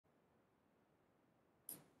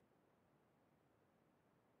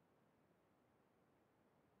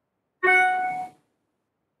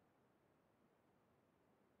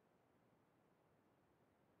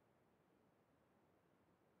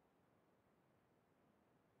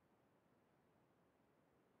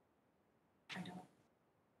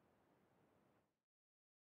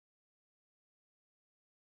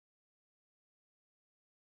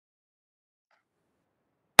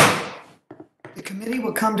Committee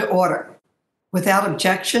will come to order. Without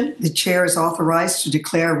objection, the chair is authorized to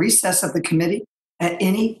declare recess of the committee at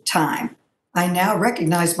any time. I now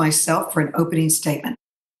recognize myself for an opening statement.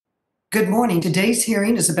 Good morning. Today's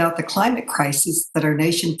hearing is about the climate crisis that our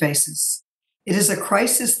nation faces. It is a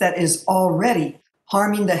crisis that is already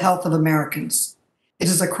harming the health of Americans. It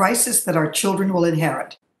is a crisis that our children will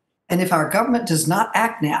inherit. And if our government does not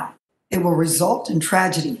act now, it will result in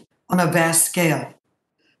tragedy on a vast scale.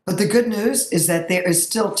 But the good news is that there is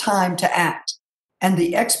still time to act. And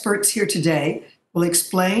the experts here today will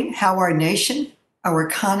explain how our nation, our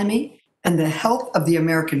economy, and the health of the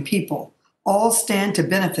American people all stand to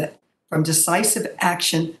benefit from decisive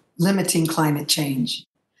action limiting climate change.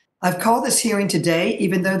 I've called this hearing today,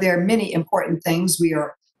 even though there are many important things we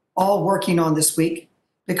are all working on this week,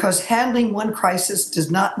 because handling one crisis does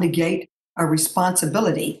not negate our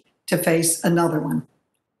responsibility to face another one.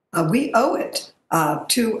 We owe it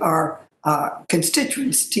to our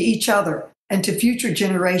constituents, to each other, and to future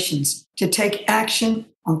generations to take action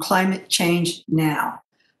on climate change now.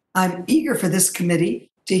 I'm eager for this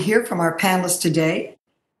committee to hear from our panelists today.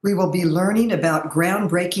 We will be learning about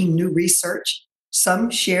groundbreaking new research, some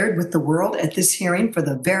shared with the world at this hearing for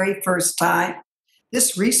the very first time.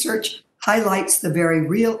 This research highlights the very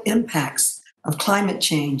real impacts of climate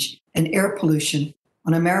change and air pollution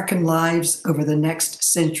on American lives over the next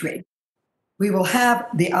century. We will have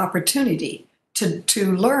the opportunity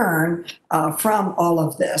to learn from all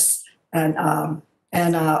of this. And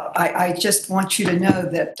I just want you to know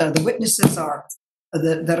that the witnesses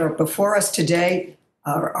that are before us today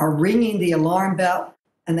are ringing the alarm bell,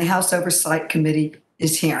 and the House Oversight Committee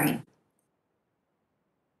is hearing.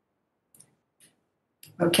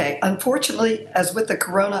 Okay, unfortunately, as with the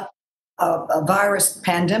coronavirus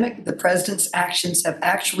pandemic, the president's actions have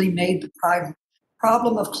actually made the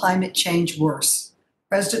problem of climate change worse.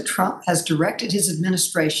 President Trump has directed his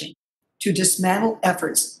administration to dismantle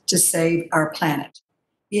efforts to save our planet.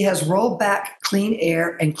 He has rolled back clean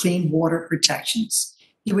air and clean water protections.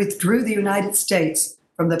 He withdrew the United States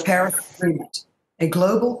from the Paris Agreement, a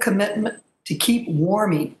global commitment to keep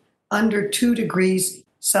warming under 2 degrees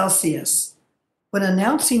Celsius. When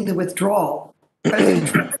announcing the withdrawal, President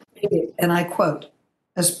Trump stated, and I quote,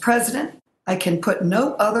 "As president, I can put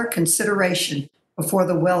no other consideration before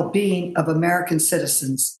the well-being of American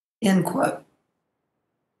citizens," end quote.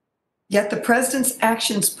 Yet the president's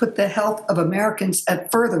actions put the health of Americans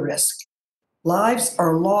at further risk. Lives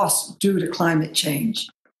are lost due to climate change,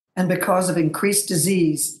 and because of increased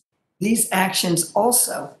disease, these actions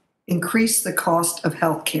also increase the cost of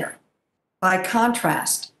health care. By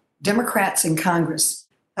contrast, Democrats in Congress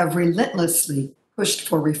have relentlessly pushed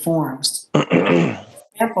for reforms. For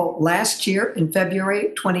example, last year in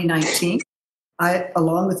February 2019, I,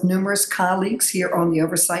 along with numerous colleagues here on the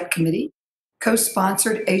Oversight Committee,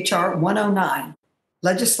 co-sponsored H.R. 109,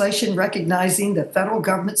 legislation recognizing the federal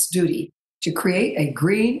government's duty to create a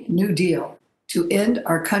Green New Deal to end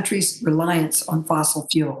our country's reliance on fossil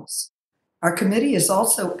fuels. Our committee is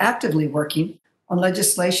also actively working on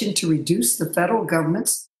legislation to reduce the federal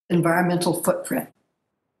government's environmental footprint.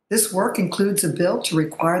 This work includes a bill to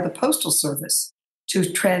require the Postal Service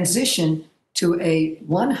to transition to a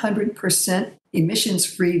 100%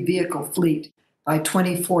 emissions-free vehicle fleet by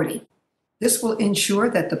 2040. This will ensure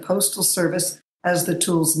that the Postal Service has the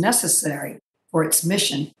tools necessary for its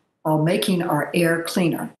mission while making our air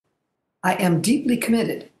cleaner. I am deeply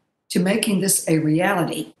committed to making this a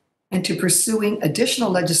reality and to pursuing additional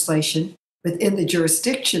legislation within the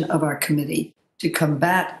jurisdiction of our committee to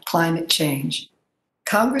combat climate change.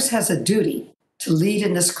 Congress has a duty to lead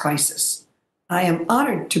in this crisis. I am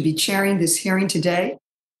honored to be chairing this hearing today,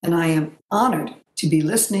 and I am honored to be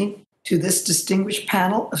listening to this distinguished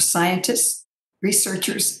panel of scientists,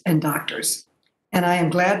 researchers, and doctors. And I am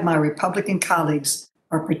glad my Republican colleagues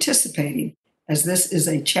are participating, as this is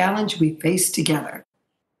a challenge we face together.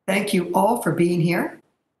 Thank you all for being here.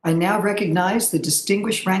 I now recognize the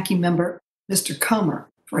distinguished ranking member, Mr. Comer,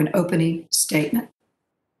 for an opening statement.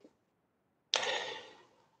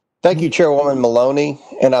 Thank you, Chairwoman Maloney,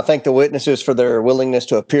 and I thank the witnesses for their willingness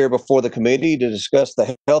to appear before the committee to discuss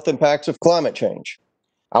the health impacts of climate change.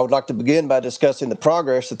 I would like to begin by discussing the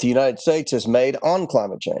progress that the United States has made on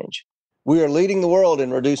climate change. We are leading the world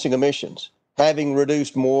in reducing emissions, having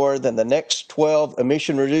reduced more than the next 12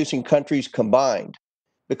 emission-reducing countries combined.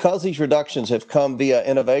 Because these reductions have come via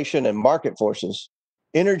innovation and market forces,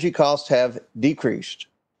 energy costs have decreased.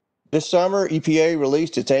 This summer, EPA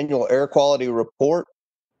released its annual air quality report.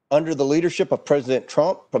 Under the leadership of President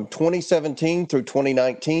Trump, from 2017 through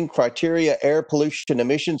 2019, criteria air pollution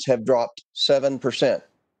emissions have dropped 7%.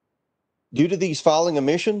 Due to these falling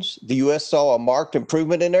emissions, the U.S. saw a marked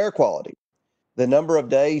improvement in air quality. The number of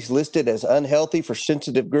days listed as unhealthy for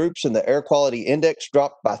sensitive groups in the air quality index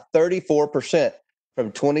dropped by 34%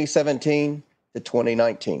 from 2017 to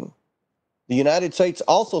 2019. The United States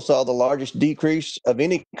also saw the largest decrease of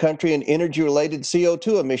any country in energy-related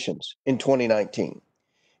CO2 emissions in 2019.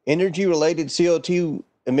 Energy-related CO2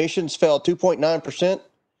 emissions fell 2.9%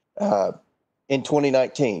 in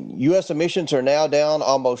 2019. U.S. emissions are now down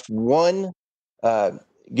almost 1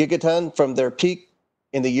 gigaton from their peak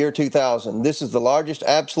in the year 2000. This is the largest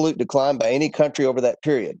absolute decline by any country over that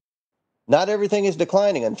period. Not everything is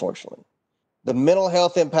declining, unfortunately. The mental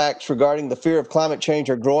health impacts regarding the fear of climate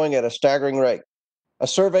change are growing at a staggering rate. A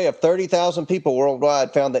survey of 30,000 people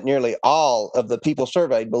worldwide found that nearly all of the people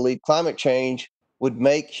surveyed believed climate change would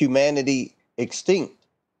make humanity extinct.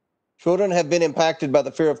 Children have been impacted by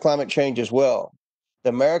the fear of climate change as well. The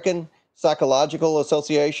American Psychological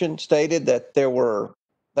Association stated that they were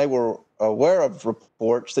aware of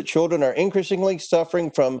reports that children are increasingly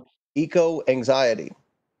suffering from eco-anxiety.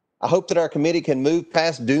 I hope that our committee can move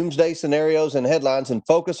past doomsday scenarios and headlines and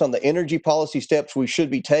focus on the energy policy steps we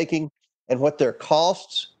should be taking and what their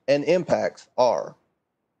costs and impacts are.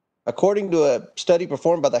 According to a study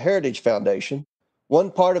performed by the Heritage Foundation,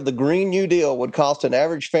 one part of the Green New Deal would cost an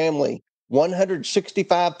average family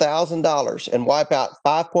 $165,000 and wipe out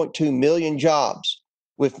 5.2 million jobs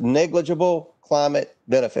with negligible climate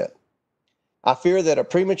benefit. I fear that a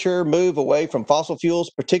premature move away from fossil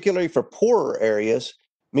fuels, particularly for poorer areas,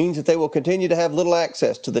 means that they will continue to have little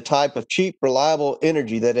access to the type of cheap, reliable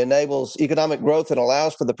energy that enables economic growth and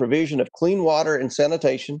allows for the provision of clean water and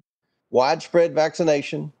sanitation, widespread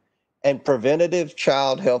vaccination, and preventative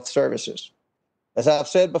child health services. As I've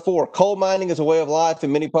said before, coal mining is a way of life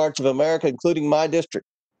in many parts of America, including my district.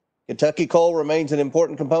 Kentucky coal remains an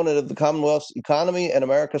important component of the Commonwealth's economy and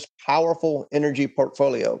America's powerful energy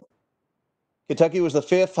portfolio. Kentucky was the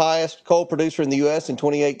fifth highest coal producer in the U.S. in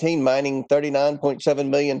 2018, mining 39.7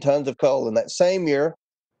 million tons of coal. In that same year,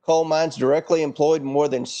 coal mines directly employed more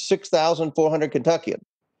than 6,400 Kentuckians,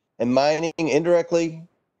 and mining indirectly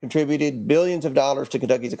contributed billions of dollars to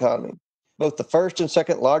Kentucky's economy. Both the first and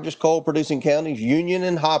second largest coal-producing counties, Union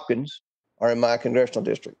and Hopkins, are in my congressional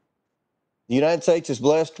district. The United States is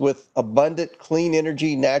blessed with abundant clean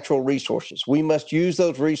energy natural resources. We must use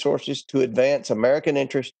those resources to advance American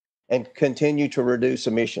interests and continue to reduce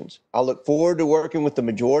emissions. I look forward to working with the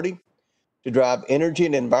majority to drive energy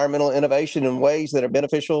and environmental innovation in ways that are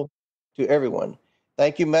beneficial to everyone.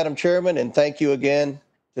 Thank you, Madam Chairman, and thank you again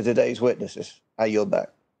to today's witnesses. I yield back.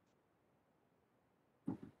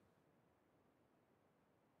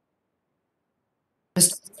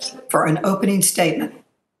 For an opening statement.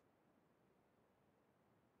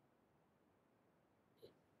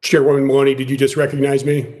 Chairwoman Maloney, did you just recognize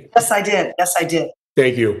me? Yes, I did. Yes, I did.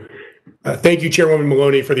 Thank you. Thank you, Chairwoman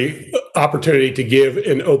Maloney, for the opportunity to give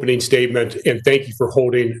an opening statement, and thank you for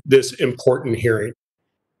holding this important hearing.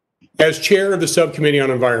 As chair of the Subcommittee on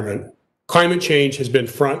Environment, climate change has been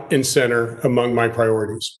front and center among my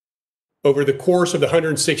priorities. Over the course of the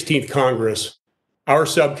 116th Congress, our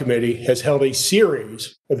subcommittee has held a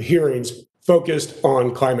series of hearings focused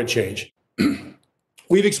on climate change.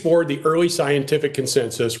 We've explored the early scientific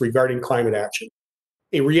consensus regarding climate action,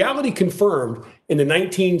 a reality confirmed in the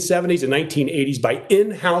 1970s and 1980s by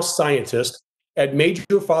in-house scientists at major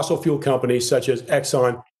fossil fuel companies such as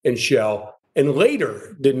Exxon and Shell, and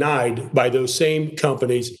later denied by those same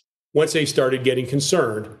companies once they started getting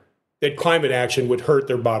concerned that climate action would hurt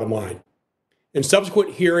their bottom line. In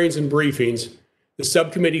subsequent hearings and briefings, the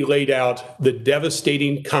subcommittee laid out the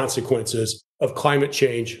devastating consequences of climate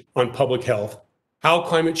change on public health, how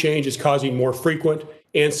climate change is causing more frequent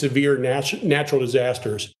and severe natural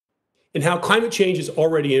disasters, and how climate change has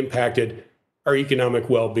already impacted our economic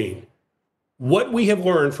well-being. What we have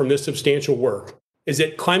learned from this substantial work is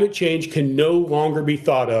that climate change can no longer be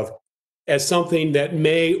thought of as something that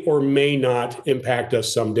may or may not impact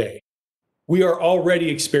us someday. We are already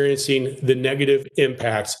experiencing the negative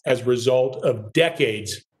impacts as a result of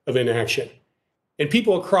decades of inaction. And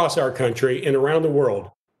people across our country and around the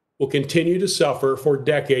world will continue to suffer for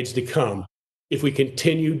decades to come if we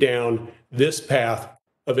continue down this path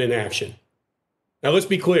of inaction. Now, let's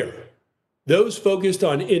be clear. Those focused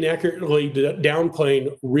on inaccurately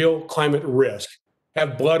downplaying real climate risk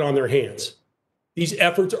have blood on their hands. These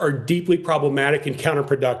efforts are deeply problematic and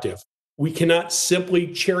counterproductive. We cannot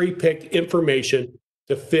simply cherry pick information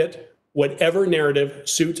to fit whatever narrative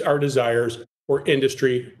suits our desires or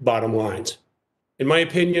industry bottom lines. In my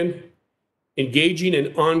opinion, engaging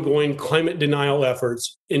in ongoing climate denial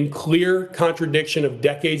efforts in clear contradiction of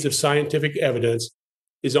decades of scientific evidence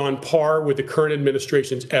is on par with the current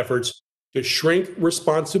administration's efforts to shrink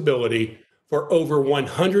responsibility for over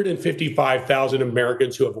 155,000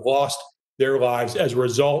 Americans who have lost their lives as a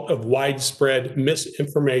result of widespread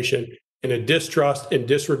misinformation and a distrust and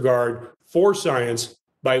disregard for science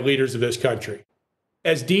by leaders of this country.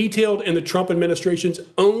 As detailed in the Trump administration's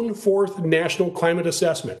own fourth national climate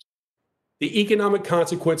assessment, the economic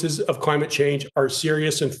consequences of climate change are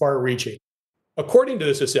serious and far-reaching. According to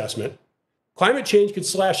this assessment, climate change could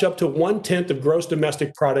slash up to 1/10 of gross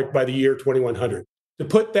domestic product by the year 2100. To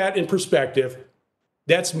put that in perspective,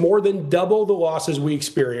 that's more than double the losses we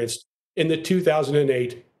experienced in the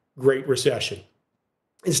 2008 Great Recession.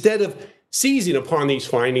 Instead of seizing upon these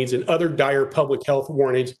findings and other dire public health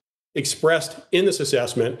warnings expressed in this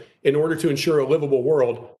assessment in order to ensure a livable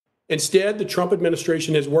world, instead, the Trump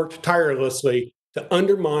administration has worked tirelessly to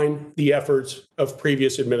undermine the efforts of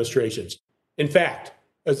previous administrations. In fact,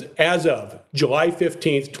 as of July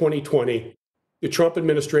 15th, 2020, the Trump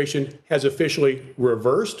administration has officially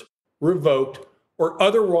reversed, revoked, or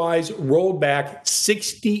otherwise rolled back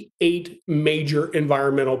 68 major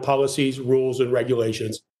environmental policies, rules, and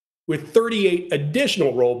regulations, with 38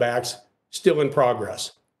 additional rollbacks still in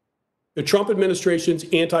progress. The Trump administration's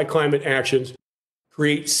anti-climate actions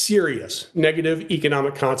create serious negative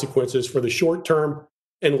economic consequences for the short-term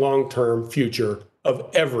and long-term future of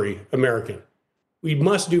every American. We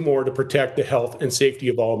must do more to protect the health and safety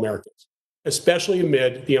of all Americans, especially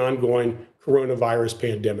amid the ongoing coronavirus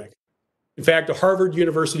pandemic. In fact, a Harvard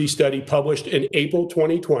University study published in April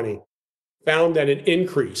 2020 found that an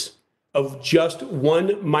increase of just 1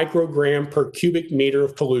 microgram per cubic meter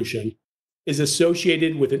of pollution is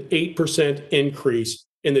associated with an 8% increase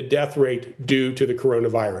in the death rate due to the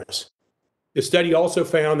coronavirus. The study also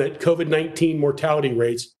found that COVID-19 mortality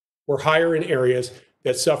rates were higher in areas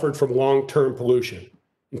that suffered from long-term pollution,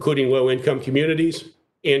 including low-income communities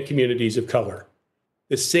and communities of color.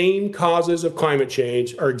 The same causes of climate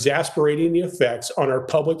change are exacerbating the effects on our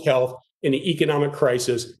public health in the economic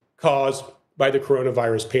crisis caused by the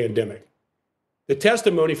coronavirus pandemic. The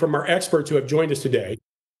testimony from our experts who have joined us today,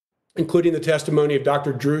 including the testimony of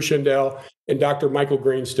Dr. Drew Shindell and Dr. Michael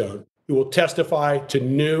Greenstone, who will testify to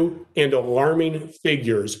new and alarming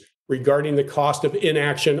figures regarding the cost of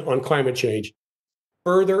inaction on climate change,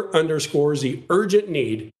 further underscores the urgent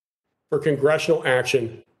need for congressional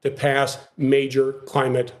action to pass major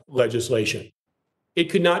climate legislation. It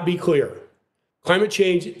could not be clearer. Climate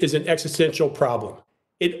change is an existential problem.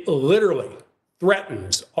 It literally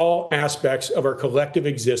threatens all aspects of our collective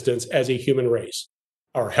existence as a human race,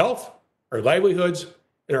 our health, our livelihoods,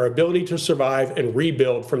 and our ability to survive and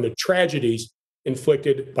rebuild from the tragedies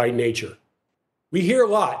inflicted by nature. We hear a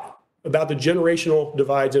lot about the generational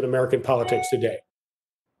divides in American politics today.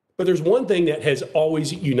 But there's one thing that has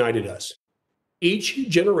always united us. Each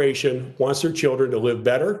generation wants their children to live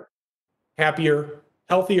better, happier,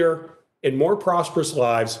 healthier, and more prosperous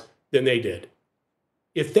lives than they did.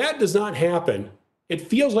 If that does not happen, it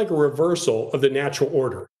feels like a reversal of the natural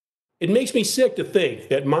order. It makes me sick to think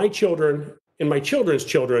that my children and my children's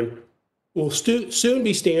children will soon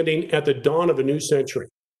be standing at the dawn of a new century,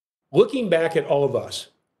 looking back at all of us,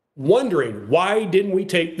 wondering why didn't we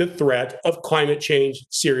take the threat of climate change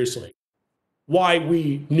seriously? Why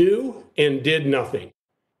we knew and did nothing.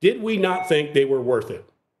 Did we not think they were worth it?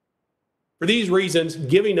 For these reasons,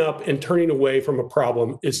 giving up and turning away from a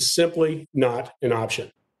problem is simply not an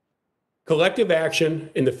option. Collective action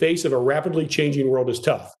in the face of a rapidly changing world is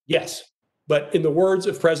tough, yes, but in the words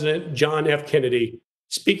of President John F. Kennedy,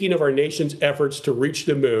 speaking of our nation's efforts to reach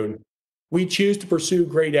the moon, we choose to pursue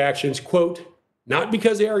great actions, quote, not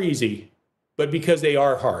because they are easy, but because they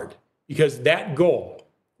are hard, because that goal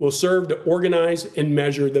will serve to organize and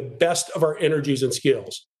measure the best of our energies and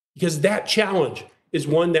skills, because that challenge is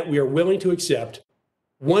one that we are willing to accept,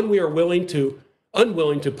 one we are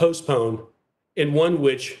unwilling to postpone, and one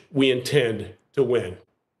which we intend to win.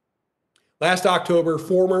 Last October,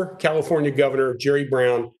 former California Governor Jerry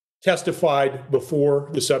Brown testified before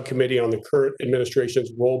the subcommittee on the current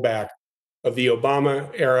administration's rollback of the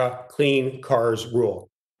Obama-era Clean Cars rule.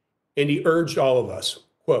 And he urged all of us,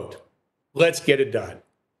 quote, let's get it done.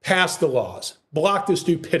 Pass the laws, block the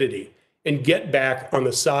stupidity, and get back on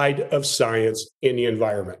the side of science and the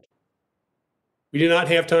environment. We do not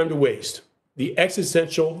have time to waste. The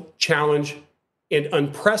existential challenge and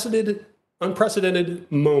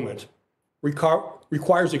unprecedented moment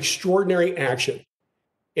requires extraordinary action.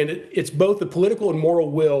 And it's both the political and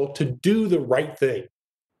moral will to do the right thing.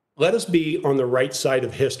 Let us be on the right side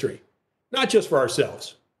of history, not just for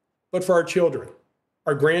ourselves, but for our children,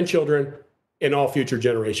 our grandchildren, and all future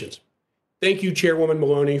generations. Thank you, Chairwoman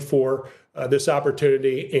Maloney, for this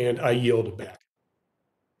opportunity, and I yield back.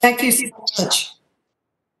 Thank you so much.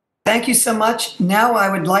 Thank you so much. Now I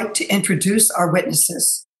would like to introduce our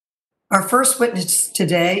witnesses. Our first witness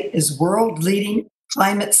today is world-leading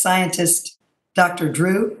climate scientist, Dr.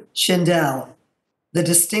 Drew Shindell, the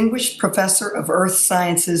Distinguished Professor of Earth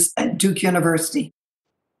Sciences at Duke University.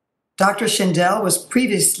 Dr. Shindell was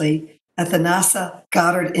previously at the NASA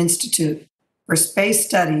Goddard Institute for Space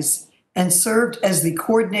Studies and served as the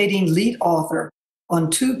coordinating lead author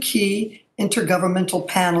on two key intergovernmental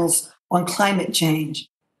panels on climate change,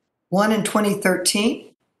 one in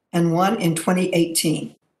 2013 and one in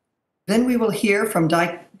 2018. Then we will hear from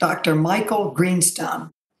Dr. Michael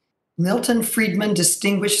Greenstone, Milton Friedman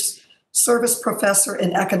Distinguished Service Professor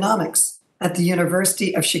in Economics at the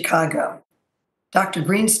University of Chicago. Dr.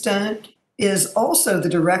 Greenstone is also the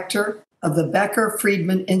director of the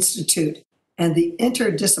Becker-Friedman Institute and the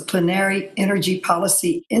Interdisciplinary Energy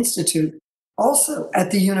Policy Institute, also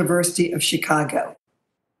at the University of Chicago.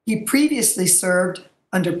 He previously served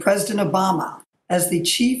under President Obama as the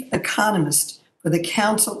chief economist for the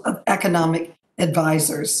Council of Economic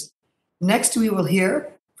Advisors. Next, we will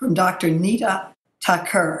hear from Dr. Nita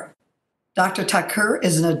Thakur. Dr. Thakur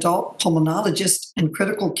is an adult pulmonologist and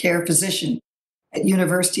critical care physician at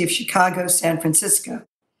University of Chicago, San Francisco.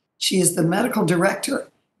 She is the medical director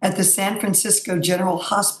at the San Francisco General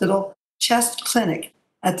Hospital Chest Clinic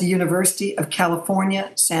at the University of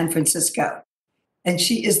California, San Francisco. And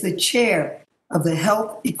she is the chair of the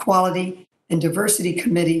Health, Equality, and Diversity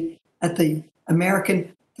Committee at the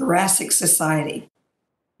American Thoracic Society.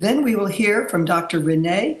 Then we will hear from Dr.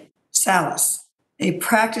 Renee Salas, a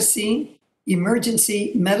practicing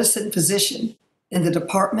emergency medicine physician in the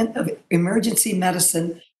Department of Emergency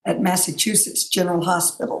Medicine at Massachusetts General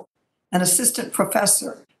Hospital, an assistant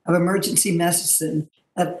professor of emergency medicine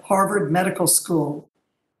at Harvard Medical School,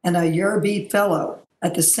 and a Yerby Fellow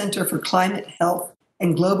at the Center for Climate Health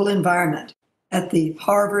and Global Environment at the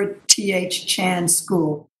Harvard T.H. Chan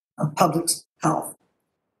School of Public Health.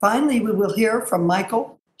 Finally, we will hear from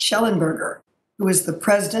Michael Schellenberger, who is the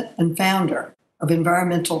president and founder of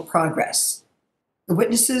Environmental Progress. The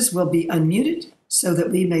witnesses will be unmuted so that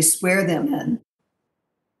we may swear them in.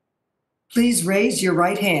 Please raise your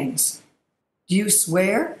right hands. Do you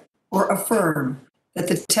swear or affirm that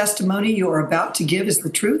the testimony you are about to give is the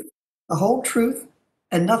truth, the whole truth,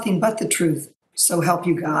 and nothing but the truth, so help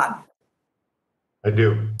you God? I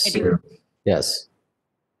do. Yes.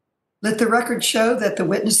 Let the record show that the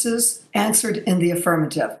witnesses answered in the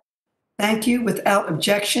affirmative. Thank you. Without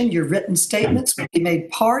objection, your written statements will be made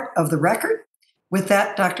part of the record. With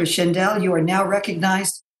that, Dr. Shindell, you are now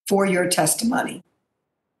recognized for your testimony.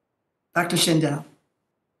 Dr. Shindell.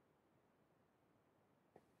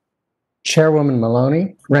 Chairwoman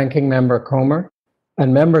Maloney, Ranking Member Comer,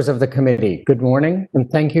 and members of the committee, good morning, and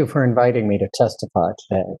thank you for inviting me to testify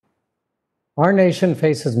today. Our nation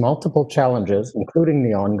faces multiple challenges, including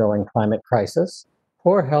the ongoing climate crisis,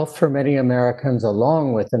 poor health for many Americans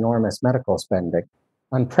along with enormous medical spending,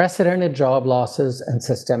 unprecedented job losses, and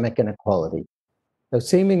systemic inequality. Though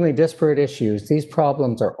seemingly disparate issues, these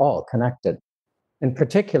problems are all connected. In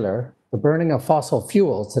particular, the burning of fossil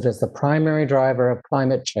fuels that is the primary driver of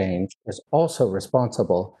climate change is also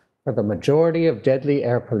responsible for the majority of deadly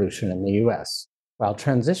air pollution in the US, while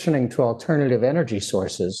transitioning to alternative energy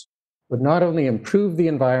sources would not only improve the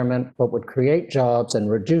environment, but would create jobs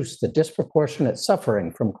and reduce the disproportionate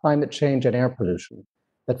suffering from climate change and air pollution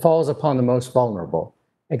that falls upon the most vulnerable,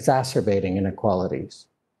 exacerbating inequalities.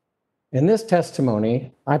 In this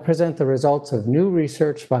testimony, I present the results of new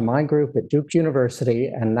research by my group at Duke University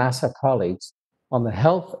and NASA colleagues on the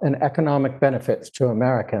health and economic benefits to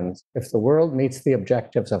Americans if the world meets the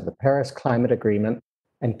objectives of the Paris Climate Agreement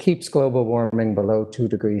and keeps global warming below 2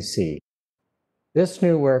 degrees C. This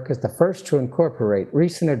new work is the first to incorporate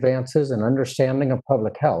recent advances in understanding of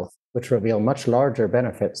public health, which reveal much larger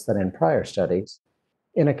benefits than in prior studies,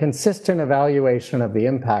 in a consistent evaluation of the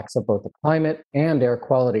impacts of both the climate and air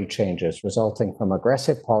quality changes resulting from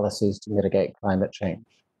aggressive policies to mitigate climate change.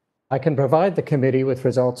 I can provide the committee with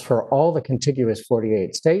results for all the contiguous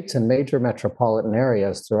 48 states and major metropolitan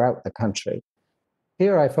areas throughout the country.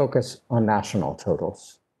 Here I focus on national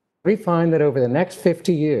totals. We find that over the next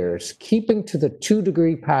 50 years, keeping to the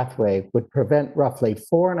 2-degree pathway would prevent roughly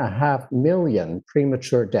 4.5 million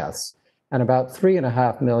premature deaths and about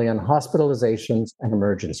 3.5 million hospitalizations and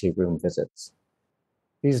emergency room visits.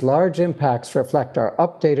 These large impacts reflect our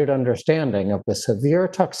updated understanding of the severe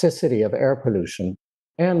toxicity of air pollution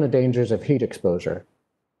and the dangers of heat exposure.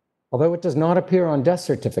 Although it does not appear on death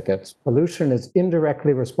certificates, pollution is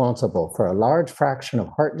indirectly responsible for a large fraction of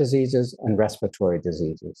heart diseases and respiratory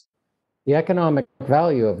diseases. The economic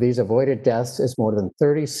value of these avoided deaths is more than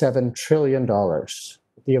 $37 trillion.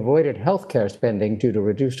 The avoided healthcare spending due to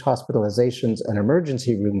reduced hospitalizations and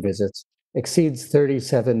emergency room visits exceeds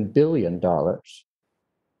 $37 billion.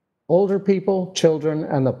 Older people, children,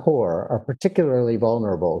 and the poor are particularly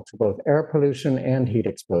vulnerable to both air pollution and heat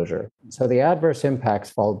exposure, so the adverse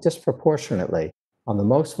impacts fall disproportionately on the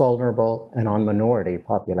most vulnerable and on minority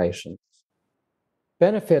populations.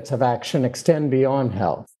 Benefits of action extend beyond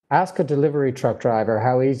health. Ask a delivery truck driver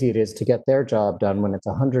how easy it is to get their job done when it's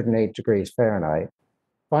 108 degrees Fahrenheit.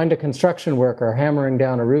 Find a construction worker hammering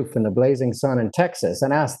down a roof in the blazing sun in Texas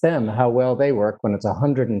and ask them how well they work when it's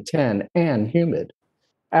 110 and humid.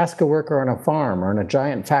 Ask a worker on a farm or on a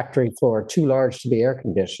giant factory floor too large to be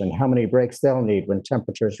air-conditioned how many breaks they'll need when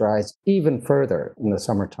temperatures rise even further in the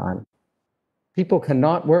summertime. People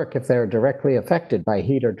cannot work if they are directly affected by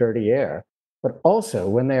heat or dirty air, but also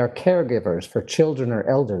when they are caregivers for children or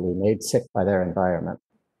elderly made sick by their environment.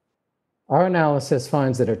 Our analysis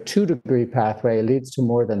finds that a 2-degree pathway leads to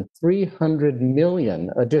more than 300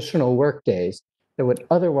 million additional workdays that would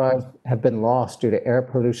otherwise have been lost due to air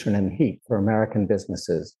pollution and heat for American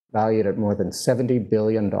businesses, valued at more than $70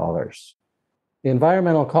 billion. The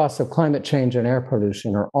environmental costs of climate change and air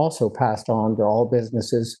pollution are also passed on to all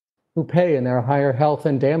businesses who pay in their higher health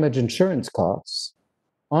and damage insurance costs.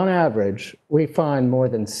 On average, we find more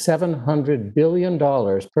than $700 billion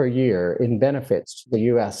per year in benefits to the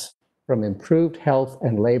US from improved health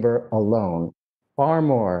and labor alone, far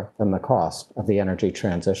more than the cost of the energy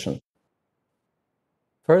transition.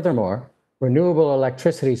 Furthermore, renewable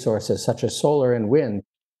electricity sources such as solar and wind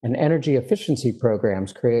and energy efficiency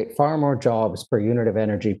programs create far more jobs per unit of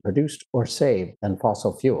energy produced or saved than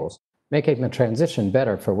fossil fuels, making the transition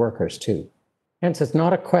better for workers too. Hence, it's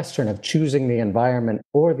not a question of choosing the environment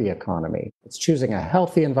or the economy. It's choosing a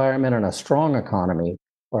healthy environment and a strong economy,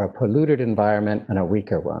 or a polluted environment and a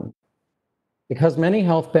weaker one. Because many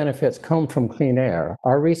health benefits come from clean air,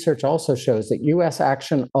 our research also shows that US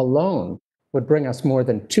action alone would bring us more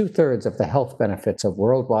than 2/3 of the health benefits of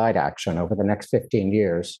worldwide action over the next 15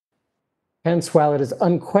 years. Hence, while it is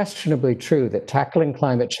unquestionably true that tackling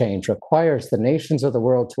climate change requires the nations of the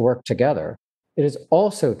world to work together, it is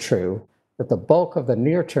also true that the bulk of the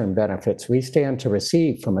near-term benefits we stand to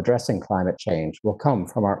receive from addressing climate change will come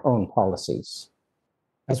from our own policies.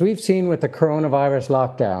 As we've seen with the coronavirus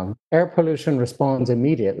lockdown, air pollution responds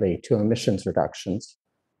immediately to emissions reductions.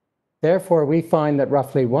 Therefore, we find that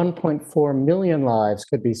roughly 1.4 million lives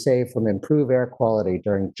could be saved from improved air quality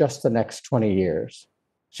during just the next 20 years.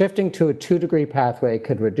 Shifting to a 2-degree pathway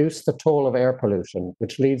could reduce the toll of air pollution,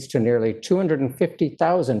 which leads to nearly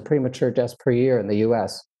 250,000 premature deaths per year in the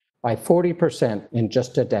US, by 40% in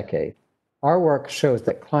just a decade. Our work shows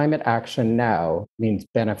that climate action now means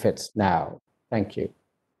benefits now. Thank you.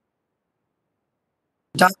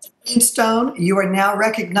 Dr. Greenstone, you are now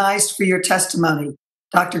recognized for your testimony.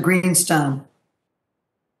 Dr. Greenstone.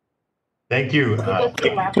 Thank you.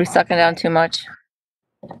 We're sucking down too much.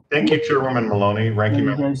 Thank you, Chairwoman Maloney, Ranking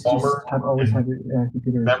Member Palmer,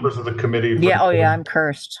 and members of the committee. Yeah, oh yeah, I'm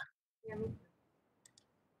cursed.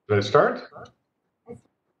 Did I start?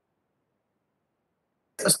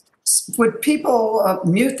 Would people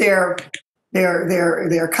mute their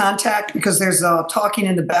contact because there's talking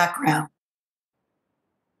in the background?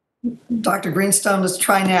 Dr. Greenstone, let's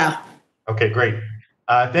try now. Okay, great.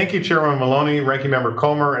 Thank you, Chairwoman Maloney, Ranking Member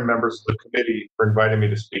Comer, and members of the committee for inviting me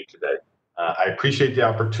to speak today. I appreciate the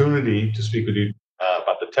opportunity to speak with you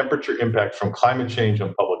about the temperature impact from climate change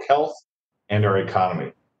on public health and our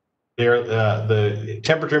economy. The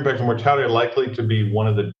temperature impacts and mortality are likely to be one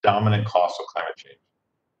of the dominant costs of climate change.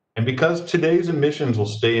 And because today's emissions will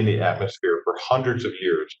stay in the atmosphere for hundreds of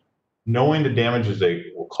years, knowing the damages they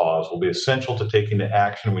will cause will be essential to taking the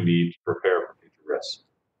action we need to prepare for future risks.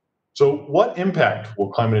 So what impact will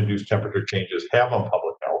climate-induced temperature changes have on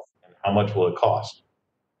public health, and how much will it cost?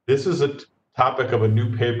 This is a topic of a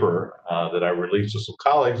new paper that I released with some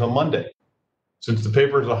colleagues on Monday. Since the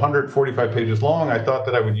paper is 145 pages long, I thought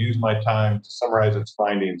that I would use my time to summarize its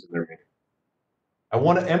findings in their meeting. I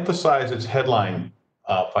want to emphasize its headline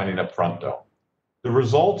finding up front, though. The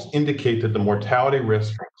results indicate that the mortality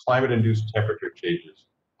risks from climate-induced temperature changes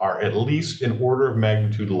are at least an order of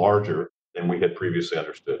magnitude larger than we had previously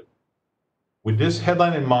understood. With this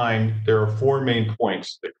headline in mind, there are 4 main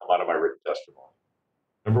points that come out of my written testimony.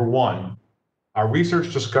 Number 1, our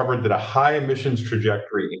research discovered that a high emissions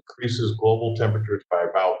trajectory increases global temperatures by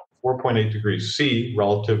about 4.8 degrees C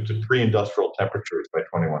relative to pre-industrial temperatures by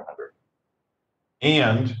 2100.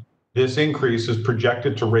 And this increase is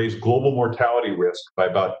projected to raise global mortality risk by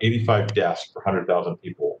about 85 deaths per 100,000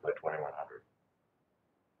 people by 2100.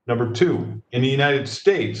 Number two, in the United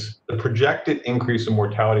States, the projected increase in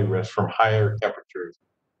mortality risk from higher temperatures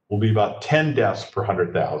will be about 10 deaths per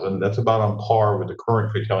 100,000. That's about on par with the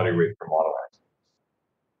current fatality rate from auto accidents.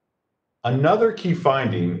 Another key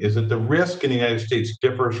finding is that the risk in the United States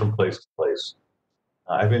differs from place to place.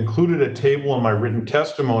 I've included a table in my written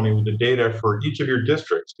testimony with the data for each of your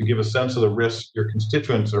districts to give a sense of the risks your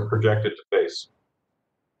constituents are projected to face.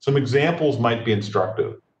 Some examples might be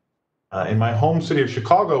instructive. In my home city of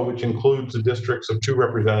Chicago, which includes the districts of 2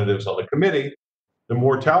 representatives on the committee, the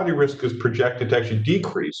mortality risk is projected to actually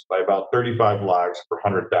decrease by about 35 lives per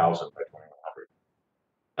 100,000 by 2100.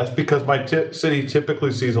 That's because my city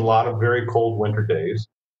typically sees a lot of very cold winter days,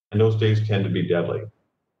 and those days tend to be deadly.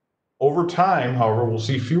 Over time, however, we'll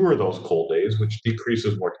see fewer of those cold days, which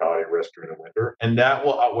decreases mortality risk during the winter, and that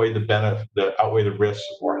will outweigh the risks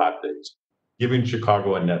of more hot days, giving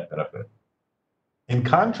Chicago a net benefit. In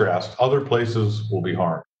contrast, other places will be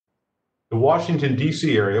harmed. The Washington,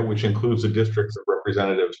 D.C. area, which includes the districts of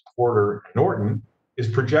Representatives Porter and Norton, is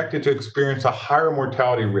projected to experience a higher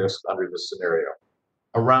mortality risk under this scenario,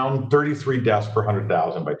 around 33 deaths per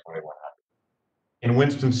 100,000 by 2100. In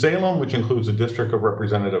Winston-Salem, which includes the district of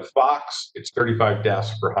Representative Fox, it's 35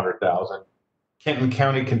 deaths per 100,000. Kenton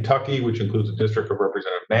County, Kentucky, which includes the district of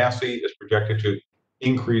Representative Massey, is projected to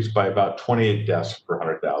increase by about 28 deaths per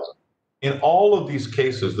 100,000. In all of these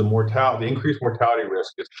cases, the increased mortality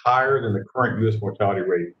risk is higher than the current U.S. mortality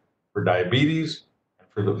rate for diabetes and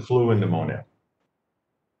for the flu and pneumonia.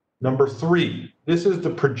 Number three, this is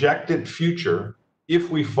the projected future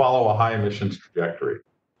if we follow a high emissions trajectory.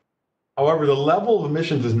 However, the level of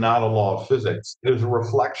emissions is not a law of physics. It is a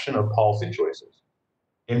reflection of policy choices.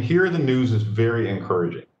 And here the news is very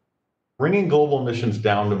encouraging. Bringing global emissions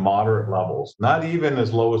down to moderate levels, not even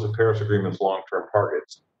as low as the Paris Agreement's long-term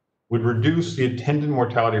targets, would reduce the attendant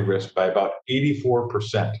mortality risk by about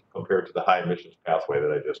 84% compared to the high emissions pathway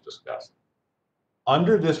that I just discussed.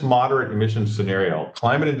 Under this moderate emissions scenario,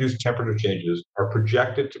 climate-induced temperature changes are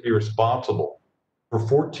projected to be responsible for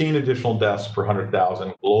 14 additional deaths per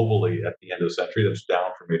 100,000 globally at the end of the century. That's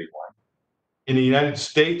down from 81. In the United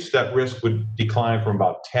States, that risk would decline from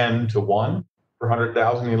about 10 to 1 per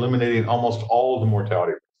 100,000, eliminating almost all of the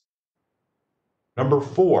mortality risk. Number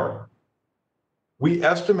four, we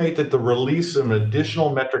estimate that the release of an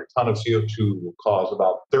additional metric ton of CO2 will cause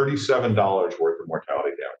about $37 worth of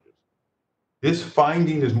mortality damages. This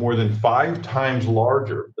finding is more than 5 times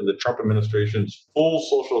larger than the Trump administration's full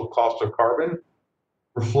social cost of carbon,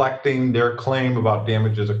 reflecting their claim about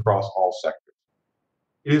damages across all sectors.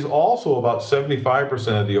 It is also about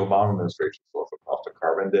 75% of the Obama administration's social cost of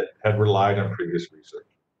carbon that had relied on previous research.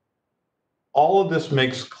 All of this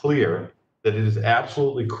makes clear that it is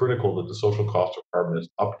absolutely critical that the social cost of carbon is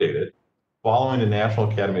updated following the National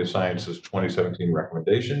Academy of Sciences 2017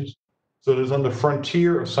 recommendations, so it is on the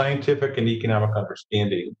frontier of scientific and economic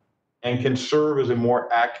understanding and can serve as a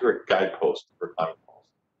more accurate guidepost for climate policy.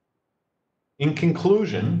 In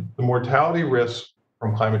conclusion, the mortality risks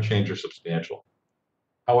from climate change are substantial.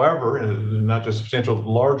 However, and not just substantial,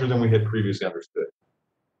 larger than we had previously understood.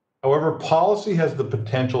 However, policy has the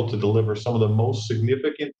potential to deliver some of the most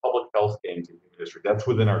significant public health gains in human history. That's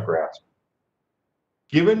within our grasp.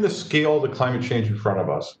 Given the scale of the climate change in front of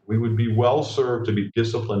us, we would be well served to be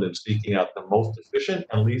disciplined in seeking out the most efficient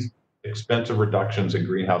and least expensive reductions in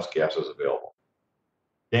greenhouse gases available.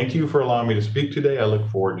 Thank you for allowing me to speak today. I look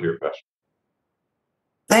forward to your questions.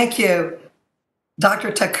 Thank you.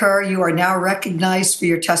 Dr. Thakur, you are now recognized for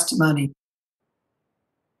your testimony.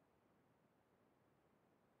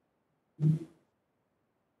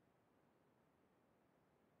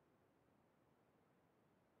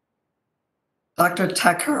 Dr.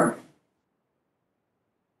 Thakur.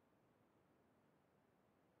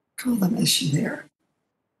 Call them, is she there?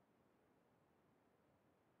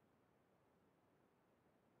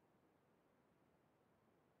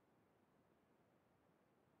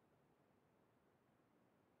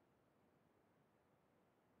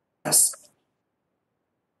 Yes.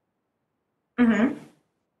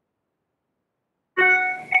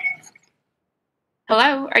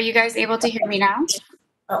 Hello, are you guys able to hear me now?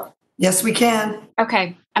 Yes, we can.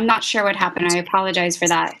 Okay, I'm not sure what happened. I apologize for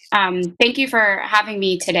that. Thank you for having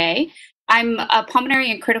me today. I'm a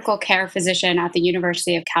pulmonary and critical care physician at the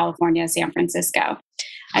University of California, San Francisco.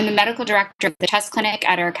 I'm the medical director of the chest clinic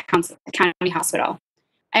at our county hospital.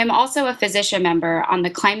 I am also a physician member on the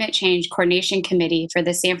Climate Change Coordination Committee for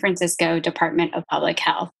the San Francisco Department of Public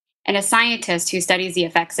Health, and a scientist who studies the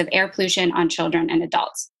effects of air pollution on children and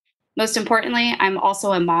adults. Most importantly, I'm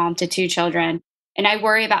also a mom to 2 children, and I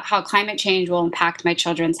worry about how climate change will impact my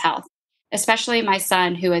children's health. especially my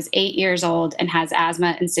son, who is 8 years old and has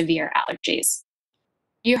asthma and severe allergies.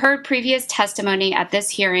 You heard previous testimony at this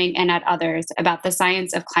hearing and at others about the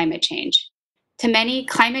science of climate change. To many,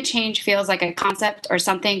 climate change feels like a concept or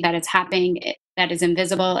something that is happening that is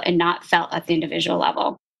invisible and not felt at the individual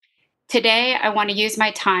level. Today, I want to use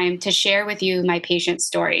my time to share with you my patients'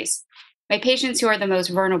 stories. My patients who are the most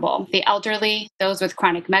vulnerable, the elderly, those with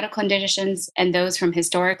chronic medical conditions, and those from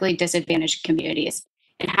historically disadvantaged communities,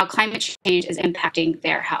 and how climate change is impacting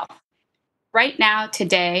their health. Right now,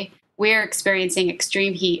 today, we are experiencing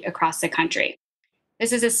extreme heat across the country.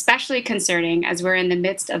 This is especially concerning as we're in the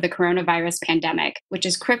midst of the coronavirus pandemic, which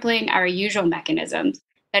is crippling our usual mechanisms,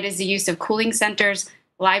 that is the use of cooling centers,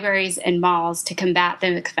 libraries, and malls to combat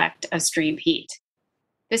the effect of extreme heat.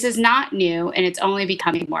 This is not new, and it's only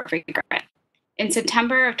becoming more frequent. In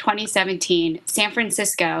September of 2017, San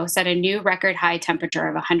Francisco set a new record high temperature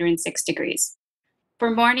of 106 degrees. For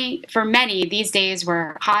many, these days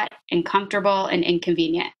were hot and comfortable and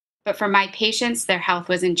inconvenient, but for my patients, their health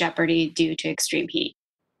was in jeopardy due to extreme heat.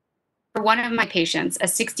 For one of my patients, a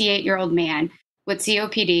 68-year-old man with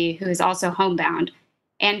COPD who is also homebound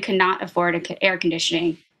and could not afford air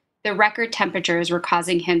conditioning, the record temperatures were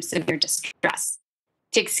causing him severe distress.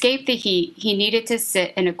 To escape the heat, he needed to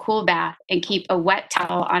sit in a cool bath and keep a wet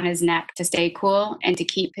towel on his neck to stay cool and to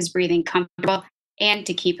keep his breathing comfortable and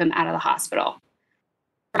to keep him out of the hospital.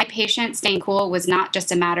 For my patient, staying cool was not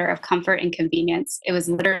just a matter of comfort and convenience, it was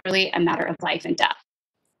literally a matter of life and death.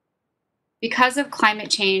 Because of climate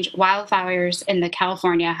change, wildfires in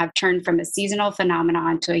California have turned from a seasonal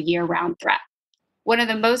phenomenon to a year-round threat. One of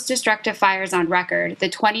the most destructive fires on record, the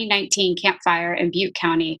 2019 Camp Fire in Butte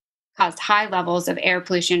County, caused high levels of air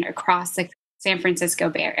pollution across the San Francisco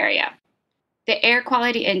Bay Area. The air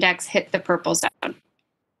quality index hit the purple zone.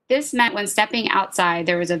 This meant when stepping outside,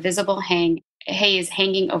 there was a visible haze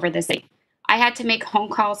hanging over the city. I had to make home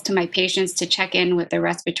calls to my patients to check in with their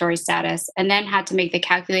respiratory status, and then had to make the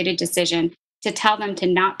calculated decision to tell them to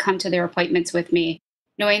not come to their appointments with me,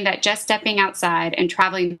 knowing that just stepping outside and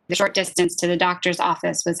traveling the short distance to the doctor's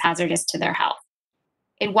office was hazardous to their health.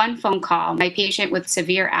 In one phone call, my patient with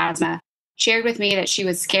severe asthma shared with me that she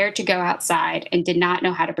was scared to go outside and did not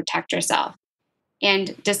know how to protect herself.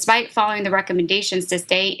 And despite following the recommendations to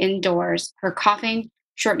stay indoors, her coughing,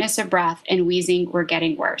 shortness of breath, and wheezing were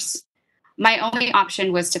getting worse. My only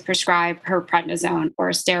option was to prescribe her prednisone or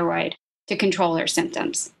a steroid to control her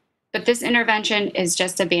symptoms. But this intervention is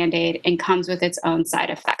just a Band-Aid and comes with its own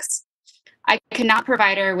side effects. I could not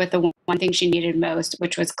provide her with the one thing she needed most,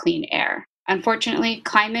 which was clean air. Unfortunately,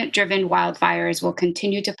 climate-driven wildfires will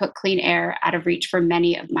continue to put clean air out of reach for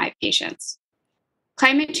many of my patients.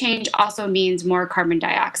 Climate change also means more carbon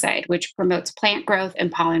dioxide, which promotes plant growth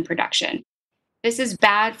and pollen production. This is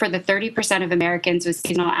bad for the 30% of Americans with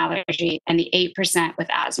seasonal allergy and the 8% with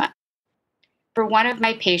asthma. For one of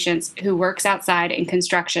my patients who works outside in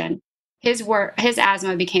construction, his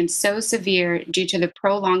asthma became so severe due to the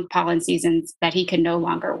prolonged pollen seasons that he could no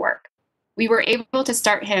longer work. We were able to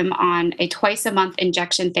start him on a twice-a-month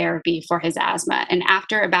injection therapy for his asthma, and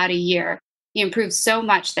after about a year, he improved so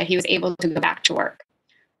much that he was able to go back to work.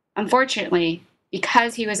 Unfortunately,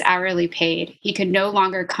 because he was hourly paid, he could no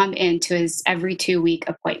longer come into his every 2-week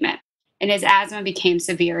appointment, and his asthma became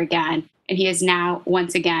severe again, and he is now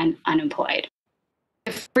once again unemployed.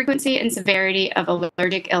 The frequency and severity of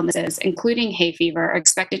allergic illnesses, including hay fever, are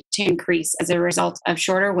expected to increase as a result of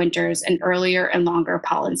shorter winters and earlier and longer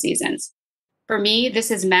pollen seasons. For me, this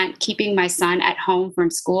has meant keeping my son at home from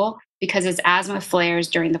school because his asthma flares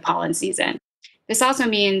during the pollen season. This also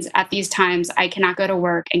means at these times I cannot go to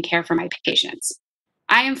work and care for my patients.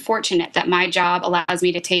 I am fortunate that my job allows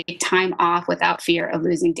me to take time off without fear of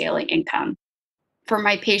losing daily income. For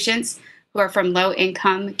my patients who are from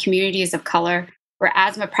low-income communities of color, where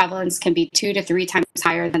asthma prevalence can be 2 to 3 times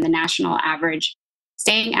higher than the national average,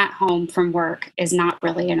 staying at home from work is not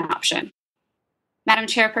really an option. Madam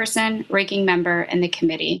Chairperson, Ranking Member, and the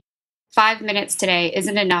committee, 5 minutes today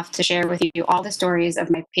isn't enough to share with you all the stories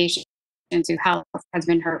of my patients whose health has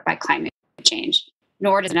been hurt by climate change,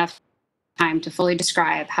 nor is enough time to fully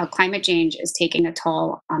describe how climate change is taking a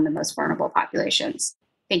toll on the most vulnerable populations.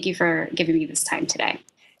 Thank you for giving me this time today.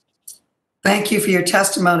 Thank you for your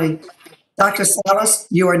testimony. Dr. Salas,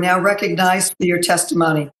 you are now recognized for your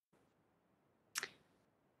testimony.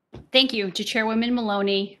 Thank you to Chairwoman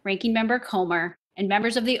Maloney, Ranking Member Comer, and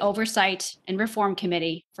members of the Oversight and Reform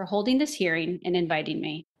Committee for holding this hearing and inviting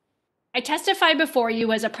me. I testify before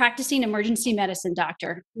you as a practicing emergency medicine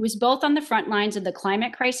doctor who is both on the front lines of the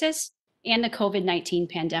climate crisis and the COVID-19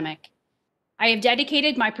 pandemic. I have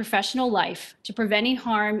dedicated my professional life to preventing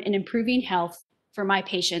harm and improving health for my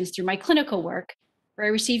patients through my clinical work, where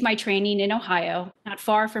I received my training in Ohio, not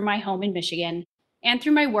far from my home in Michigan, and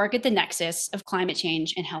through my work at the nexus of climate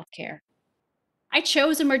change and healthcare. I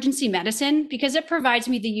chose emergency medicine because it provides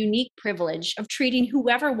me the unique privilege of treating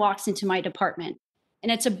whoever walks into my department.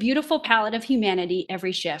 And it's a beautiful palette of humanity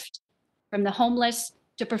every shift, from the homeless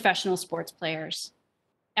to professional sports players.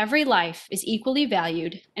 Every life is equally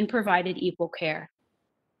valued and provided equal care.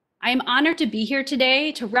 I am honored to be here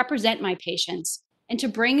today to represent my patients and to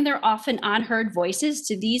bring their often unheard voices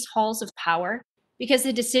to these halls of power, because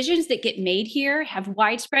the decisions that get made here have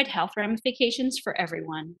widespread health ramifications for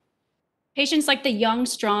everyone. Patients like the young,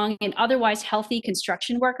 strong, and otherwise healthy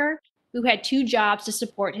construction worker who had 2 jobs to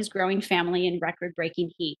support his growing family in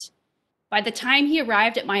record-breaking heat. By the time he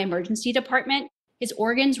arrived at my emergency department, his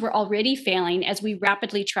organs were already failing as we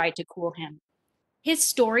rapidly tried to cool him. His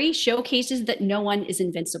story showcases that no one is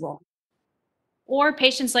invincible. Or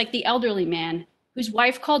patients like the elderly man whose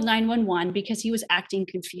wife called 911 because he was acting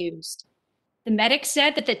confused. The medic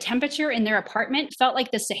said that the temperature in their apartment felt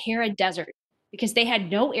like the Sahara Desert because they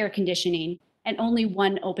had no air conditioning and only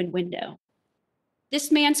one open window.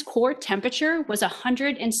 This man's core temperature was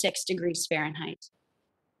 106 degrees Fahrenheit.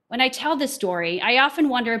 When I tell this story, I often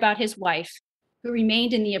wonder about his wife, who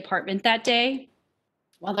remained in the apartment that day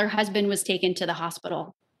while her husband was taken to the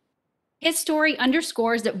hospital. His story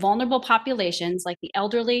underscores that vulnerable populations like the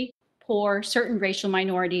elderly, poor, certain racial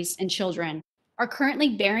minorities, and children are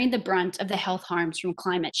currently bearing the brunt of the health harms from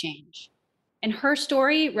climate change. And her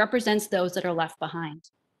story represents those that are left behind.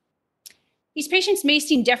 These patients may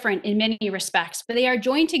seem different in many respects, but they are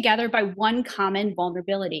joined together by one common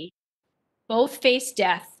vulnerability. Both face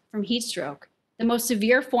death from heat stroke, the most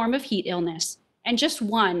severe form of heat illness, and just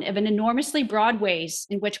one of an enormously broad ways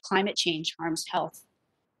in which climate change harms health.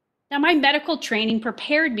 Now, my medical training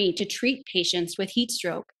prepared me to treat patients with heat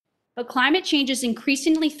stroke, but climate change is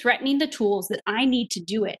increasingly threatening the tools that I need to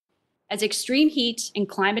do it, as extreme heat and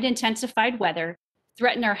climate-intensified weather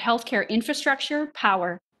threaten our healthcare infrastructure,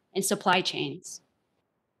 power, and supply chains.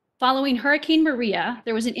 Following Hurricane Maria,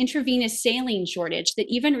 there was an intravenous saline shortage that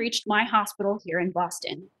even reached my hospital here in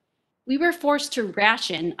Boston. We were forced to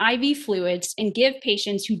ration IV fluids and give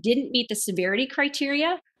patients who didn't meet the severity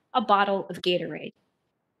criteria a bottle of Gatorade.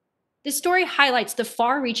 This story highlights the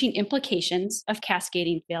far-reaching implications of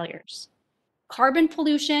cascading failures. Carbon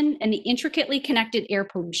pollution and the intricately connected air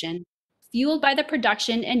pollution fueled by the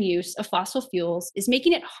production and use of fossil fuels is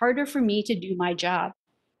making it harder for me to do my job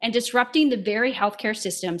and disrupting the very healthcare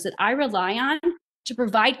systems that I rely on to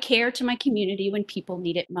provide care to my community when people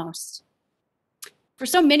need it most. For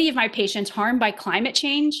so many of my patients harmed by climate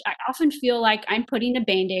change, I often feel like I'm putting a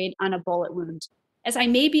Band-Aid on a bullet wound, as I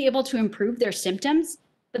may be able to improve their symptoms,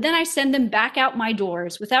 but then I send them back out my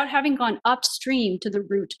doors without having gone upstream to the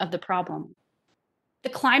root of the problem. The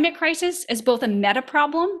climate crisis is both a meta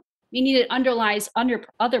problem, meaning it underlies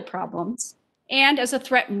other problems, and as a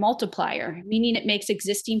threat multiplier, meaning it makes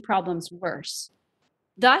existing problems worse.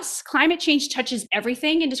 Thus, climate change touches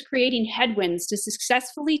everything and is creating headwinds to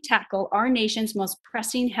successfully tackle our nation's most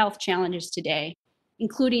pressing health challenges today,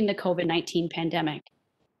 including the COVID-19 pandemic.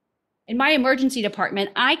 In my emergency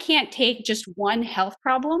department, I can't take just one health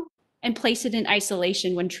problem and place it in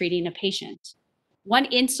isolation when treating a patient. One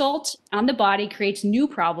insult on the body creates new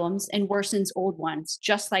problems and worsens old ones,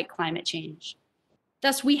 just like climate change.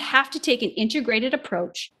 Thus, we have to take an integrated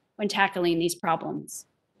approach when tackling these problems.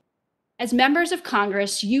 As members of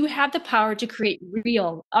Congress, you have the power to create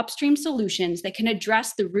real upstream solutions that can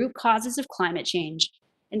address the root causes of climate change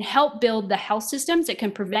and help build the health systems that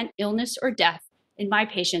can prevent illness or death in my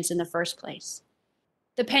patients in the first place.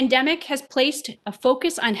 The pandemic has placed a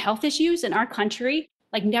focus on health issues in our country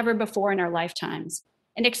like never before in our lifetimes,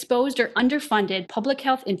 and exposed our underfunded public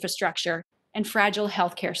health infrastructure and fragile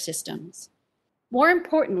healthcare systems. More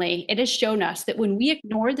importantly, it has shown us that when we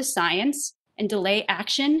ignore the science and delay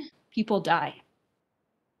action, people die.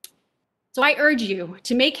 So I urge you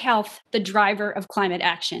to make health the driver of climate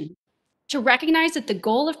action, to recognize that the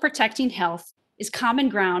goal of protecting health is common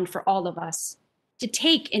ground for all of us, to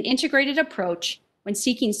take an integrated approach when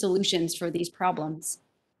seeking solutions for these problems,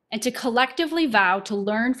 and to collectively vow to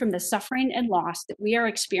learn from the suffering and loss that we are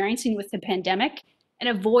experiencing with the pandemic and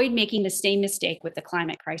avoid making the same mistake with the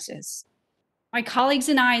climate crisis. My colleagues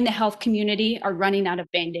and I in the health community are running out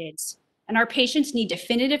of Band-Aids, and our patients need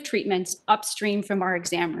definitive treatments upstream from our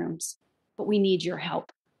exam rooms, but we need your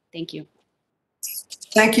help. Thank you.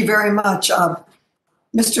 Thank you very much.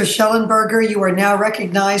 Mr. Schellenberger, you are now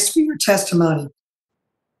recognized for your testimony.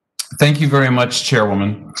 Thank you very much,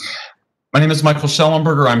 Chairwoman. My name is Michael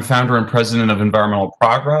Schellenberger. I'm founder and president of Environmental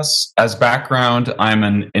Progress. As background, I'm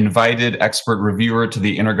an invited expert reviewer to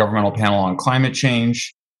the Intergovernmental Panel on Climate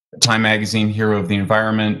Change, Time Magazine Hero of the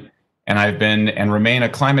Environment, and I've been and remain a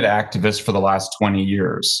climate activist for the last 20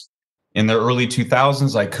 years. In the early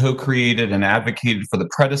 2000s, I co-created and advocated for the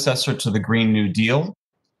predecessor to the Green New Deal,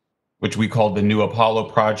 which we called the New Apollo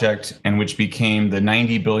Project, and which became the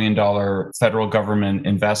 $90 billion federal government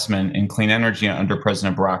investment in clean energy under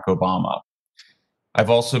President Barack Obama. I've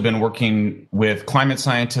also been working with climate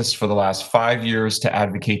scientists for the last 5 years to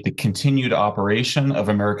advocate the continued operation of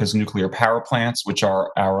America's nuclear power plants, which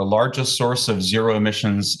are our largest source of zero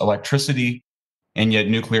emissions electricity, and yet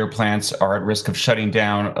nuclear plants are at risk of shutting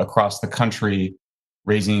down across the country,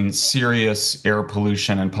 raising serious air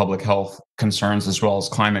pollution and public health concerns, as well as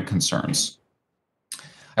climate concerns.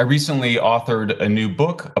 I recently authored a new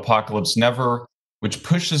book, Apocalypse Never, which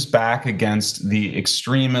pushes back against the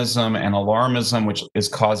extremism and alarmism which is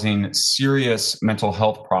causing serious mental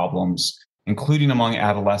health problems, including among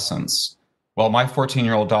adolescents. While my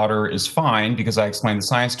 14-year-old daughter is fine because I explained the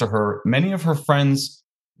science to her, many of her friends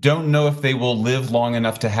don't know if they will live long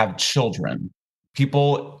enough to have children.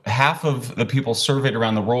 Half of the people surveyed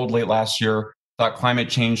around the world late last year thought climate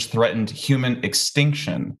change threatened human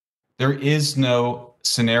extinction. There is no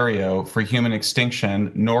scenario for human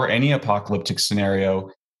extinction, nor any apocalyptic scenario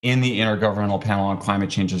in the Intergovernmental Panel on Climate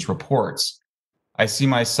Change's reports. I see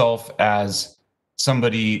myself as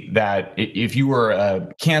somebody that if you were a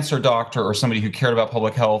cancer doctor or somebody who cared about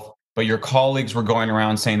public health, but your colleagues were going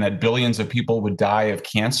around saying that billions of people would die of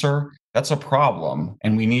cancer, that's a problem,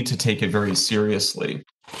 and we need to take it very seriously.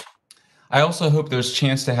 I also hope there's a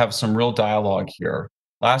chance to have some real dialogue here.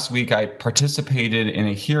 Last week, I participated in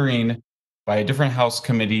a hearing by a different House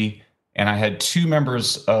committee, and I had two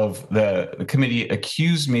members of the committee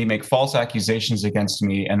accuse me, make false accusations against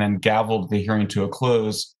me, and then gavelled the hearing to a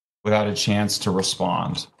close without a chance to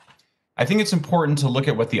respond. I think it's important to look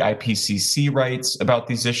at what the IPCC writes about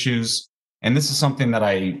these issues, and this is something that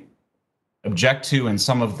I object to and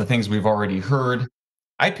some of the things we've already heard.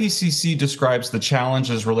 IPCC describes the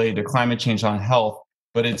challenges related to climate change on health,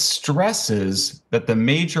 but it stresses that the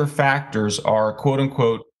major factors are, quote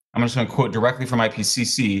unquote, I'm just going to quote directly from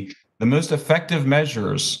IPCC, the most effective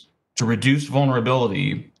measures to reduce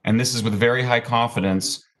vulnerability, and this is with very high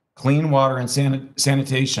confidence, clean water and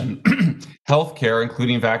sanitation, healthcare,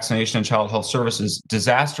 including vaccination and child health services,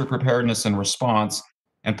 disaster preparedness and response,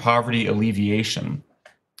 and poverty alleviation.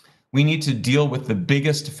 We need to deal with the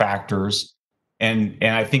biggest factors, and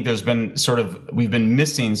I think we've been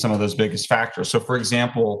missing some of those biggest factors. So for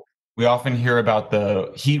example, we often hear about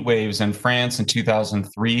the heat waves in France in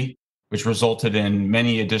 2003, which resulted in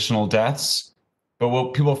many additional deaths. But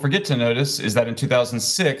what people forget to notice is that in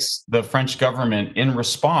 2006, the French government, in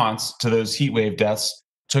response to those heat wave deaths,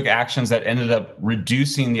 took actions that ended up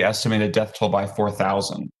reducing the estimated death toll by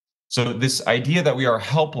 4,000. So this idea that we are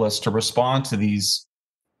helpless to respond to these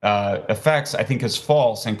effects, I think, is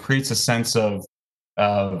false and creates a sense of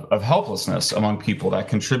helplessness among people that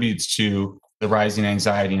contributes to the rising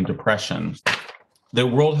anxiety and depression. The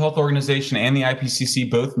World Health Organization and the IPCC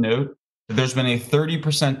both note that there's been a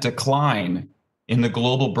 30% decline in the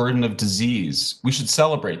global burden of disease. We should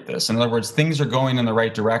celebrate this. In other words, things are going in the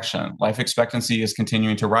right direction. Life expectancy is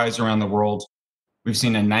continuing to rise around the world. We've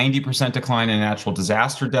seen a 90% decline in natural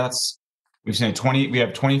disaster deaths. We have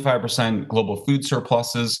 25% global food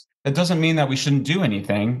surpluses. That doesn't mean that we shouldn't do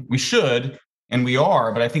anything. We should, and we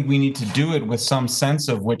are, but I think we need to do it with some sense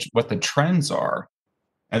of what the trends are.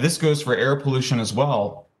 And this goes for air pollution as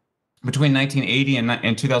well. Between 1980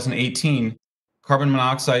 and 2018, carbon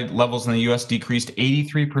monoxide levels in the US decreased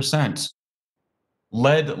 83%.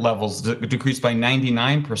 Lead levels decreased by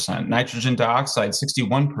 99%, nitrogen dioxide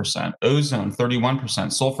 61%, ozone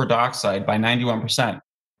 31%, sulfur dioxide by 91%.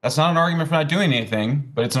 That's not an argument for not doing anything,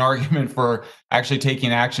 but it's an argument for actually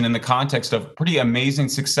taking action in the context of pretty amazing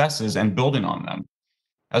successes and building on them.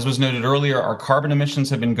 As was noted earlier, our carbon emissions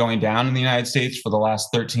have been going down in the United States for the last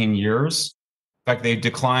 13 years. In fact, they've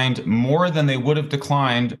declined more than they would have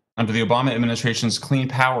declined under the Obama administration's Clean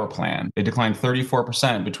Power Plan. They declined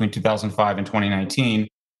 34% between 2005 and 2019.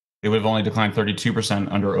 They would have only declined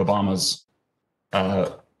 32% under Obama's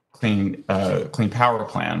Clean Power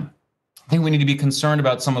Plan. I think we need to be concerned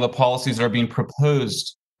about some of the policies that are being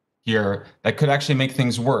proposed here that could actually make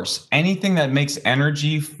things worse. Anything that makes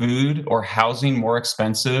energy, food, or housing more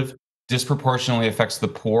expensive disproportionately affects the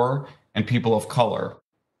poor and people of color.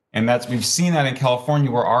 And we've seen that in California,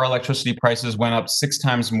 where our electricity prices went up 6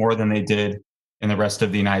 times more than they did in the rest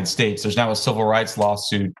of the United States. There's now a civil rights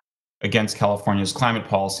lawsuit against California's climate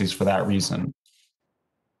policies for that reason.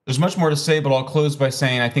 There's much more to say, but I'll close by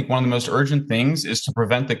saying I think one of the most urgent things is to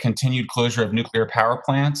prevent the continued closure of nuclear power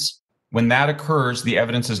plants. When that occurs, the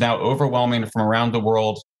evidence is now overwhelming from around the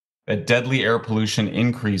world that deadly air pollution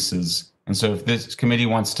increases. And so if this committee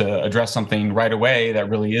wants to address something right away that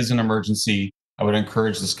really is an emergency, I would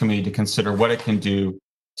encourage this committee to consider what it can do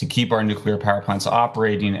to keep our nuclear power plants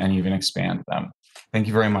operating and even expand them. Thank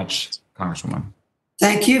you very much, Congresswoman.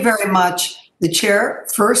 Thank you very much. The chair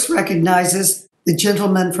first recognizes the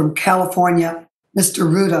gentleman from California,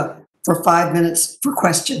 Mr. Ruda, for 5 minutes for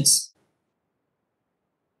questions.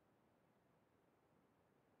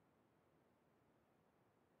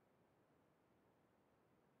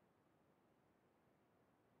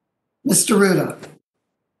 Mr. Ruda.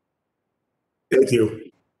 Thank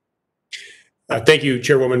you. Thank you,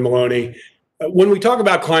 Chairwoman Maloney. When we talk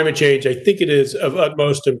about climate change, I think it is of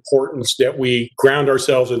utmost importance that we ground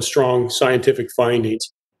ourselves in strong scientific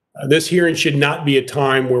findings. This hearing should not be a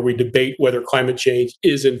time where we debate whether climate change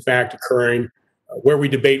is in fact occurring, where we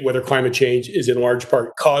debate whether climate change is in large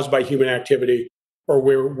part caused by human activity, or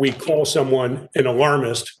where we call someone an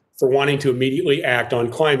alarmist for wanting to immediately act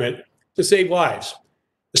on climate to save lives.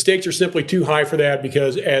 The stakes are simply too high for that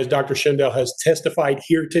because, as Dr. Schindel has testified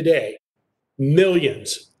here today,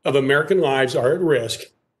 millions of American lives are at risk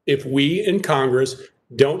if we in Congress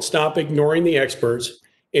don't stop ignoring the experts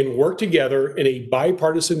and work together in a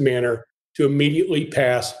bipartisan manner to immediately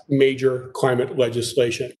pass major climate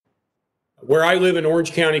legislation. Where I live in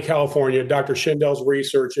Orange County, California, Dr. Schindel's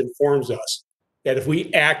research informs us that if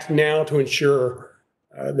we act now to ensure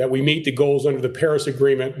that we meet the goals under the Paris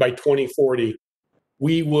Agreement by 2040,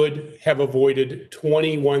 we would have avoided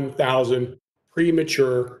 21,000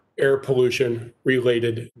 premature air pollution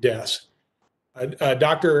related deaths.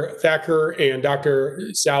 Dr. Thacker and Dr.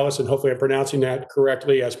 Salas, and hopefully I'm pronouncing that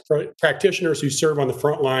correctly, as practitioners who serve on the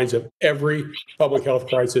front lines of every public health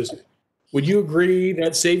crisis, would you agree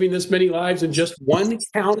that saving this many lives in just one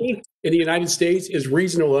county in the United States is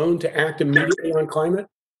reason alone to act immediately on climate?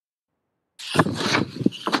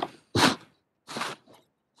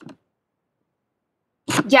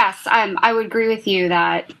 Yes, I would agree with you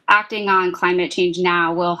that acting on climate change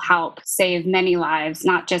now will help save many lives,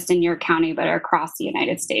 not just in your county, but across the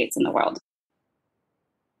United States and the world.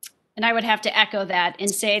 And I would have to echo that and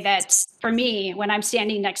say that for me, when I'm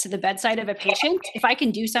standing next to the bedside of a patient, if I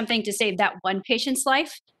can do something to save that one patient's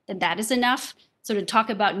life, then that is enough. So to talk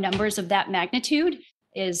about numbers of that magnitude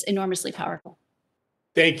is enormously powerful.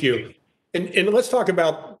 Thank you. And let's talk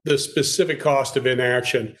about the specific cost of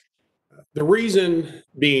inaction. The reason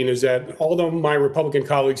being is that although my Republican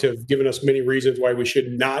colleagues have given us many reasons why we should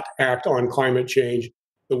not act on climate change,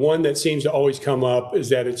 the one that seems to always come up is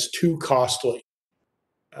that it's too costly.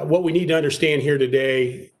 What we need to understand here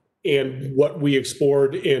today, and what we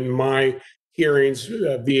explored in my hearings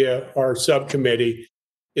via our subcommittee,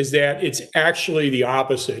 is that it's actually the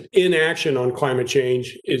opposite. Inaction on climate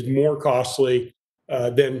change is more costly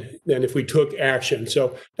than if we took action.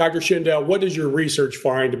 So, Dr. Schindel, what does your research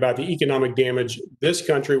find about the economic damage this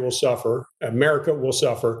country will suffer, America will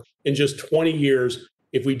suffer, in just 20 years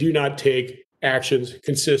if we do not take actions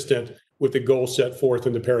consistent with the goals set forth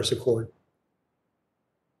in the Paris Accord?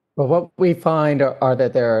 Well, what we find are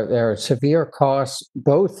that there are severe costs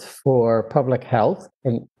both for public health,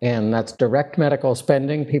 and that's direct medical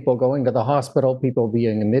spending, people going to the hospital, people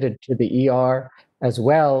being admitted to the ER, as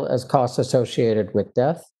well as costs associated with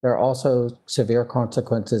death. There are also severe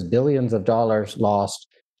consequences, billions of dollars lost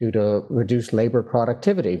due to reduced labor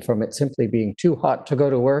productivity from it simply being too hot to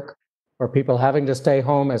go to work, or people having to stay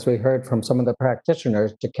home, as we heard from some of the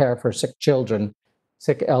practitioners, to care for sick children,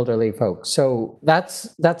 sick elderly folks. So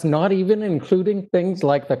that's not even including things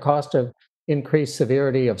like the cost of increased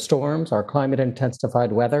severity of storms or climate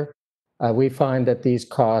intensified weather. We find that these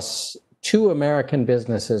costs to American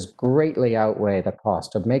businesses greatly outweigh the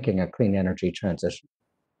cost of making a clean energy transition.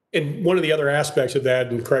 And one of the other aspects of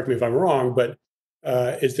that, and correct me if I'm wrong, but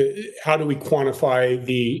is how do we quantify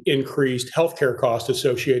the increased healthcare costs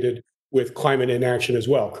associated with climate inaction as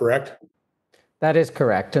well, correct? That is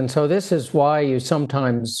correct. And so this is why you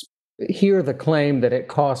sometimes hear the claim that it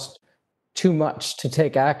costs too much to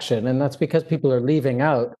take action. And that's because people are leaving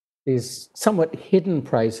out these somewhat hidden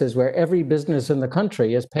prices where every business in the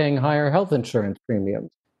country is paying higher health insurance premiums,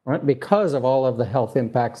 right? Because of all of the health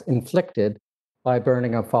impacts inflicted by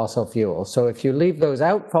burning of fossil fuels. So if you leave those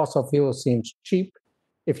out, fossil fuels seems cheap.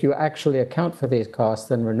 If you actually account for these costs,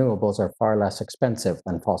 then renewables are far less expensive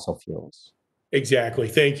than fossil fuels. Exactly.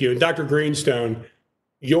 Thank you. And Dr. Greenstone,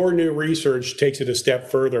 your new research takes it a step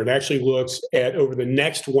further and actually looks at over the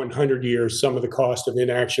next 100 years some of the cost of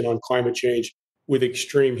inaction on climate change. with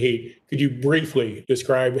extreme heat. Could you briefly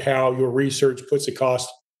describe how your research puts the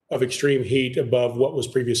cost of extreme heat above what was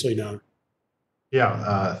previously known?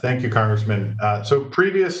 Yeah, thank you, Congressman. So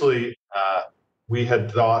previously, we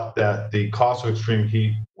had thought that the cost of extreme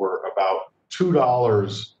heat were about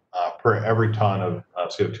 $2 per every ton of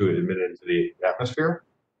CO2 emitted into the atmosphere.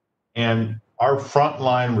 And our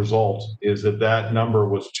frontline result is that that number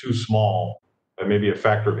was too small, by maybe a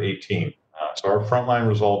factor of 18. So our frontline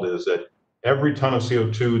result is that every ton of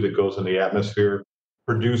CO2 that goes in the atmosphere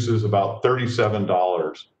produces about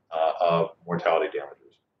 $37 of mortality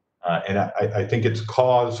damages. And I think it's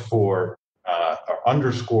cause for,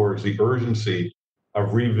 underscores the urgency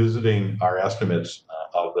of revisiting our estimates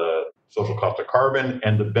of the social cost of carbon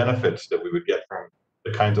and the benefits that we would get from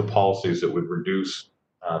the kinds of policies that would reduce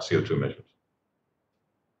CO2 emissions.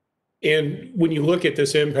 And when you look at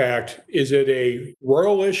this impact, is it a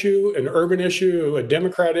rural issue, an urban issue, a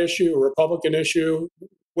Democrat issue, a Republican issue?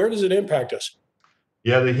 Where does it impact us?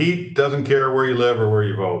 Yeah, the heat doesn't care where you live or where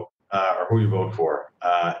you vote or who you vote for.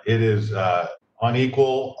 It is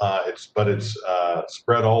unequal, but it's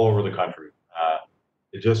spread all over the country.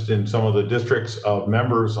 Just in some of the districts of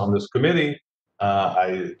members on this committee,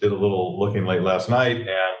 I did a little looking late last night,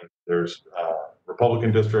 and there's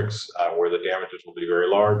Republican districts where the damages will be very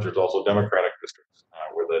large. There's also Democratic districts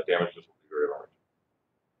where the damages will be very large.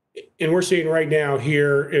 And we're seeing right now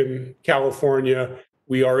here in California,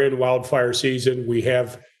 we are in wildfire season. We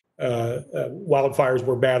have wildfires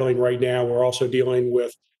we're battling right now. We're also dealing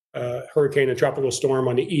with hurricane and tropical storm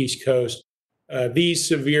on the East Coast. These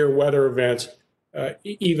severe weather events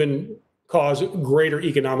even cause greater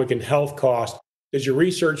economic and health costs. Does your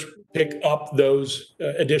research pick up those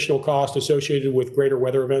additional costs associated with greater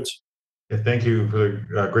weather events? Yeah, thank you for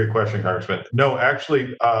the great question, Congressman. No,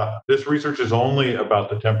 actually, this research is only about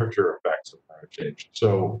the temperature effects of climate change.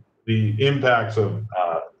 So the impacts of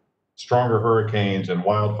stronger hurricanes and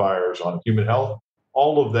wildfires on human health,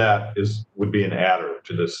 all of that would be an adder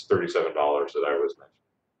to this $37 that I was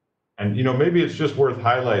mentioning. And maybe it's just worth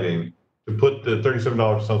highlighting, to put the $37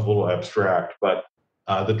 sounds a little abstract, but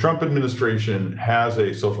the Trump administration has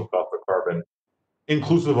a social cost of carbon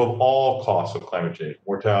inclusive of all costs of climate change: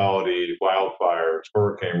 mortality, wildfires,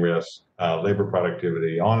 hurricane risk, labor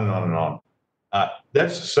productivity, on and on and on.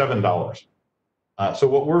 That's $7. So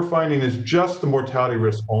what we're finding is just the mortality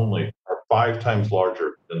risks only are 5 times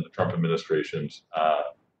larger than the Trump administration's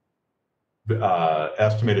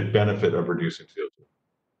estimated benefit of reducing CO2.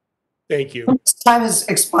 Thank you. Time has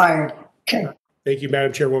expired. Okay. Thank you,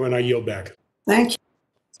 Madam Chairwoman. I yield back. Thank you.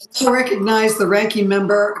 I recognize the ranking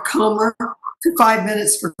member Comer for 5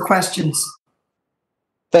 minutes for questions.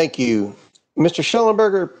 Thank you. Mr.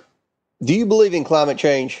 Schellenberger, do you believe in climate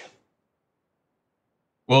change?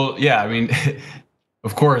 Well, yeah, I mean,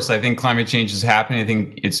 of course, I think climate change is happening. I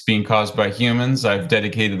think it's being caused by humans. I've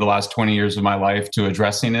dedicated the last 20 years of my life to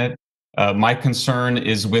addressing it. My concern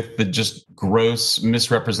is with the just gross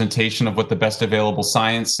misrepresentation of what the best available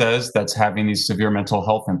science says that's having these severe mental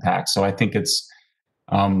health impacts. So I think it's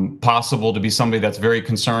possible to be somebody that's very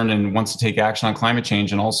concerned and wants to take action on climate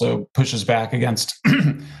change and also pushes back against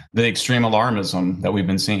the extreme alarmism that we've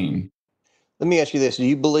been seeing. Let me ask you this. Do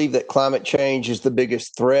you believe that climate change is the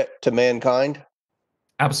biggest threat to mankind?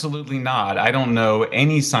 Absolutely not. I don't know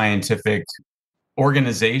any scientific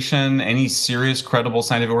organization, any serious, credible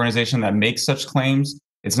scientific organization that makes such claims.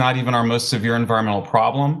 It's not even our most severe environmental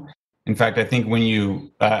problem. In fact, I think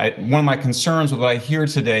when one of my concerns with what I hear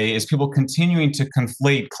today is people continuing to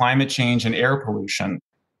conflate climate change and air pollution.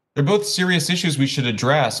 They're both serious issues we should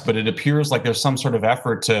address, but it appears like there's some sort of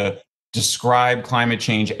effort to describe climate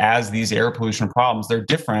change as these air pollution problems. They're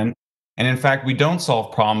different. And in fact, we don't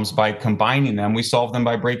solve problems by combining them. We solve them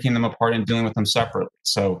by breaking them apart and dealing with them separately.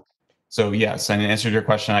 So yes, and in answer to your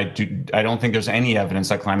question, I don't think there's any evidence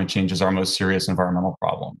that climate change is our most serious environmental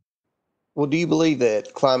problem. Well, do you believe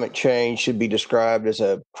that climate change should be described as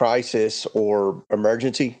a crisis or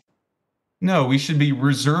emergency? No, we should be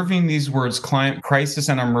reserving these words, crisis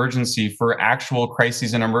and emergency, for actual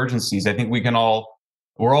crises and emergencies. I think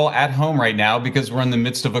we're all at home right now because we're in the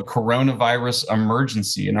midst of a coronavirus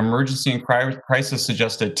emergency. An emergency and crisis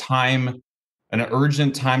suggest an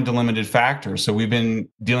urgent, time-delimited factor. So we've been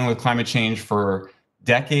dealing with climate change for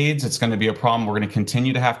decades. It's going to be a problem we're going to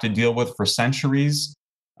continue to have to deal with for centuries.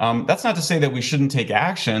 That's not to say that we shouldn't take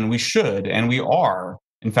action. We should, and we are.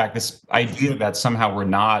 In fact, this idea that somehow we're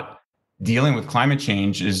not dealing with climate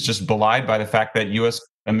change is just belied by the fact that U.S.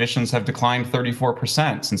 emissions have declined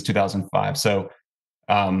 34% since 2005. So,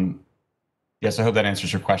 yes, I hope that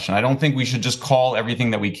answers your question. I don't think we should just call everything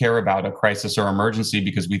that we care about a crisis or emergency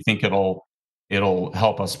because we think it'll it'll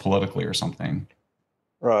help us politically or something.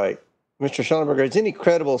 Right. Mr. Schellenberger, has any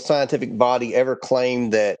credible scientific body ever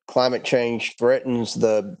claimed that climate change threatens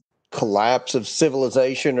the collapse of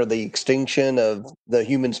civilization or the extinction of the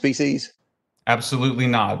human species? Absolutely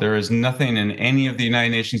not. There is nothing in any of the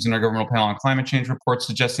United Nations Intergovernmental Panel on Climate Change reports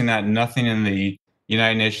suggesting that, nothing in the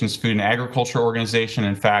United Nations Food and Agriculture Organization.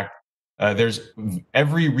 In fact, there's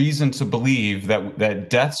every reason to believe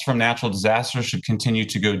that deaths from natural disasters should continue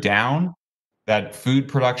to go down, that food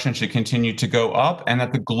production should continue to go up, and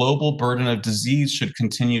that the global burden of disease should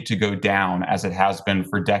continue to go down, as it has been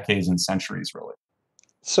for decades and centuries, really.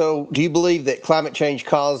 So do you believe that climate change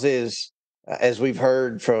causes, as we've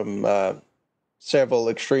heard from several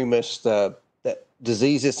extremists, that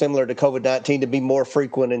diseases similar to COVID-19 to be more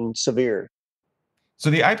frequent and severe? So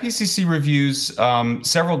the IPCC reviews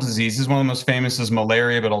several diseases. One of the most famous is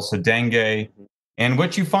malaria, but also dengue. And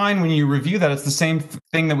what you find when you review that, it's the same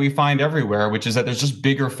thing that we find everywhere, which is that there's just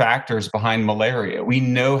bigger factors behind malaria. We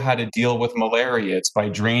know how to deal with malaria. It's by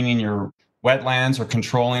draining your wetlands or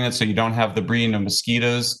controlling it so you don't have the breeding of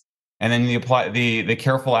mosquitoes. And then the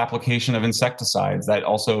careful application of insecticides, that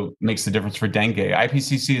also makes the difference for dengue.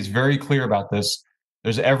 IPCC is very clear about this.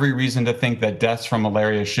 There's every reason to think that deaths from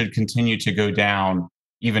malaria should continue to go down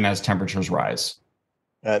even as temperatures rise.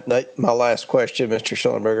 My last question, Mr.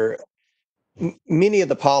 Schellenberger. Many of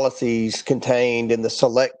the policies contained in the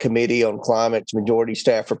Select Committee on Climate's majority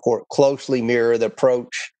staff report closely mirror the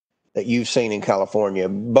approach that you've seen in California,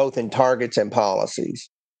 both in targets and policies.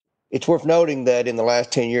 It's worth noting that in the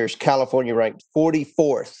last 10 years, California ranked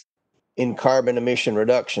 44th in carbon emission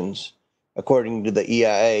reductions, according to the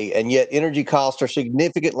EIA, and yet energy costs are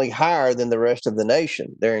significantly higher than the rest of the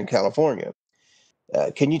nation there in California.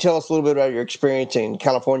 Can you tell us a little bit about your experience in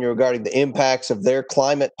California regarding the impacts of their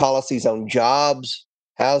climate policies on jobs,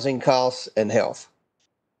 housing costs, and health?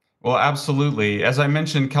 Well, absolutely. As I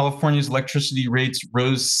mentioned, California's electricity rates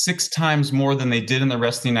rose 6 times more than they did in the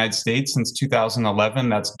rest of the United States since 2011.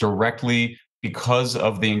 That's directly because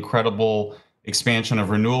of the incredible expansion of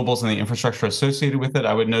renewables and the infrastructure associated with it.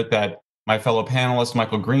 I would note that my fellow panelist,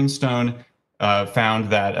 Michael Greenstone, found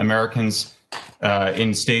that Americans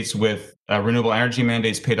in states with renewable energy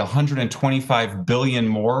mandates paid $125 billion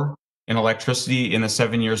more in electricity in the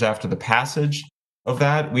 7 years after the passage of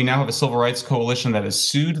that. We now have a civil rights coalition that has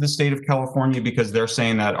sued the state of California because they're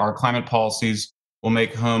saying that our climate policies will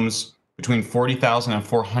make homes between $40,000 and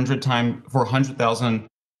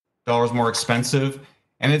 $400,000 more expensive.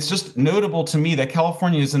 And it's just notable to me that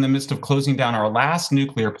California is in the midst of closing down our last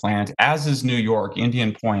nuclear plant, as is New York,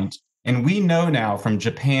 Indian Point. And we know now from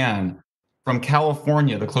Japan, from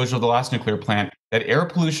California, the closure of the last nuclear plant, that air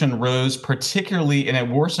pollution rose particularly, and it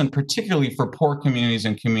worsened particularly for poor communities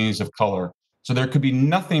and communities of color. So there could be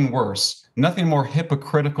nothing worse, nothing more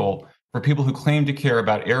hypocritical for people who claim to care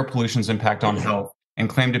about air pollution's impact on health and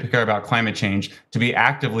claim to care about climate change to be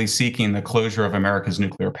actively seeking the closure of America's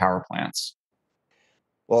nuclear power plants.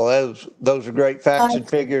 Well, those are great facts and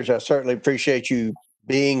figures. I certainly appreciate you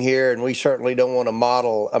being here, and we certainly don't want to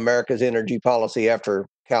model America's energy policy after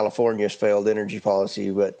California's failed energy policy.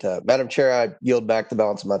 But Madam Chair, I yield back the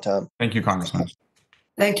balance of my time. Thank you, Congressman.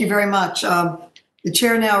 Thank you very much. The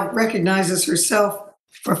chair now recognizes herself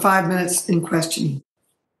for 5 minutes in questioning.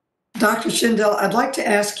 Dr. Schindel, I'd like to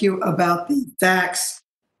ask you about the facts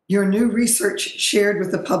your new research shared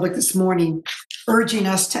with the public this morning, urging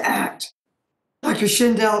us to act. Dr.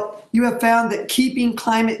 Schindel, you have found that keeping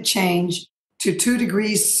climate change to 2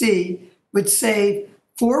 degrees C would save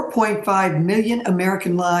 4.5 million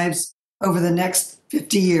American lives over the next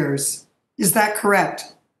 50 years. Is that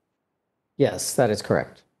correct? Yes, that is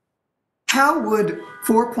correct. How would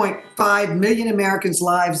 4.5 million Americans'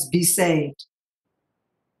 lives be saved?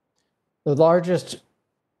 The largest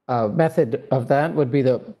method of that would be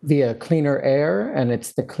via cleaner air, and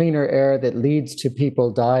it's the cleaner air that leads to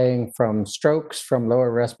people dying from strokes, from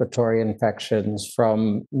lower respiratory infections,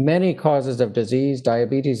 from many causes of disease,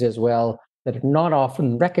 diabetes as well, that are not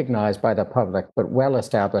often recognized by the public, but well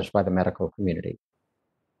established by the medical community.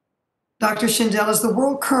 Dr. Schindel, is the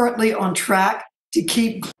world currently on track to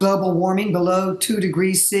keep global warming below 2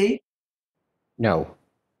 degrees C? No.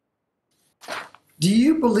 Do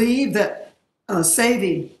you believe that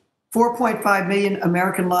saving 4.5 million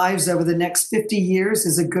American lives over the next 50 years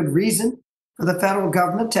is a good reason for the federal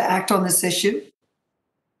government to act on this issue?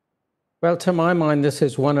 Well, to my mind, this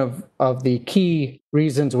is one of the key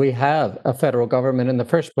reasons we have a federal government in the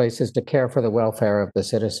first place, is to care for the welfare of the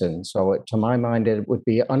citizens. So to my mind, it would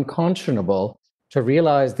be unconscionable to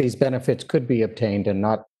realize these benefits could be obtained and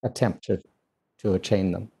not attempt to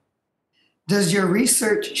attain them. Does your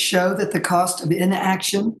research show that the cost of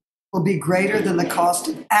inaction will be greater than the cost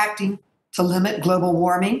of acting to limit global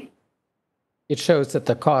warming? It shows that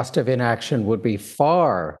the cost of inaction would be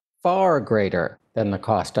far, far greater than the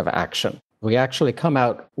cost of action. We actually come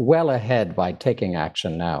out well ahead by taking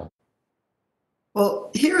action now. Well,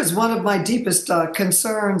 here is one of my deepest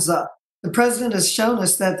concerns. The president has shown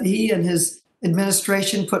us that he and his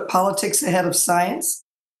administration put politics ahead of science.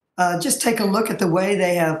 Just take a look at the way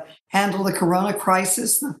they have handled the corona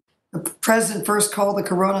crisis. The president first called the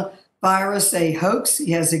coronavirus a hoax.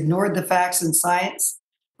 He has ignored the facts and science.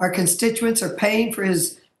 Our constituents are paying for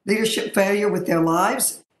his leadership failure with their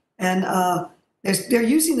lives. And they're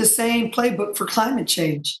using the same playbook for climate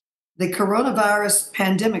change. The coronavirus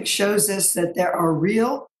pandemic shows us that there are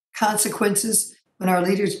real consequences when our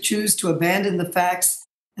leaders choose to abandon the facts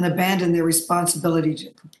and abandon their responsibility to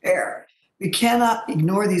prepare. We cannot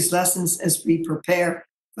ignore these lessons as we prepare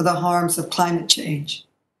for the harms of climate change.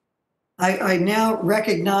 I now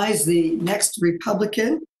recognize the next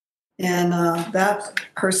Republican, and that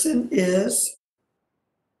person is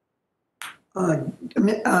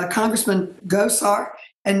Congressman Gosar.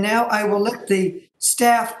 And now I will let the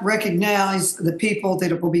staff recognize the people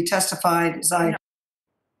that will be testified as I.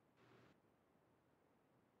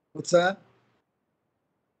 What's that?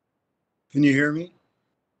 Can you hear me?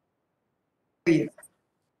 Yeah.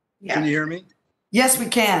 Can you hear me? Yes, we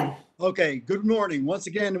can. Okay, good morning once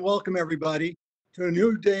again, and welcome everybody to a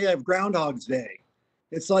new day of Groundhog's Day.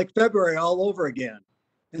 It's like February all over again.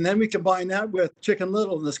 And then we combine that with Chicken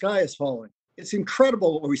Little and the sky is falling. It's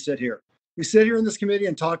incredible what we sit here. We sit here in this committee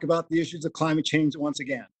and talk about the issues of climate change once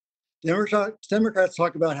again. Democrats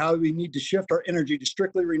talk about how we need to shift our energy to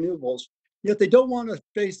strictly renewables, yet they don't want to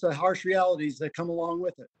face the harsh realities that come along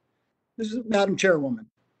with it. This is Madam Chairwoman.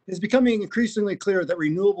 It's becoming increasingly clear that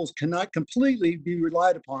renewables cannot completely be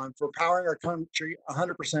relied upon for powering our country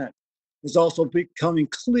 100%. It's also becoming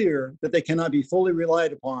clear that they cannot be fully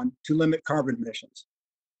relied upon to limit carbon emissions.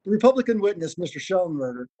 The Republican witness, Mr.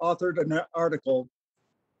 Schellenberger, authored an article,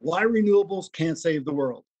 Why Renewables Can't Save the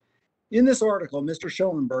World. In this article, Mr.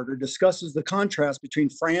 Schellenberger discusses the contrast between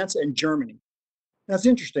France and Germany. That's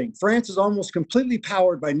interesting. France is almost completely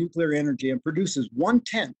powered by nuclear energy and produces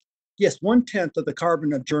 1/10 of the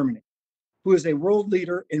carbon of Germany, who is a world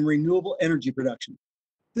leader in renewable energy production.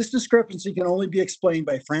 This discrepancy can only be explained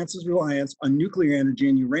by France's reliance on nuclear energy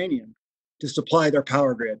and uranium to supply their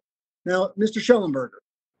power grid. Now, Mr. Schellenberger,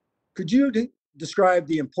 could you describe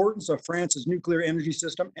the importance of France's nuclear energy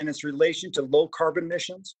system and its relation to low carbon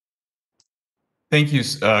emissions? Thank you,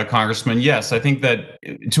 Congressman. Yes, I think that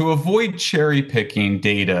to avoid cherry picking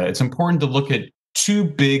data, it's important to look at two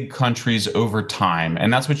big countries over time.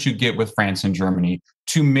 And that's what you get with France and Germany.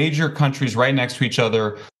 Two major countries right next to each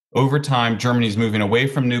other. Over time, Germany's moving away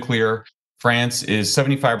from nuclear. France is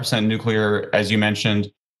 75% nuclear, as you mentioned.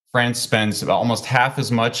 France spends almost half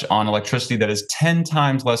as much on electricity that is 10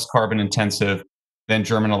 times less carbon intensive than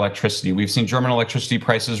German electricity. We've seen German electricity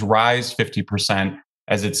prices rise 50%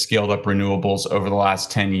 as it's scaled up renewables over the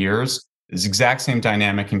last 10 years. It's the exact same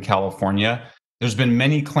dynamic in California. There's been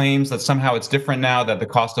many claims that somehow it's different now, that the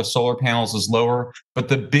cost of solar panels is lower, but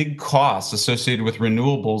the big cost associated with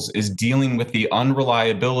renewables is dealing with the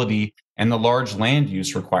unreliability and the large land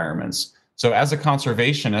use requirements. So as a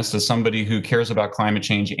conservationist, as somebody who cares about climate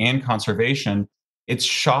change and conservation, it's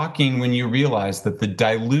shocking when you realize that the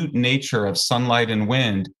dilute nature of sunlight and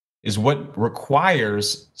wind is what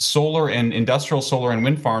requires solar and industrial solar and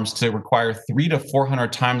wind farms to require 300 to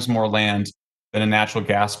 400 times more land than a natural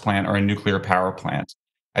gas plant or a nuclear power plant.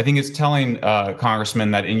 I think it's telling, Congressman,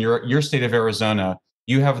 that in your state of Arizona,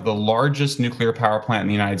 you have the largest nuclear power plant in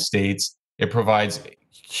the United States. It provides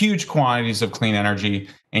huge quantities of clean energy,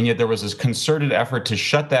 and yet there was this concerted effort to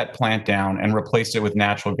shut that plant down and replace it with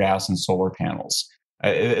natural gas and solar panels.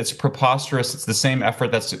 It's preposterous. It's the same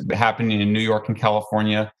effort that's happening in New York and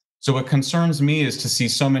California. So what concerns me is to see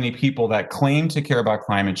so many people that claim to care about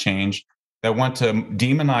climate change, that want to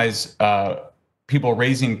demonize people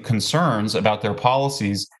raising concerns about their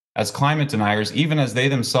policies as climate deniers, even as they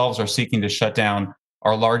themselves are seeking to shut down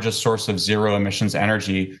our largest source of zero emissions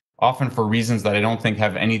energy, often for reasons that I don't think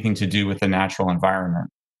have anything to do with the natural environment.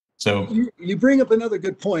 So you bring up another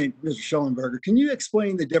good point, Mr. Schellenberger. Can you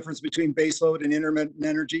explain the difference between baseload and intermittent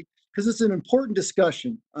energy? Because it's an important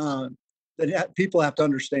discussion that people have to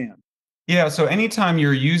understand. Yeah, so anytime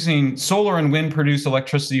you're using solar and wind produce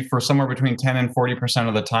electricity for somewhere between 10 and 40%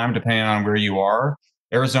 of the time, depending on where you are,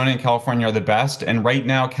 Arizona and California are the best. And right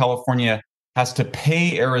now, California has to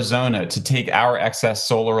pay Arizona to take our excess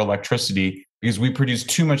solar electricity because we produce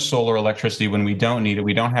too much solar electricity when we don't need it.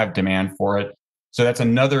 We don't have demand for it. So that's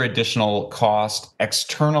another additional cost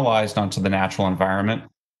externalized onto the natural environment.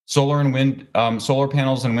 Solar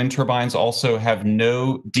panels and wind turbines also have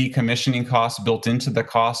no decommissioning costs built into the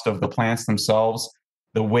cost of the plants themselves.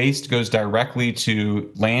 The waste goes directly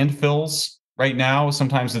to landfills right now.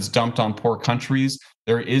 Sometimes it's dumped on poor countries.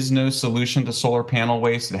 There is no solution to solar panel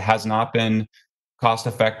waste. It has not been cost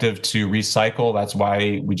effective to recycle. That's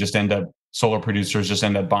why solar producers just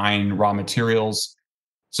end up buying raw materials.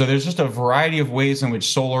 So there's just a variety of ways in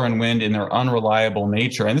which solar and wind, in their unreliable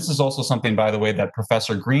nature, and this is also something, by the way, that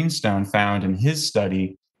Professor Greenstone found in his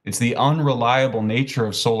study. It's the unreliable nature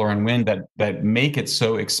of solar and wind that make it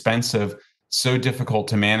so expensive, so difficult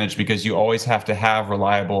to manage, because you always have to have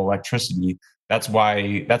reliable electricity. That's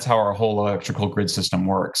how our whole electrical grid system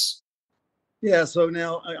works. Yeah, so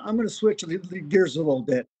now I'm going to switch the gears a little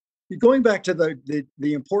bit. Going back to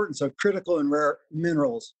the importance of critical and rare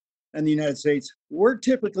minerals in the United States, where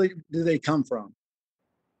typically do they come from?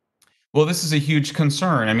 Well, this is a huge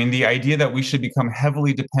concern. I mean, the idea that we should become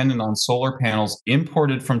heavily dependent on solar panels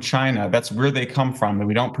imported from China, that's where they come from, and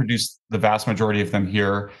we don't produce the vast majority of them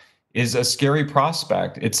here, is a scary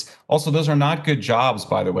prospect. It's also, those are not good jobs,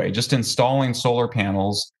 by the way, just installing solar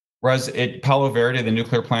panels. Whereas at Palo Verde, the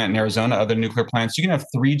nuclear plant in Arizona, other nuclear plants, you can have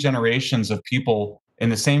 3 generations of people in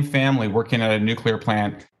the same family working at a nuclear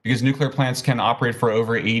plant, because nuclear plants can operate for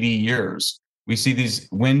over 80 years. We see these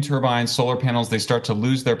wind turbines, solar panels, they start to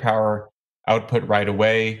lose their power output right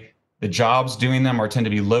away. The jobs doing them tend to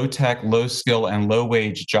be low tech, low skill, and low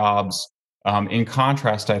wage jobs. In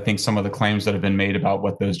contrast, I think some of the claims that have been made about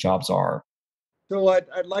what those jobs are. So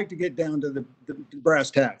I'd like to get down to the brass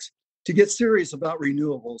tacks. To get serious about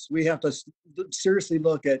renewables, we have to seriously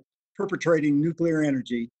look at perpetrating nuclear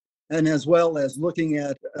energy, and as well as looking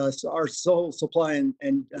at our sole supply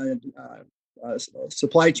and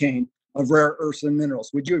supply chain of rare earths and minerals.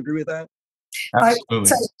 Would you agree with that?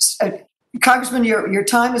 Absolutely. Congressman, your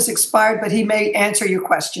time has expired, but he may answer your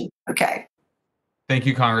question. Okay. Thank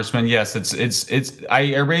you, Congressman. Yes,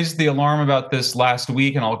 I raised the alarm about this last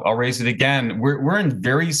week, and I'll raise it again. We're in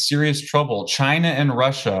very serious trouble. China and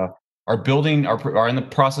Russia are in the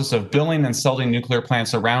process of building and selling nuclear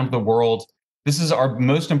plants around the world. This is our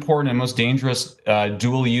most important and most dangerous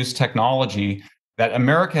dual-use technology that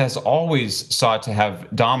America has always sought to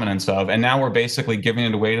have dominance of, and now we're basically giving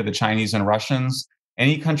it away to the Chinese and Russians.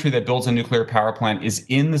 Any country that builds a nuclear power plant is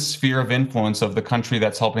in the sphere of influence of the country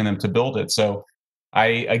that's helping them to build it. So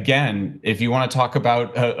if you want to talk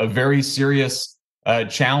about a very serious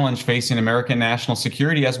challenge facing American national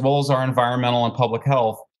security, as well as our environmental and public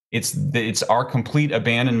health, it's our complete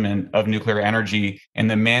abandonment of nuclear energy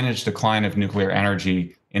and the managed decline of nuclear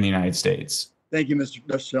energy in the United States. Thank you, Mr.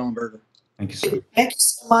 Schellenberger. Thank you, sir. Thank you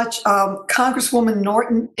so much. Congresswoman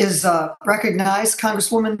Norton is recognized.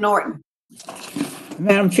 Congresswoman Norton.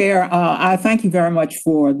 Madam Chair, I thank you very much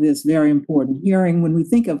for this very important hearing. When we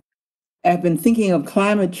I've been thinking of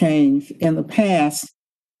climate change in the past,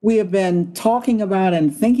 we have been talking about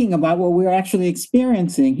and thinking about what we're actually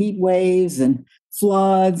experiencing, heat waves and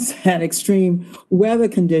floods and extreme weather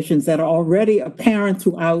conditions that are already apparent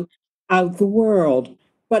throughout the world.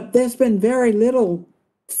 But there's been very little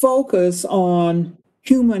focus on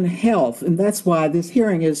human health, and that's why this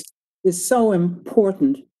hearing is so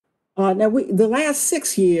important. Now, the last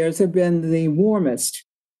 6 years have been the warmest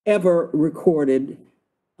ever recorded,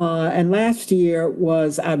 and last year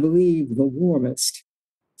was, I believe, the warmest.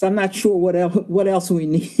 So I'm not sure what else we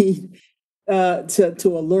need to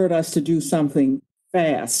alert us to do something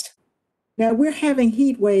fast. Now, we're having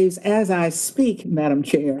heat waves as I speak, Madam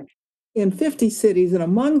Chair, in 50 cities, and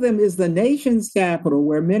among them is the nation's capital,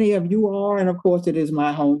 where many of you are, and of course, it is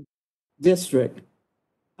my home district.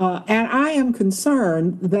 And I am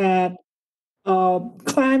concerned that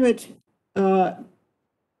climate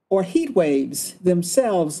or heat waves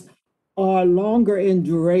themselves are longer in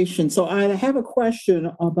duration. So I have a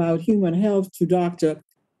question about human health to Dr.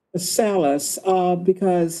 Salas,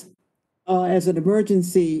 because as an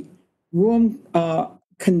emergency room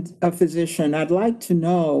physician, I'd like to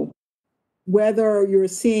know whether you're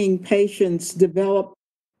seeing patients develop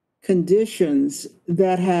conditions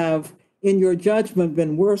that have, in your judgment,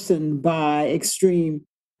 been worsened by extreme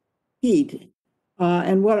heat.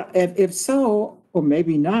 And what, if so, or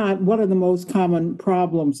maybe not, what are the most common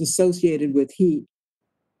problems associated with heat?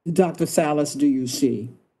 Dr. Salas, do you see?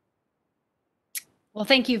 Well,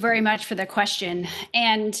 thank you very much for the question.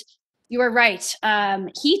 And you are right.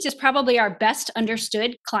 Heat is probably our best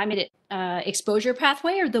understood climate exposure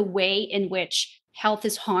pathway, or the way in which health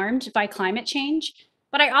is harmed by climate change.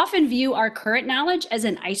 But I often view our current knowledge as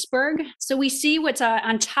an iceberg. So we see what's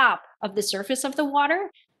on top of the surface of the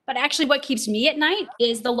water, but actually what keeps me at night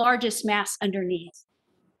is the largest mass underneath.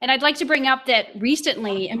 And I'd like to bring up that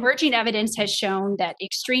recently, emerging evidence has shown that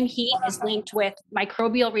extreme heat is linked with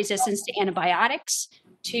microbial resistance to antibiotics,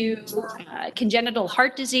 to congenital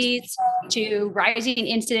heart disease, to rising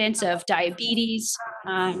incidence of diabetes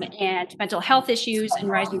and mental health issues and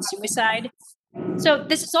rising suicide. So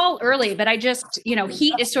this is all early, but I just,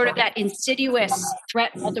 heat is sort of that insidious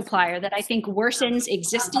threat multiplier that I think worsens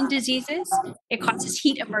existing diseases. It causes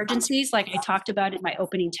heat emergencies, like I talked about in my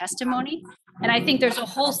opening testimony. And I think there's a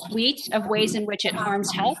whole suite of ways in which it harms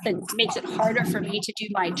health and makes it harder for me to do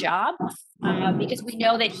my job, because we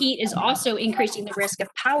know that heat is also increasing the risk of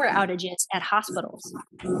power outages at hospitals.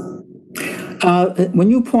 When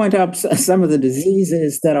you point out some of the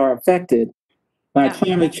diseases that are affected by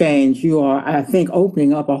climate change, you are, I think,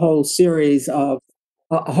 opening up a whole series of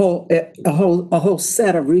a whole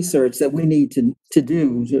set of research that we need to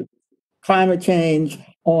do. Climate change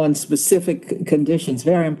on specific conditions,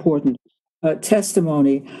 very important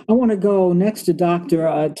testimony. I want to go next to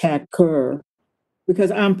Dr. Thakur,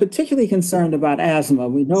 because I'm particularly concerned about asthma.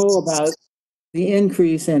 We know about the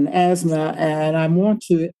increase in asthma, and I want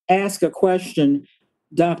to ask a question,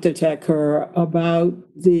 Dr. Thakur, about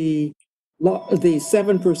the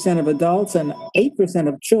 7% of adults and 8%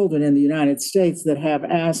 of children in the United States that have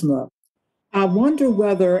asthma. I wonder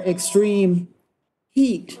whether extreme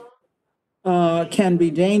heat can be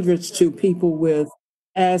dangerous to people with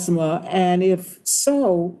asthma, and if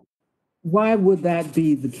so, why would that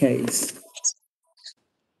be the case?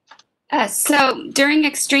 So during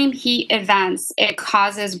extreme heat events, it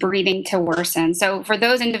causes breathing to worsen. So for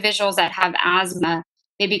those individuals that have asthma,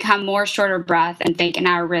 they become more short of breath and they can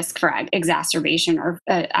have a risk for exacerbation or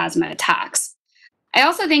asthma attacks. I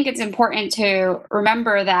also think it's important to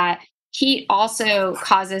remember that heat also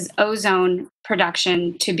causes ozone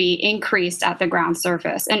production to be increased at the ground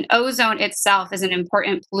surface. And ozone itself is an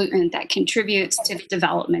important pollutant that contributes to the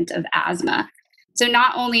development of asthma. So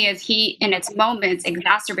not only is heat in its moments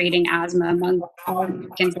exacerbating asthma among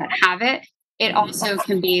Americans that have it, it also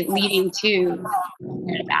can be leading to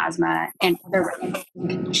asthma and other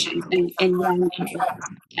conditions in young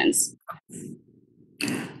Americans.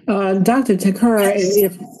 Dr. Thakur,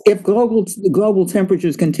 if global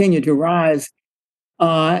temperatures continue to rise,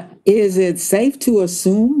 is it safe to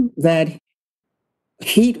assume that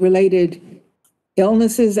heat-related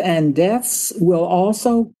illnesses and deaths will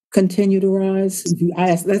also continue to rise?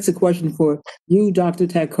 That's a question for you, Dr.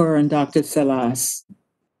 Thakur, and Dr. Salas.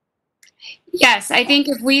 Yes, I think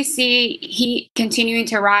if we see heat continuing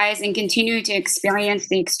to rise and continue to experience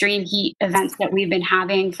the extreme heat events that we've been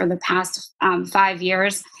having for the past 5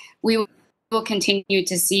 years, we will continue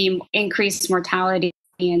to see increased mortality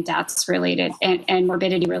and deaths related and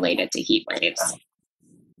morbidity related to heat waves.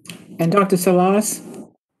 And Dr. Salas?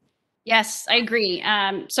 Yes, I agree.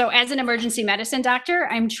 So as an emergency medicine doctor,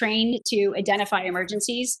 I'm trained to identify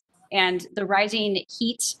emergencies, and the rising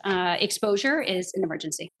heat exposure is an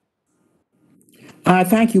emergency. I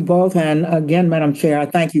thank you both. And again, Madam Chair, I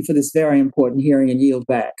thank you for this very important hearing and yield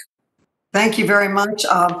back. Thank you very much.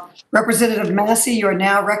 Representative Massey, you are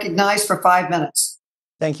now recognized for 5 minutes.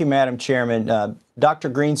 Thank you, Madam Chairman. Dr.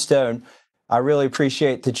 Greenstone, I really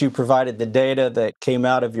appreciate that you provided the data that came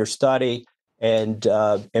out of your study and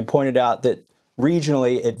pointed out that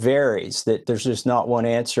regionally it varies, that there's just not one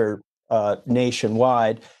answer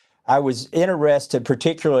nationwide. I was interested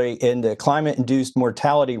particularly in the climate-induced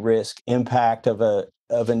mortality risk impact of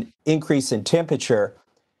an increase in temperature.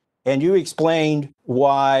 And you explained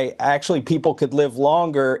why actually people could live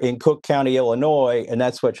longer in Cook County, Illinois, and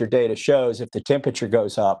that's what your data shows if the temperature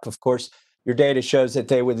goes up. Of course, your data shows that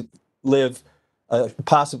they would live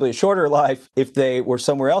possibly a shorter life if they were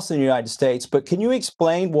somewhere else in the United States. But can you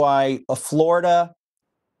explain why Florida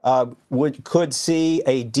could see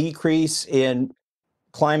a decrease in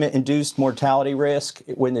climate-induced mortality risk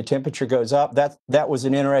when the temperature goes up? That was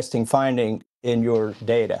an interesting finding in your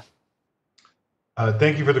data.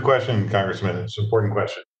 Thank you for the question, Congressman. It's an important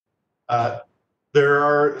question. There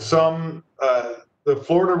are some, the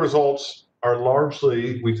Florida results are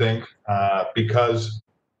largely, we think, because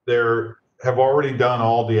they have already done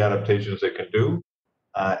all the adaptations they can do,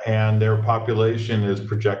 and their population is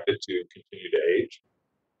projected to continue to age.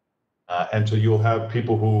 And so you'll have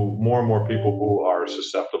people more and more people who are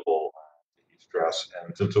susceptible to heat stress,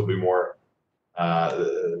 and since there'll be more,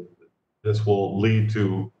 this will lead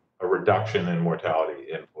to a reduction in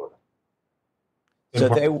mortality in Florida.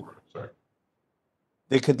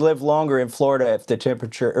 They could live longer in Florida if the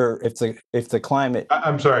temperature or if the climate.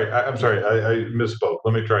 I'm sorry, I misspoke.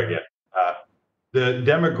 Let me try again. The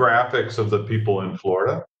demographics of the people in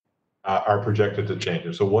Florida are projected to change.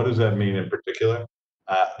 And so what does that mean in particular?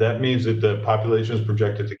 that means that the population is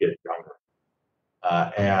projected to get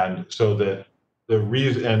younger. And so that the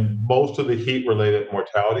reason, and most of the heat-related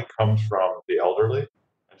mortality comes from the elderly.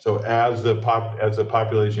 And so as the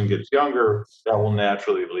population gets younger, that will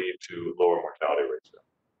naturally lead to lower mortality rates.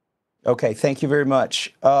 Okay, thank you very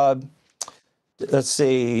much. Let's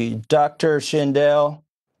see, Dr. Schindel,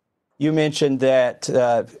 you mentioned that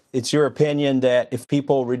it's your opinion that if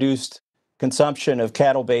people reduced consumption of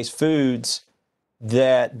cattle-based foods,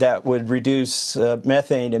 that would reduce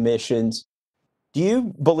methane emissions. Do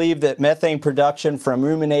you believe that methane production from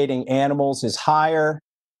ruminating animals is higher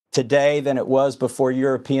today than it was before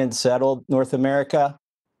Europeans settled North America?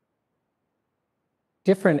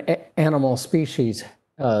 Different animal species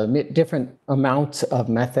emit different amounts of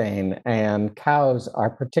methane, and cows are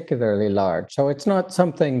particularly large. So it's not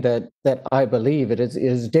something that I believe. It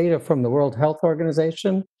is data from the World Health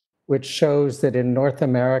Organization, which shows that in North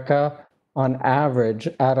America, on average,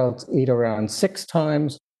 adults eat around 6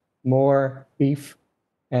 times more beef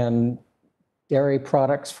and dairy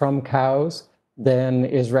products from cows than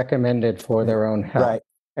is recommended for their own health. Right.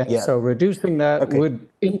 And so reducing that would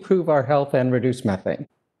improve our health and reduce methane.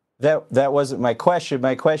 That wasn't my question.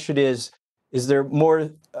 My question is there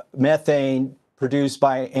more methane produced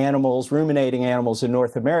by animals, ruminating animals in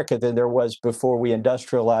North America than there was before we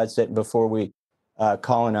industrialized it and before we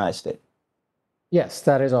colonized it? Yes,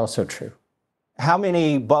 that is also true. How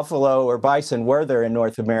many buffalo or bison were there in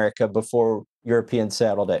North America before Europeans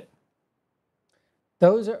settled it?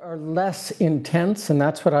 Those are less intense, and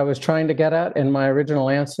that's what I was trying to get at in my original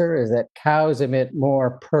answer, is that cows emit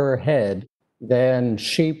more per head than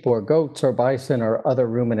sheep or goats or bison or other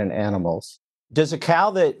ruminant animals. Does a cow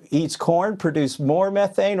that eats corn produce more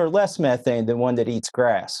methane or less methane than one that eats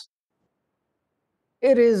grass?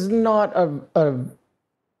 It is not a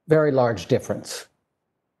very large difference.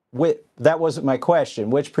 That wasn't my question.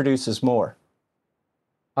 Which produces more?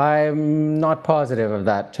 I'm not positive of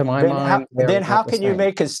that. To my mind, then how can you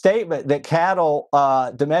make a statement that cattle,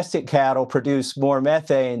 domestic cattle, produce more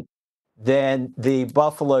methane than the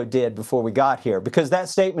buffalo did before we got here? Because that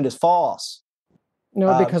statement is false.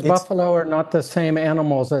 No, because buffalo are not the same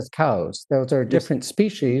animals as cows. Those are different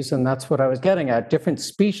species, and that's what I was getting at. Different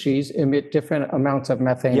species emit different amounts of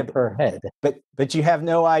methane per head. But you have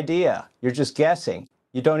no idea. You're just guessing.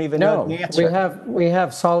 You don't even know the answer. We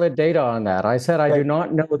have solid data on that. I said I do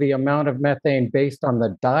not know the amount of methane based on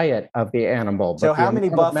the diet of the animal. So how many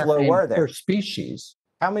buffalo were there? Per species.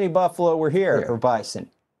 How many buffalo were here for bison?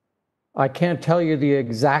 I can't tell you the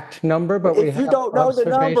exact number, but if you don't know the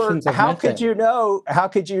number, how could you know? How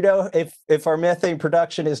could you know if our methane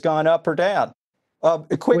production has gone up or down?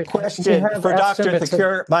 A quick question for Dr.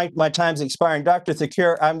 Thakur. My time's expiring. Dr.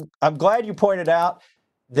 Thakur, I'm glad you pointed out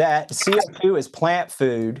that CO2 is plant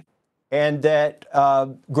food and that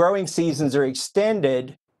growing seasons are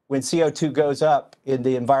extended when CO2 goes up in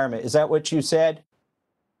the environment. Is that what you said?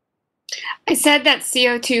 I said that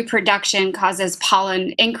CO2 production causes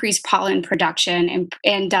increased pollen production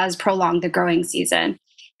and does prolong the growing season.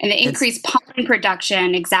 And the increased pollen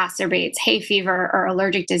production exacerbates hay fever or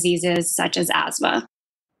allergic diseases such as asthma.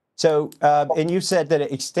 So, and you said that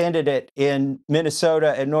it extended it in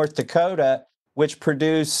Minnesota and North Dakota, which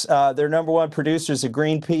produce, their number one producers of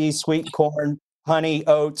green peas, sweet corn, honey,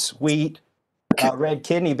 oats, wheat, red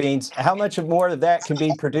kidney beans. How much more of that can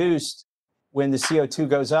be produced when the CO2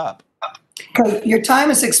 goes up? Okay, your time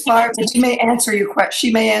has expired, but she may answer your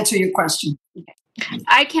question.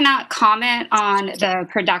 I cannot comment on the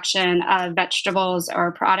production of vegetables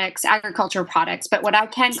or products, agricultural products, but what I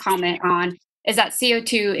can comment on is that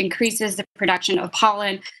CO2 increases the production of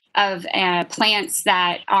pollen of plants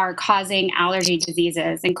that are causing allergy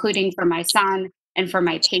diseases, including for my son and for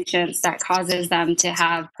my patients, that causes them to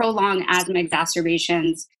have prolonged asthma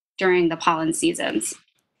exacerbations during the pollen seasons.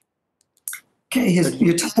 Okay,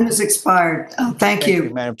 your time has expired. Thank you,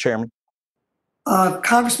 Madam Chairman.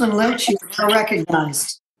 Congressman Lynch, you are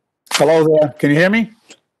recognized. Hello there. Can you hear me?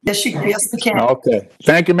 Yes, we can. Okay.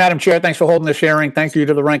 Thank you, Madam Chair. Thanks for holding this hearing. Thank you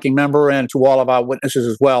to the ranking member and to all of our witnesses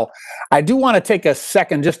as well. I do want to take a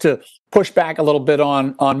second just to push back a little bit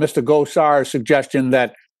on Mr. Gosar's suggestion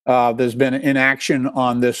that there's been inaction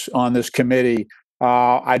on this committee.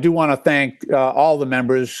 I do want to thank all the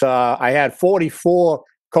members. I had 44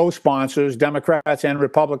 co-sponsors, Democrats and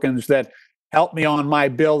Republicans, that helped me on my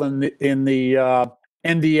bill in the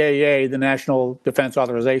NDAA, the National Defense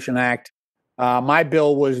Authorization Act. My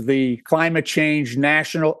bill was the Climate Change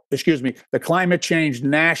National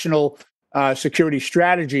Security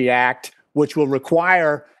Strategy Act, which will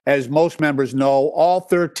require, as most members know, all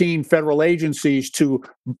 13 federal agencies to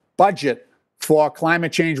budget for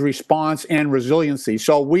climate change response and resiliency.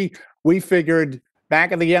 So we figured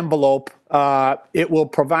back of the envelope, it will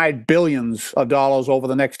provide billions of dollars over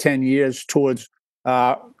the next 10 years towards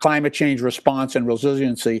climate change response and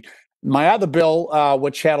resiliency. My other bill,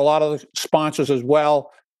 which had a lot of sponsors as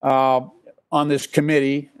well on this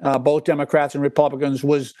committee, both Democrats and Republicans,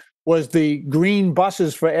 was the Green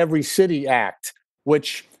Buses for Every City Act,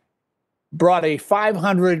 which brought a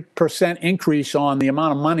 500% increase on the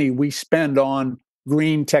amount of money we spend on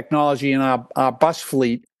green technology in our bus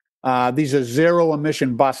fleet. These are zero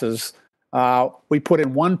emission buses. We put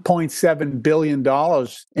in $1.7 billion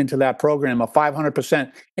into that program, a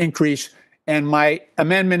 500% increase. And my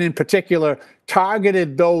amendment in particular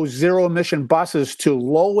targeted those zero emission buses to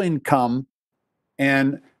low income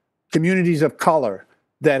and communities of color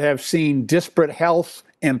that have seen disparate health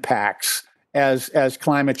impacts as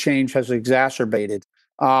climate change has exacerbated.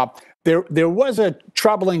 There was a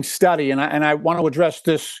troubling study, and I want to address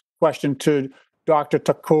this question to Dr.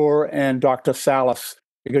 Thakur and Dr. Salas,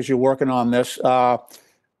 because you're working on this.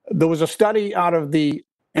 There was a study out of the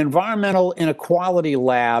Environmental Inequality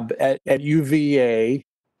Lab at UVA,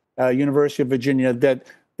 University of Virginia,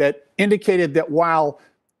 that indicated that while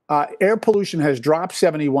air pollution has dropped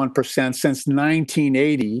 71% since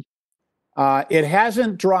 1980, it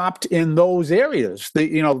hasn't dropped in those areas,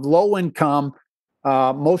 low income,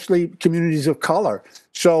 mostly communities of color.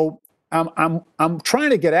 So I'm trying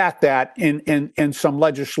to get at that in some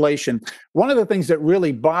legislation. One of the things that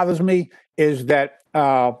really bothers me is that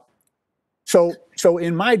so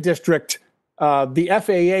in my district, the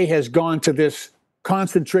FAA has gone to this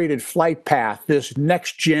concentrated flight path, this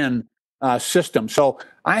next gen system. So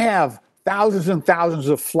I have thousands and thousands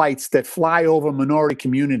of flights that fly over minority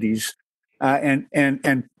communities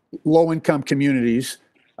and low income communities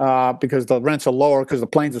because the rents are lower because the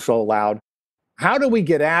planes are so loud. How do we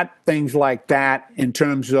get at things like that in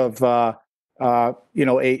terms of a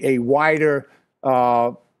wider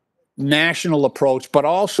national approach, but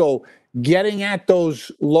also getting at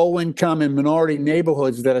those low-income and minority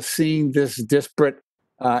neighborhoods that are seeing this disparate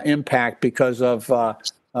impact because of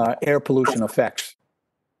air pollution effects?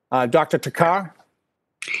 Dr. Thakur?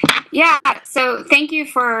 Yeah. So thank you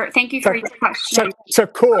for your question.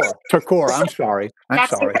 Thakur. I'm sorry.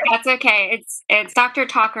 That's okay. It's Dr.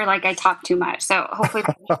 Talker, like I talk too much. So hopefully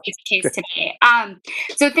that's the case today.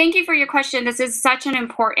 So thank you for your question. This is such an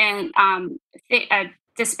important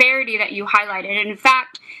disparity that you highlighted. And in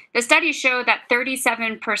fact, the studies show that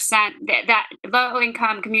 37% that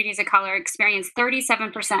low-income communities of color experience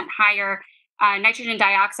 37% higher nitrogen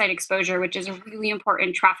dioxide exposure, which is a really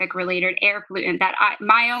important traffic-related air pollutant that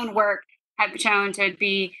my own work have shown to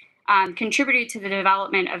be contributed to the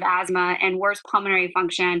development of asthma and worse pulmonary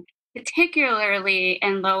function, particularly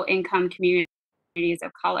in low-income communities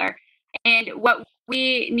of color. And what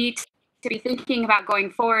we need to be thinking about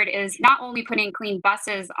going forward is not only putting clean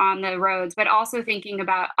buses on the roads, but also thinking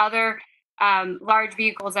about other large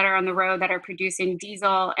vehicles that are on the road that are producing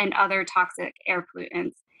diesel and other toxic air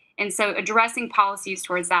pollutants. And so addressing policies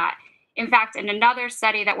towards that. In fact, in another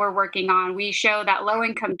study that we're working on, we show that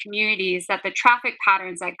low-income communities, that the traffic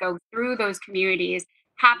patterns that go through those communities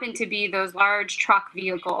happen to be those large truck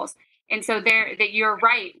vehicles. And so that you're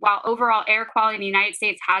right, while overall air quality in the United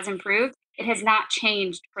States has improved, it has not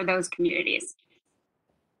changed for those communities.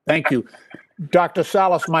 Thank you. Dr.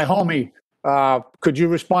 Salas, my homie, could you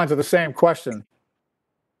respond to the same question?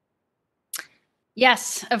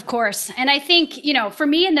 Yes, of course. And I think, for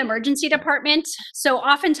me in the emergency department, so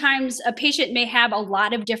oftentimes a patient may have a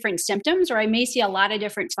lot of different symptoms, or I may see a lot of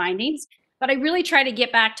different findings, but I really try to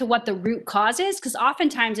get back to what the root cause is, because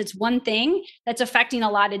oftentimes it's one thing that's affecting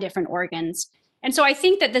a lot of different organs. And so I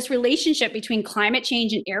think that this relationship between climate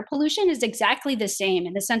change and air pollution is exactly the same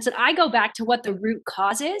in the sense that I go back to what the root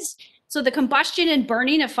cause is. So the combustion and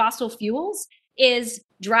burning of fossil fuels is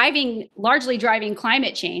largely driving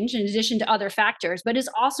climate change in addition to other factors, but is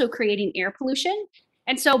also creating air pollution.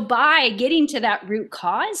 And so by getting to that root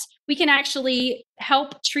cause, we can actually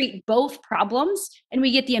help treat both problems, and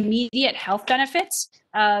we get the immediate health benefits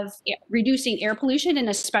of reducing air pollution, and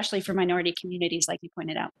especially for minority communities, like you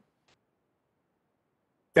pointed out.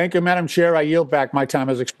 Thank you, Madam Chair. I yield back. My time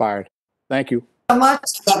has expired. Thank you. So much.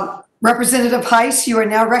 Representative Heiss, you are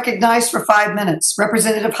now recognized for 5 minutes.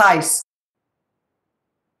 Representative Heiss.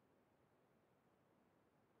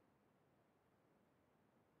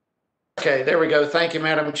 Okay, there we go. Thank you,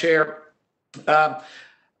 Madam Chair. I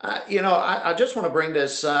just want to bring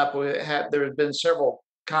this up. There have been several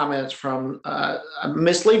comments from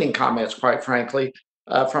misleading comments, quite frankly,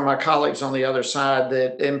 from my colleagues on the other side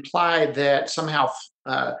that implied that somehow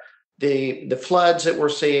the floods that we're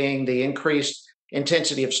seeing, the increased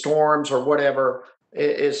intensity of storms or whatever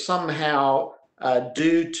is somehow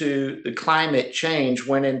due to the climate change,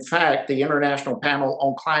 when in fact the International Panel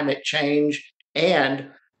on Climate Change and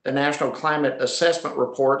the National Climate Assessment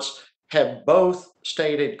reports have both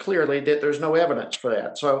stated clearly that there's no evidence for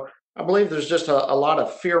that. So I believe there's just a lot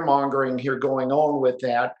of fear mongering here going on with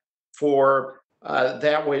that for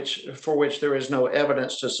for which there is no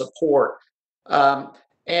evidence to support. Mr.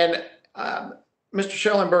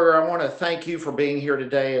 Schellenberger, I want to thank you for being here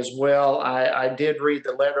today as well. I did read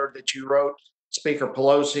the letter that you wrote Speaker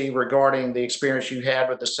Pelosi regarding the experience you had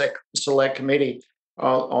with the Select Committee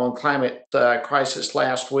on Climate Crisis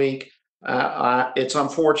last week. It's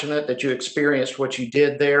unfortunate that you experienced what you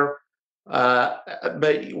did there,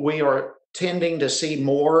 but we are tending to see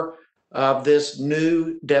more of this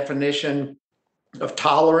new definition of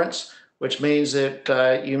tolerance, which means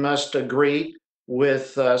that you must agree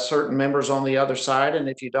with certain members on the other side, and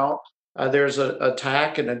if you don't, there's an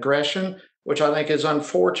attack and aggression, which I think is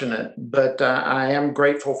unfortunate. But I am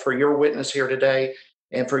grateful for your witness here today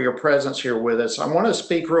and for your presence here with us. I want to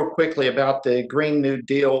speak real quickly about the Green New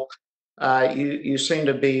Deal. You seem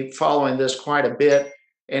to be following this quite a bit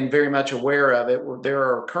and very much aware of it. There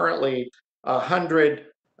are currently 100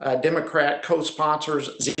 Democrat co-sponsors,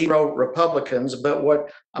 0 Republicans. But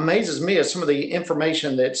what amazes me is some of the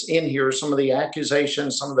information that's in here, some of the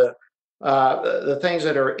accusations, some of the things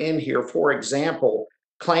that are in here. For example,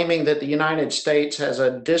 claiming that the United States has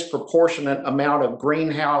a disproportionate amount of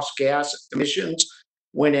greenhouse gas emissions,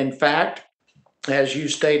 when in fact, as you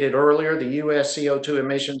stated earlier, the U.S. CO2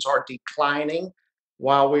 emissions are declining,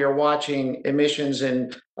 while we are watching emissions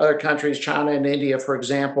in other countries, China and India, for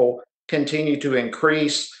example, continue to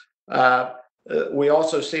increase. We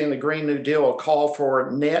also see in the Green New Deal a call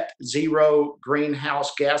for net zero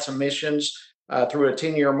greenhouse gas emissions through a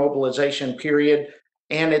 10-year mobilization period,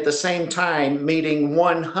 and at the same time meeting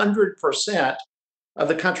 100% of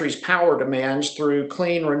the country's power demands through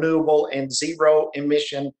clean, renewable, and zero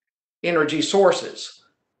emission energy sources.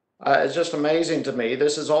 It's just amazing to me.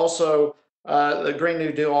 This is also, the Green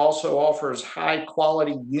New Deal also offers high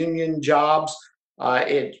quality union jobs.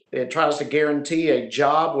 It tries to guarantee a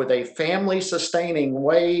job with a family sustaining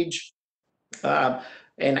wage, and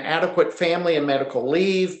adequate family and medical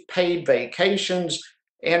leave, paid vacations,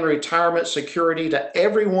 and retirement security to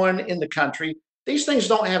everyone in the country. These things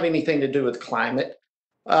don't have anything to do with climate.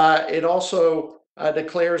 It also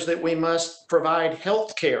declares that we must provide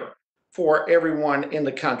health care for everyone in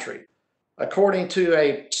the country. According to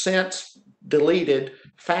a since deleted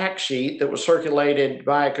fact sheet that was circulated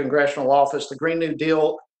by a congressional office, the Green New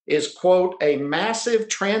Deal is, quote, a massive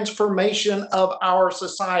transformation of our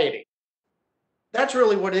society. That's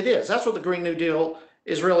really what it is. That's what the Green New Deal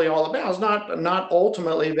is really all about. It's not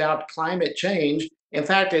ultimately about climate change. In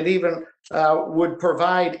fact, it even would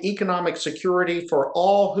provide economic security for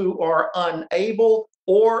all who are unable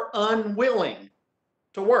or unwilling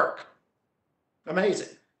to work. Amazing.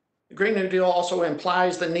 The Green New Deal also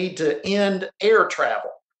implies the need to end air travel.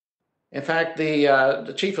 In fact,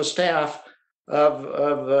 the chief of staff of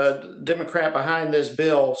the Democrat behind this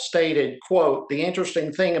bill stated, quote, the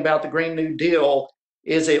interesting thing about the Green New Deal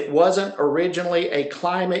is it wasn't originally a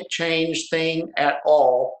climate change thing at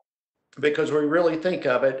all, because we really think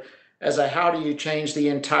of it as a how do you change the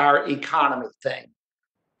entire economy thing.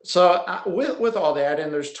 So with all that,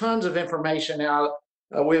 and there's tons of information out,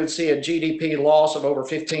 we would see a GDP loss of over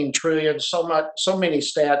 15 trillion, so many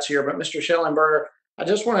stats here. But Mr. Schellenberger, I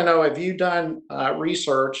just want to know, have you done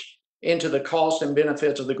research into the cost and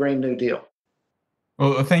benefits of the Green New Deal?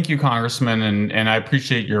 Well, thank you, Congressman, and I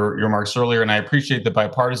appreciate your remarks earlier, and I appreciate the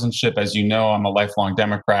bipartisanship. As you know, I'm a lifelong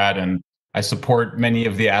Democrat, and I support many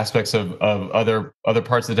of the aspects of other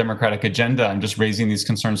parts of the Democratic agenda. I'm just raising these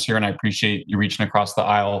concerns here, and I appreciate you reaching across the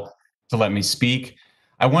aisle to let me speak.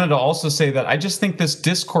 I wanted to also say that I just think this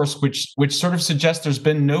discourse, which sort of suggests there's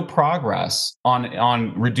been no progress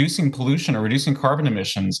on reducing pollution or reducing carbon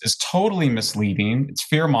emissions, is totally misleading. It's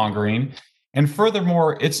fear-mongering. And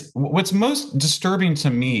furthermore, what's most disturbing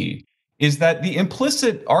to me is that the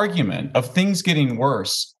implicit argument of things getting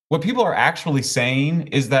worse, what people are actually saying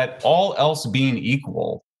is that all else being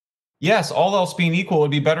equal, yes, all else being equal, it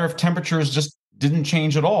would be better if temperatures just didn't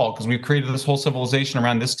change at all, because we've created this whole civilization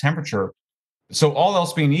around this temperature. So all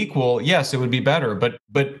else being equal, yes, it would be better.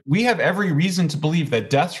 But we have every reason to believe that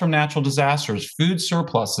deaths from natural disasters, food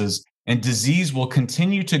surpluses, and disease will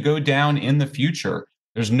continue to go down in the future.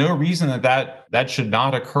 There's no reason that should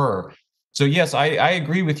not occur. So yes, I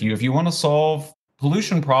agree with you. If you want to solve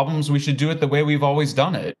pollution problems, we should do it the way we've always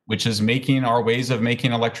done it, which is making our ways of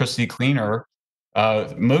making electricity cleaner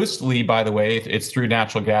Mostly, by the way, it's through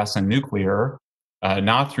natural gas and nuclear,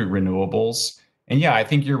 not through renewables. And yeah, I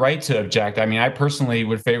think you're right to object. I mean, I personally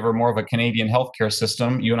would favor more of a Canadian healthcare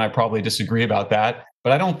system. You and I probably disagree about that,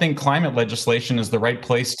 but I don't think climate legislation is the right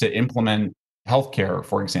place to implement healthcare,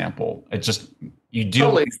 for example. It just, you deal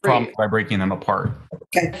Totally with these problems by breaking them apart.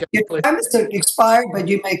 Okay, your time is expired, but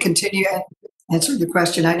you may continue answering the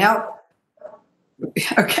question. I now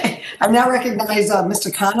recognize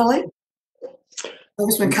Mr. Connolly.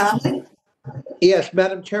 Congressman Connolly. Yes,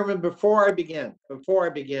 Madam Chairman, before I begin,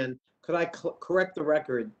 could I correct the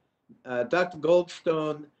record? Dr.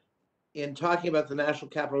 Goldstone, in talking about the National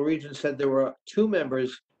Capital Region, said there were 2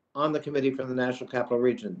 members on the committee from the National Capital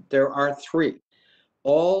Region. There are 3.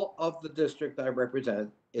 All of the district I represent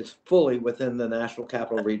is fully within the National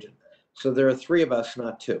Capital Region. So there are 3 of us,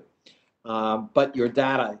 not 2. But your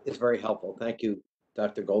data is very helpful. Thank you,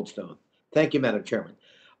 Dr. Goldstone. Thank you, Madam Chairman.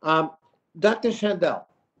 Dr. Shandell,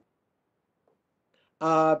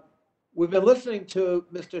 we've been listening to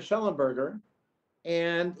Mr. Schellenberger,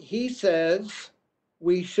 and he says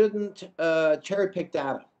we shouldn't cherry pick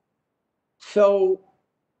data. So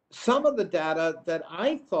some of the data that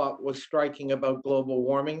I thought was striking about global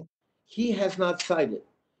warming, he has not cited.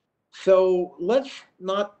 So let's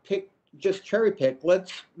not just cherry pick,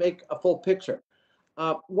 let's make a full picture.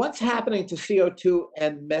 What's happening to CO2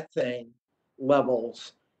 and methane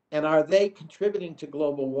levels, and are they contributing to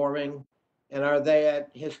global warming, and are they at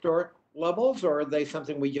historic levels, or are they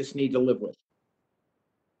something we just need to live with?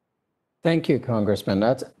 Thank you, Congressman.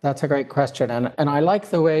 That's a great question. And I like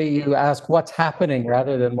the way you ask what's happening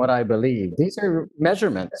rather than what I believe. These are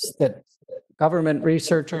measurements that government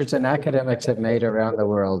researchers and academics have made around the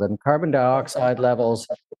world. And carbon dioxide levels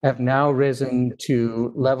have now risen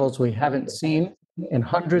to levels we haven't seen in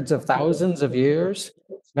hundreds of thousands of years.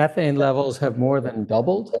 Methane levels have more than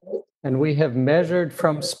doubled. And we have measured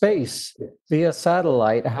from space via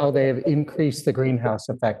satellite how they have increased the greenhouse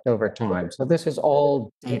effect over time. So this is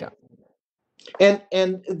all data. And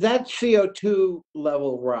that CO2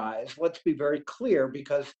 level rise, let's be very clear,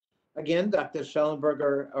 because again, Dr.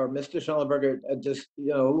 Schellenberger or Mr. Schellenberger just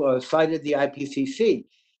cited the IPCC.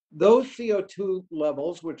 Those CO2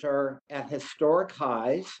 levels, which are at historic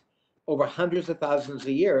highs over hundreds of thousands of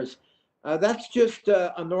years, that's just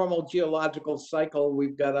a normal geological cycle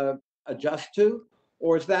we've got to adjust to,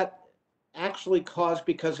 or is that actually caused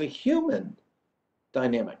because of human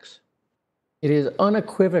dynamics? It is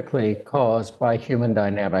unequivocally caused by human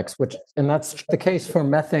dynamics, and that's the case for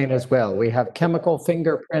methane as well. We have chemical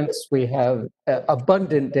fingerprints, we have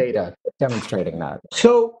abundant data demonstrating that.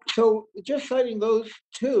 So just citing those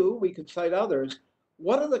 2, we could cite others.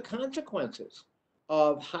 What are the consequences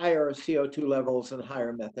of higher CO2 levels and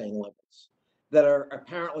higher methane levels that are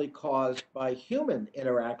apparently caused by human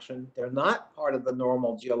interaction? They're not part of the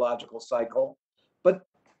normal geological cycle, but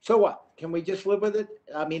so what? Can we just live with it?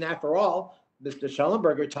 I mean, after all, Mr.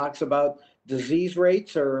 Schellenberger talks about disease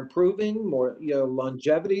rates are improving, more,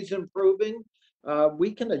 longevity is improving.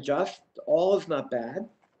 We can adjust. All is not bad.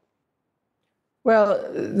 Well,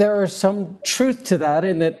 there is some truth to that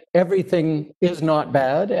in that everything is not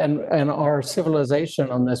bad, and our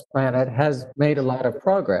civilization on this planet has made a lot of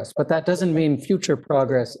progress, but that doesn't mean future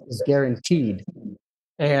progress is guaranteed.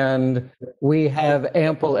 And we have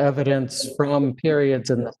ample evidence from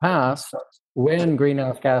periods in the past when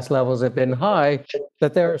greenhouse gas levels have been high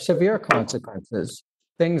that there are severe consequences.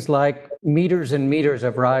 Things like meters and meters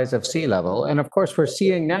of rise of sea level. And of course, we're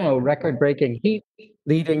seeing now record-breaking heat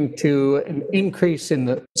leading to an increase in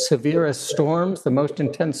the severest storms, the most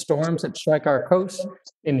intense storms that strike our coast,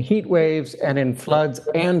 in heat waves and in floods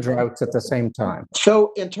and droughts at the same time.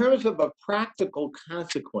 So in terms of a practical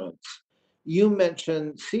consequence, you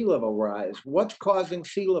mentioned sea level rise. What's causing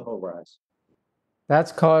sea level rise?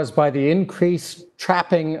 That's caused by the increased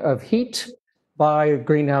trapping of heat by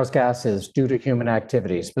greenhouse gases due to human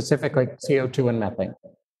activity, specifically CO2 and methane.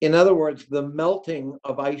 In other words, the melting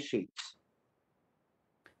of ice sheets.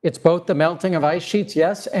 It's both the melting of ice sheets,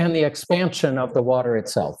 yes, and the expansion of the water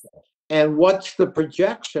itself. And what's the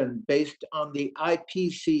projection based on the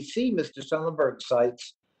IPCC, Mr. Schellenberger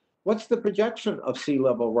cites? What's the projection of sea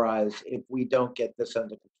level rise if we don't get this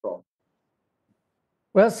under control?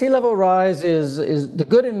 Well, sea level rise is the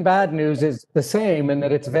good and bad news is the same in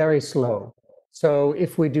that it's very slow. So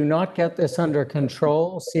if we do not get this under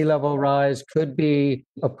control, sea level rise could be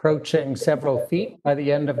approaching several feet by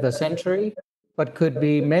the end of the century, but could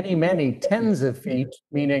be many, many tens of feet,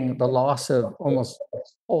 meaning the loss of almost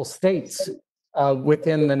whole states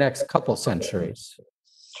within the next couple centuries.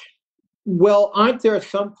 Well, aren't there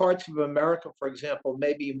some parts of America, for example,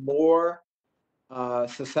 maybe more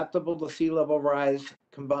susceptible to sea level rise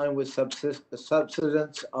combined with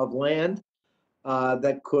subsidence of land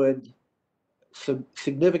that could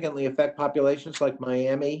significantly affect populations like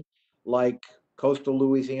Miami, like coastal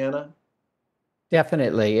Louisiana?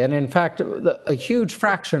 Definitely. And in fact, a huge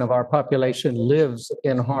fraction of our population lives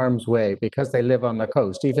in harm's way because they live on the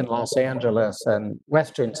coast, even Los Angeles and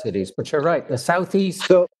Western cities. But you're right, the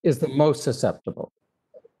Southeast is the most susceptible.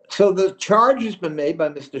 So the charge has been made by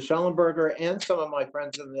Mr. Schellenberger and some of my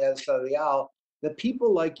friends in the editorial that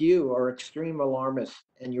people like you are extreme alarmists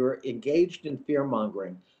and you're engaged in fear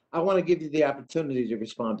mongering. I want to give you the opportunity to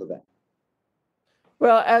respond to that.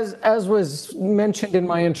 Well, as was mentioned in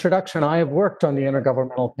my introduction, I have worked on the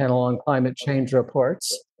Intergovernmental Panel on Climate Change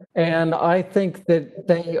reports, and I think that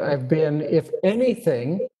they have been, if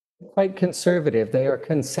anything, quite conservative. They are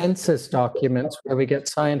consensus documents where we get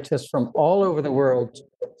scientists from all over the world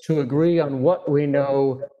to agree on what we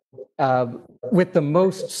know with the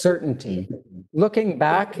most certainty. Looking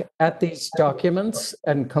back at these documents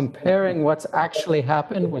and comparing what's actually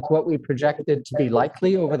happened with what we projected to be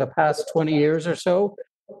likely over the past 20 years or so,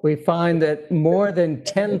 we find that more than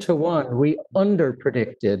 10 to 1, we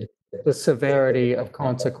underpredicted the severity of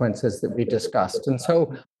consequences that we discussed. And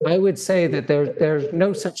so I would say that there's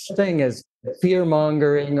no such thing as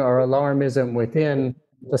fear-mongering or alarmism within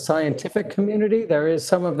the scientific community. There is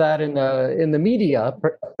some of that in the media,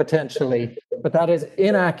 potentially, but that is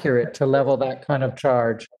inaccurate to level that kind of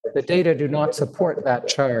charge. The data do not support that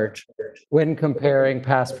charge when comparing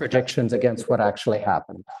past predictions against what actually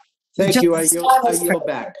happened. Thank you. I yield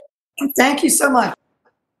back. Thank you so much.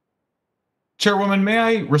 Chairwoman, may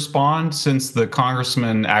I respond since the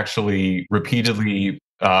congressman actually repeatedly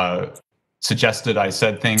suggested I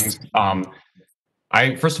said things?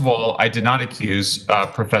 First of all, I did not accuse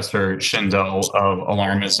Professor Schindel of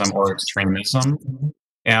alarmism or extremism.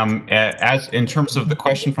 As in terms of the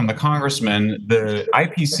question from the congressman, the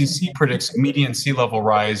IPCC predicts median sea level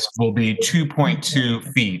rise will be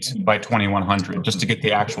 2.2 feet by 2100, just to get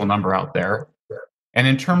the actual number out there. And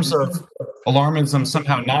in terms of alarmism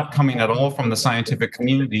somehow not coming at all from the scientific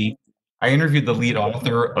community, I interviewed the lead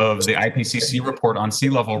author of the IPCC report on sea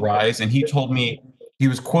level rise, and he told me he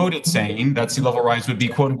was quoted saying that sea level rise would be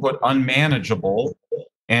quote unquote unmanageable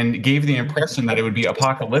and gave the impression that it would be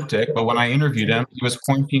apocalyptic. But when I interviewed him, he was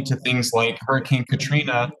pointing to things like Hurricane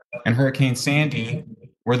Katrina and Hurricane Sandy,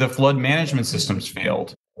 where the flood management systems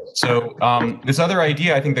failed. So this other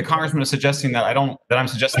idea, I think the congressman is suggesting that I'm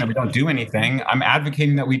suggesting that we don't do anything. I'm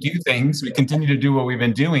advocating that we do things. We continue to do what we've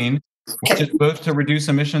been doing, which is both to reduce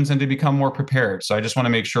emissions and to become more prepared. So I just want to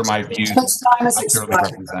make sure my views are clearly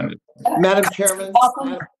represented. Madam Chairman,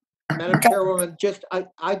 Madam Chairwoman,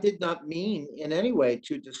 I did not mean in any way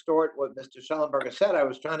to distort what Mr. Schellenberger said. I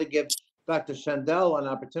was trying to give Dr. Schindel an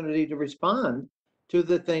opportunity to respond to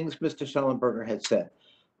the things Mr. Schellenberger had said.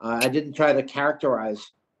 I didn't try to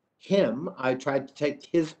characterize him. I tried to take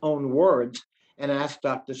his own words and ask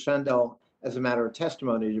Dr. Schindel, as a matter of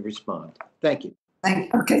testimony, to respond. Thank you.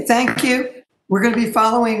 Okay, thank you. We're going to be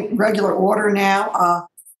following regular order now.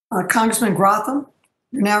 Congressman Grotham,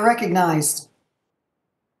 you're now recognized.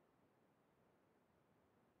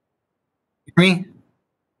 Me?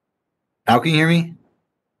 Now can you hear me?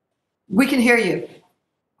 We can hear you.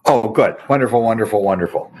 Oh, good. Wonderful, wonderful,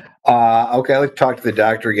 wonderful. Okay, I'd like to talk to the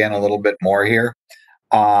doctor again a little bit more here.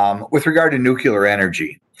 With regard to nuclear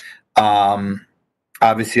energy,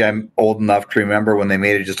 obviously I'm old enough to remember when they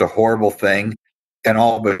made it just a horrible thing and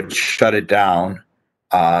all but shut it down.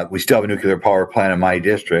 We still have a nuclear power plant in my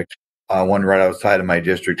district. One right outside of my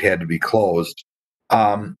district had to be closed.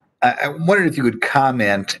 I wondered if you could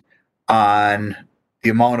comment on the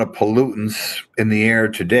amount of pollutants in the air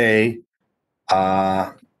today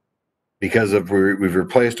because we've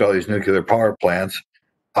replaced all these nuclear power plants,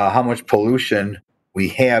 how much pollution we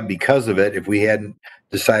have because of it if we hadn't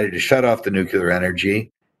decided to shut off the nuclear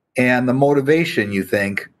energy, and the motivation, you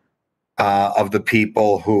think, of the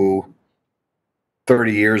people who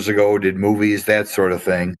 30 years ago did movies, that sort of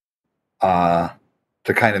thing, to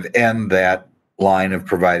kind of end that line of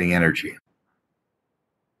providing energy.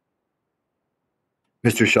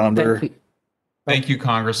 Mr. Schellenberger. Thank you,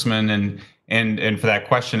 Congressman, and for that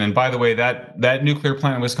question. And by the way, that nuclear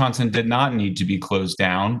plant in Wisconsin did not need to be closed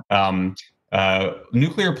down.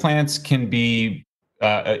 Nuclear plants can be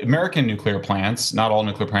American nuclear plants, not all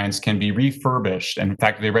nuclear plants, can be refurbished. And in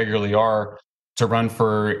fact, they regularly are, to run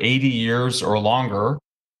for 80 years or longer.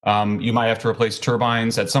 You might have to replace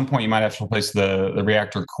turbines. At some point, you might have to replace the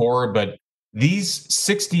reactor core, but These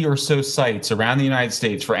 60 or so sites around the United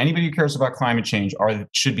States, for anybody who cares about climate change,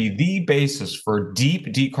 should be the basis for deep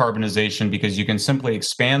decarbonization, because you can simply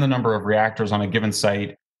expand the number of reactors on a given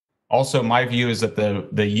site. Also, my view is that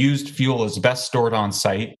the used fuel is best stored on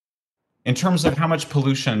site. In terms of how much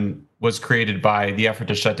pollution was created by the effort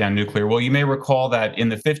to shut down nuclear, well, you may recall that in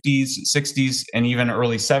the 50s, 60s, and even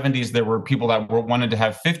early 70s, there were people that wanted to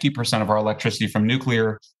have 50% of our electricity from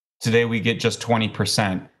nuclear. Today, we get just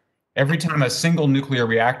 20%. Every time a single nuclear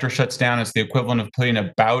reactor shuts down, it's the equivalent of putting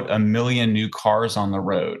about 1 million new cars on the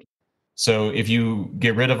road. So if you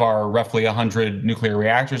get rid of our roughly 100 nuclear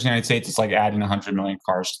reactors in the United States, it's like adding 100 million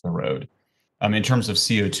cars to the road. In terms of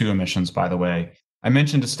CO2 emissions, by the way. I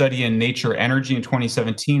mentioned a study in Nature Energy in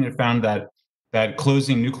 2017. It found that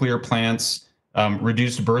closing nuclear plants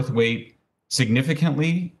reduced birth weight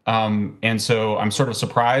significantly. And so I'm sort of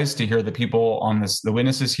surprised to hear the people on this, the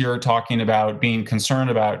witnesses here, talking about being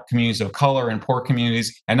concerned about communities of color and poor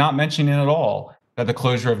communities, and not mentioning at all that the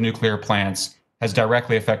closure of nuclear plants has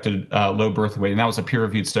directly affected low birth weight. And that was a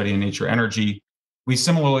peer-reviewed study in Nature Energy. We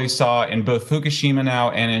similarly saw in both Fukushima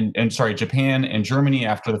now and Japan and Germany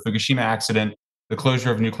after the Fukushima accident, the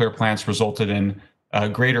closure of nuclear plants resulted in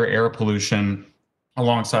greater air pollution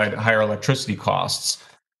alongside higher electricity costs.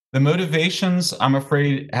 The motivations, I'm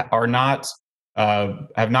afraid, have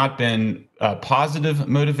not been positive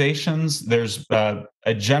motivations. There's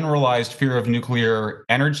a generalized fear of nuclear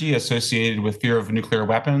energy associated with fear of nuclear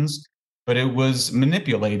weapons, but it was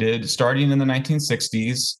manipulated starting in the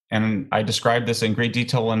 1960s, and I described this in great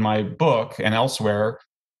detail in my book and elsewhere,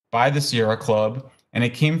 by the Sierra Club. And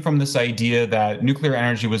it came from this idea that nuclear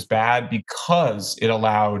energy was bad because it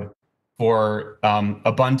allowed for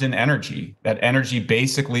abundant energy, that energy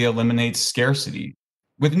basically eliminates scarcity.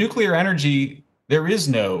 With nuclear energy, there is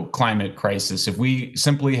no climate crisis. If we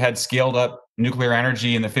simply had scaled up nuclear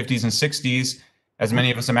energy in the 50s and 60s, as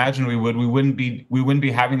many of us imagined we would, we wouldn't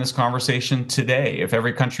be having this conversation today. If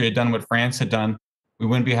every country had done what France had done, we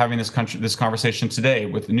wouldn't be having this conversation today.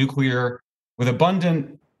 With nuclear, with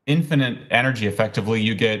abundant, infinite energy, effectively,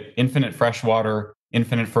 you get infinite fresh water,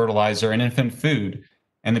 infinite fertilizer, and infinite food.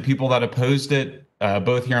 And the people that opposed it,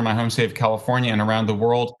 both here in my home state of California and around the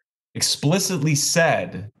world, explicitly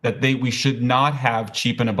said that we should not have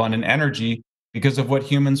cheap and abundant energy because of what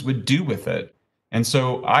humans would do with it. And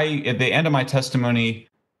so at the end of my testimony,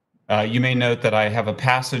 you may note that I have a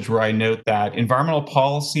passage where I note that environmental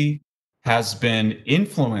policy has been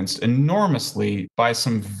influenced enormously by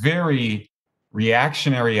some very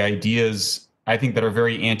reactionary ideas, I think, that are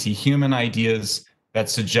very anti-human ideas that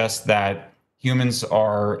suggest that humans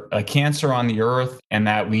are a cancer on the earth and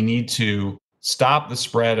that we need to stop the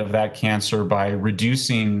spread of that cancer by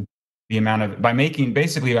reducing the amount of, by making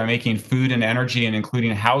food and energy and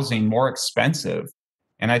including housing more expensive.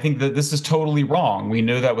 And I think that this is totally wrong. We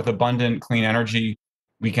know that with abundant clean energy,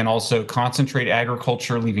 we can also concentrate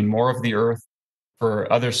agriculture, leaving more of the earth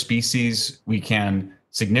for other species. We can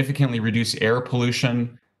significantly reduce air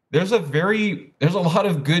pollution. There's a lot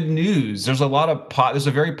of good news. There's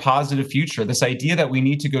a very positive future. This idea that we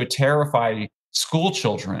need to go terrify school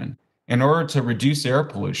children in order to reduce air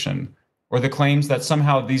pollution, or the claims that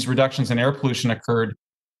somehow these reductions in air pollution occurred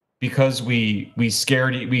because we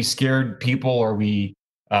scared people, or we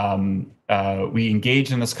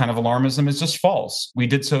engaged in this kind of alarmism, is just false. We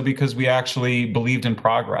did so because we actually believed in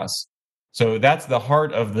progress. So that's the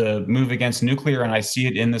heart of the move against nuclear, and I see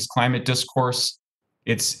it in this climate discourse.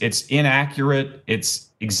 It's inaccurate, it's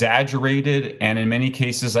exaggerated, and in many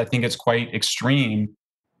cases, I think it's quite extreme.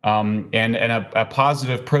 And a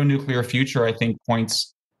positive pro-nuclear future, I think,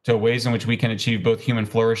 points to ways in which we can achieve both human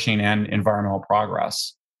flourishing and environmental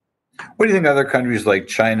progress. What do you think other countries like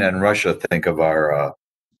China and Russia think of our?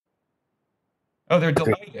 Oh, they're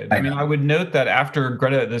delighted. I mean, I would note that after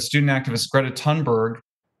the student activist Greta Thunberg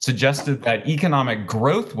suggested that economic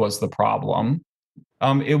growth was the problem,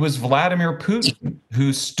 it was Vladimir Putin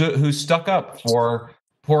who stuck up for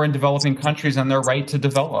poor and developing countries and their right to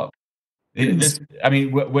develop.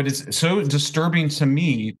 What is so disturbing to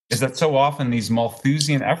me is that so often these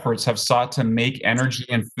Malthusian efforts have sought to make energy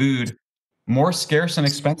and food more scarce and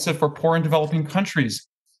expensive for poor and developing countries.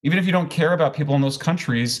 Even if you don't care about people in those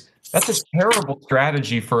countries, that's a terrible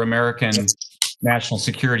strategy for American national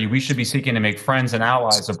security. We should be seeking to make friends and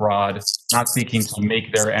allies abroad, not seeking to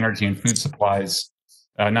make their energy and food supplies,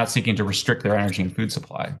 not seeking to restrict their energy and food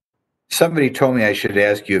supply. Somebody told me I should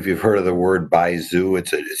ask you if you've heard of the word Baizu.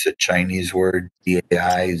 It's a Chinese word,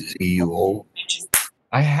 B-A-I-Z-U-O.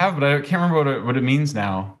 I have, but I can't remember what it means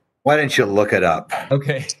now. Why don't you look it up?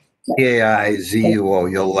 Okay. B-A-I-Z-U-O.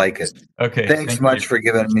 You'll like it. Okay. Thanks much for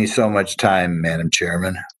giving me so much time, Madam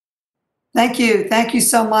Chairman. Thank you. Thank you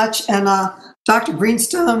so much. And Dr.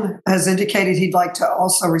 Greenstone has indicated he'd like to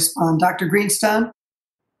also respond. Dr. Greenstone?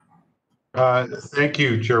 Thank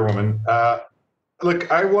you, Chairwoman.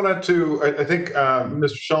 Look, I wanted to, I think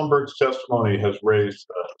Mr. Schellenberg's testimony has raised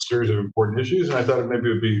a series of important issues, and I thought maybe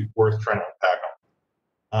it would be worth trying to unpack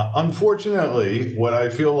them. Unfortunately, what I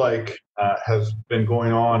feel like has been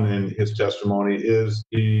going on in his testimony is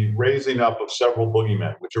the raising up of several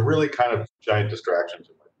boogeymen, which are really kind of giant distractions.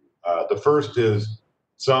 The first is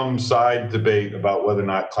some side debate about whether or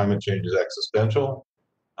not climate change is existential.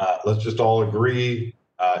 Let's just all agree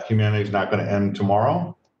humanity is not going to end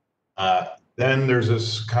tomorrow. Then there's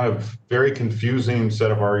this kind of very confusing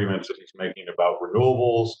set of arguments that he's making about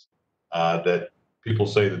renewables, that people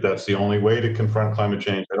say that that's the only way to confront climate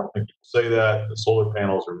change. I don't think people say that. The solar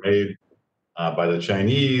panels are made by the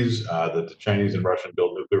Chinese, that the Chinese and Russian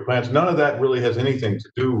build nuclear plants. None of that really has anything to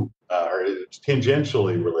do, or it's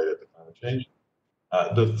tangentially related to climate change.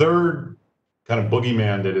 The third kind of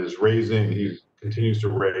boogeyman that is raising, he continues to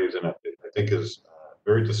raise, and I think is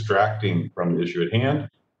very distracting from the issue at hand,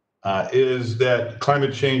 is that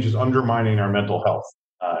climate change is undermining our mental health.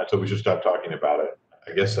 So we should stop talking about it.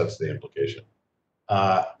 I guess that's the implication.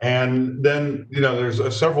 And then,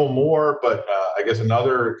 there's several more, but I guess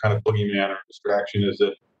another kind of boogeyman or distraction is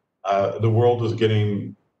that the world is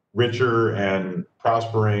getting richer and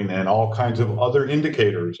prospering, and all kinds of other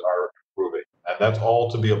indicators are improving. And that's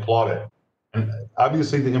all to be applauded. And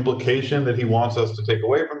obviously the implication that he wants us to take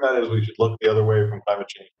away from that is we should look the other way from climate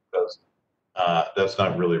change, because that's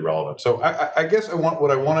not really relevant. So I guess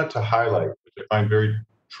what I wanted to highlight, which I find very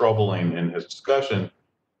troubling in his discussion,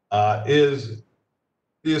 is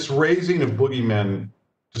this raising of boogeymen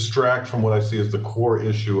distract from what I see as the core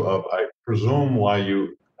issue of, I presume, why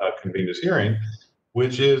you convened this hearing,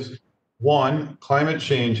 which is, one, climate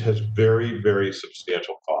change has very, very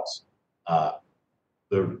substantial costs.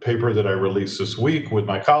 The paper that I released this week with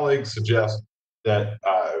my colleagues suggests that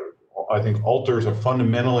I think alters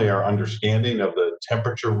fundamentally our understanding of the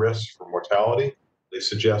temperature risks for mortality. They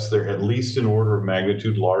suggest they're at least an order of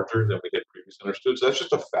magnitude larger than we had previously understood. So that's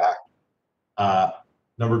just a fact.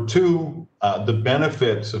 Number two, the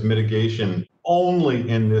benefits of mitigation only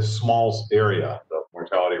in this small area of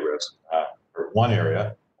mortality risk, or one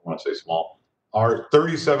area, I want to say small, are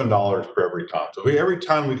 $37 per every ton. So every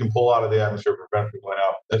ton we can pull out of the atmosphere to prevent people going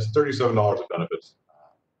out, that's $37 of benefits to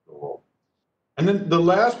the world. And then the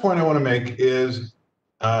last point I want to make is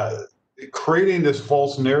creating this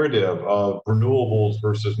false narrative of renewables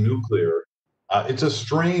versus nuclear. It's a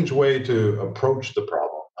strange way to approach the problem.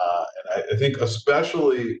 And I think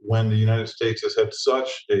especially when the United States has had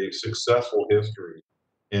such a successful history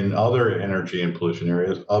in other energy and pollution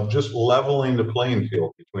areas of just leveling the playing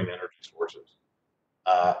field between energy sources.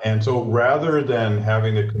 And so rather than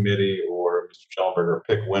having the committee or Mr. Schellenberger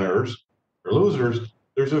pick winners or losers,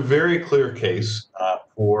 there's a very clear case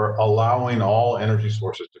for allowing all energy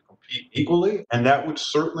sources to compete equally, and that would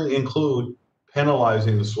certainly include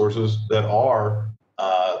penalizing the sources that are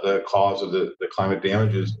the cause of the climate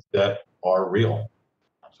damages that are real.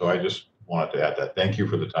 So I just wanted to add that. Thank you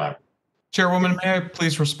for the time. Chairwoman, may I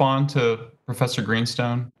please respond to Professor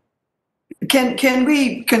Greenstone? Can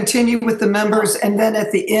we continue with the members, and then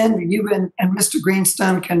at the end, you and Mr.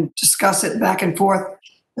 Greenstone can discuss it back and forth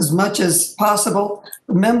as much as possible.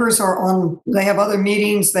 The members they have other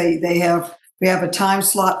meetings, we have a time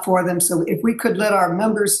slot for them. So if we could let our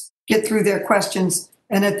members get through their questions,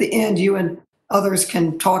 and at the end, you and others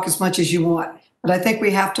can talk as much as you want. But I think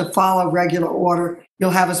we have to follow regular order.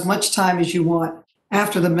 You'll have as much time as you want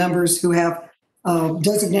after the members who have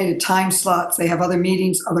designated time slots. They have other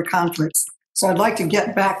meetings, other conflicts. So I'd like to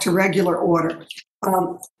get back to regular order.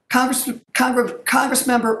 Congressmember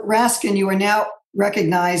Raskin, you are now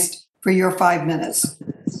recognized for your 5 minutes.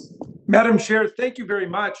 Madam Chair, thank you very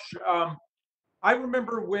much. I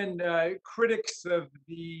remember when critics of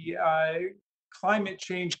the climate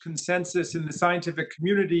change consensus in the scientific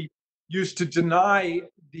community used to deny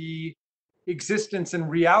the existence and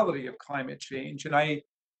reality of climate change. And I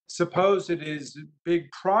suppose it is big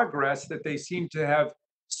progress that they seem to have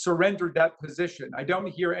surrendered that position. I don't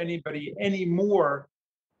hear anybody anymore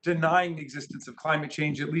denying the existence of climate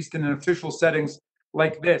change, at least in official settings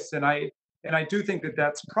like this. And I do think that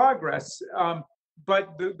that's progress.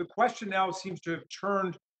 But the question now seems to have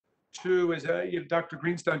turned to, as Dr.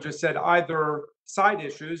 Greenstone just said, either side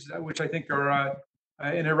issues, which I think are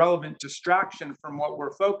an irrelevant distraction from what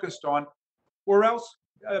we're focused on, or else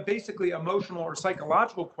basically emotional or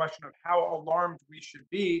psychological question of how alarmed we should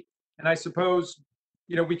be. And I suppose,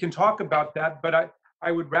 we can talk about that, but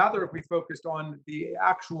I would rather if we focused on the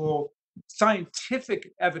actual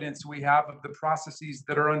scientific evidence we have of the processes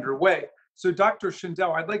that are underway. So Dr.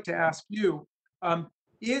 Shindell, I'd like to ask you,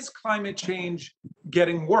 is climate change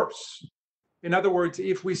getting worse? In other words,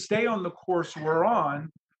 if we stay on the course we're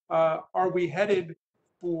on, are we headed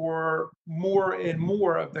for more and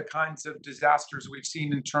more of the kinds of disasters we've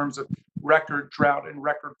seen in terms of record drought and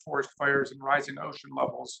record forest fires and rising ocean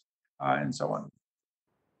levels and so on?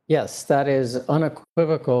 Yes, that is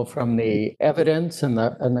unequivocal from the evidence and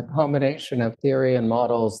the combination of theory and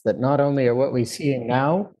models that not only are what we're seeing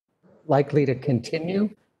now likely to continue,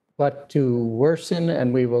 but to worsen,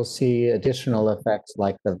 and we will see additional effects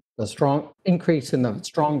like the strong increase in the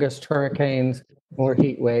strongest hurricanes, more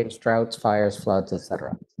heat waves, droughts, fires, floods,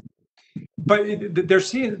 etc. But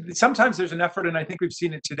sometimes there's an effort, and I think we've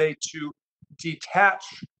seen it today, to detach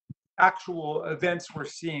actual events we're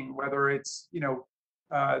seeing, whether it's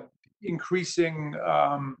increasing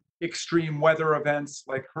extreme weather events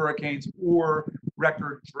like hurricanes or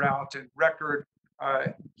record drought and record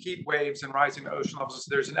heat waves and rising ocean levels. So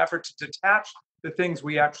there's an effort to detach the things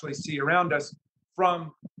we actually see around us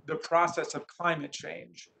from the process of climate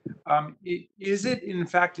change. Is it in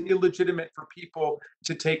fact illegitimate for people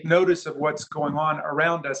to take notice of what's going on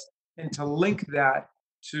around us and to link that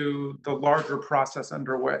to the larger process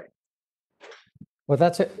underway? Well,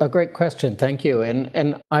 that's a great question. Thank you.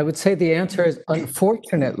 And I would say the answer is,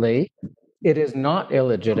 unfortunately, it is not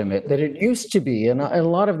illegitimate, that it used to be. And a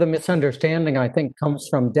lot of the misunderstanding, I think, comes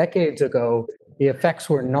from decades ago. The effects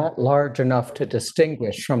were not large enough to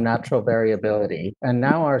distinguish from natural variability. And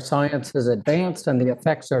now our science has advanced and the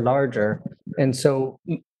effects are larger. And so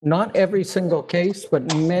not every single case,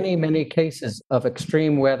 but many, many cases of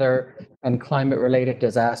extreme weather and climate-related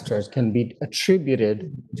disasters can be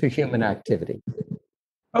attributed to human activity.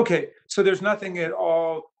 Okay, so there's nothing at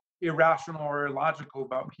all irrational or illogical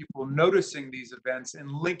about people noticing these events and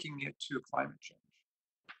linking it to climate change.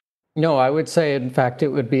 No, I would say, in fact, it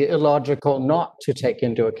would be illogical not to take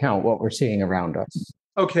into account what we're seeing around us.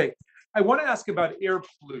 Okay, I want to ask about air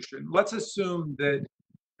pollution. Let's assume that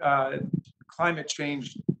climate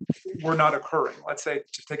change were not occurring. Let's say,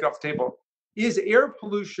 just take it off the table. Is air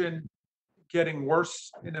pollution getting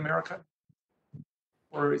worse in America?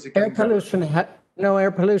 Or is it getting better?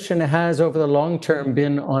 Air pollution has over the long term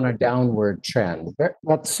been on a downward trend,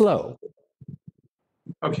 but slow.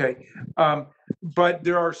 Okay, but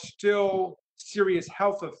there are still serious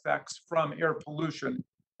health effects from air pollution,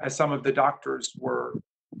 as some of the doctors were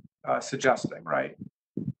suggesting, right?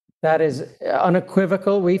 That is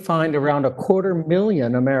unequivocal. We find around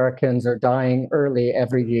 250,000 Americans are dying early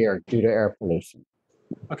every year due to air pollution.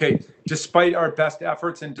 Okay, despite our best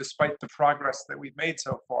efforts and despite the progress that we've made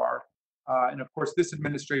so far, and of course, this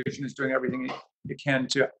administration is doing everything it can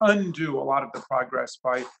to undo a lot of the progress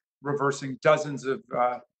by reversing dozens of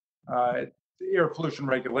air pollution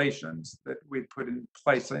regulations that we put in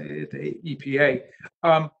place at the EPA.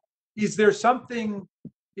 Is there something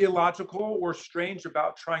illogical or strange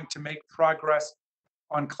about trying to make progress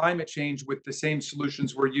on climate change with the same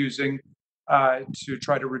solutions we're using to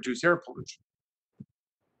try to reduce air pollution?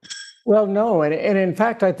 Well, no. And in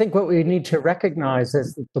fact, I think what we need to recognize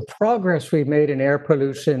is that the progress we've made in air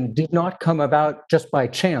pollution did not come about just by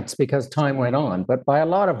chance because time went on, but by a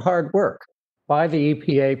lot of hard work by the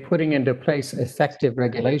EPA putting into place effective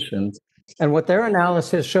regulations. And what their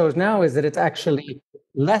analysis shows now is that it's actually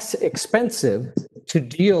less expensive to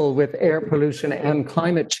deal with air pollution and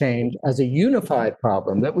climate change as a unified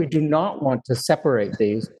problem, that we do not want to separate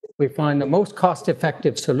these. We find the most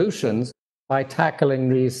cost-effective solutions by tackling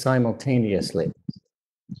these simultaneously.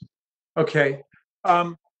 Okay.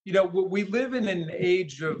 We live in an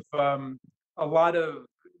age of a lot of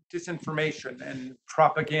disinformation and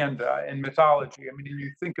propaganda and mythology. I mean,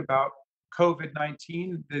 you think about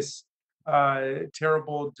COVID-19, this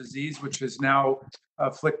terrible disease, which has now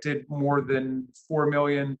afflicted more than 4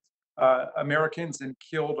 million Americans and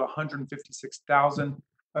killed 156,000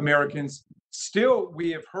 Americans. Still,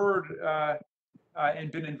 we have heard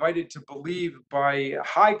and been invited to believe by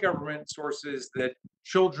high government sources that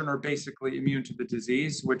children are basically immune to the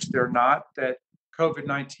disease, which they're not, that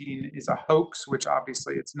COVID-19 is a hoax, which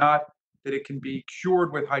obviously it's not, that it can be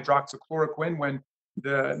cured with hydroxychloroquine when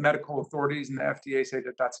the medical authorities and the FDA say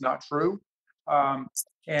that that's not true,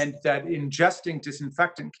 and that ingesting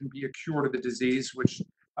disinfectant can be a cure to the disease, which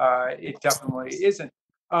it definitely isn't.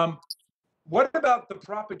 What about the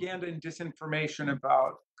propaganda and disinformation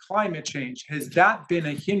about climate change? Has that been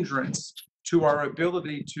a hindrance to our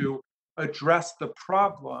ability to address the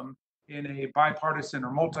problem in a bipartisan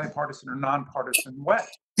or multi-partisan or nonpartisan way?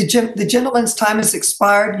 The gentleman's time has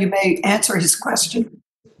expired. You may answer his question.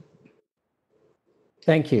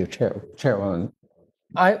 Thank you, Chairwoman.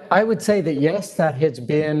 I would say that yes, that has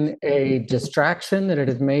been a distraction, that it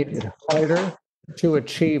has made it harder to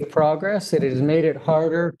achieve progress. It has made it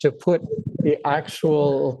harder to put the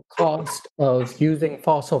actual cost of using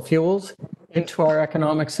fossil fuels into our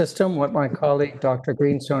economic system. What my colleague, Dr.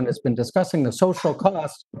 Greenstone, has been discussing, the social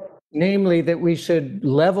cost, namely that we should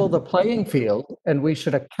level the playing field and we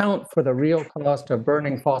should account for the real cost of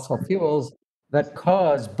burning fossil fuels that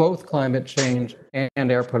cause both climate change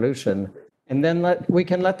and air pollution. And then we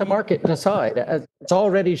can let the market decide. It's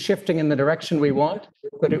already shifting in the direction we want,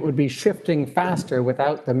 but it would be shifting faster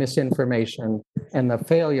without the misinformation and the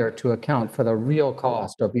failure to account for the real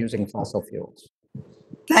cost of using fossil fuels.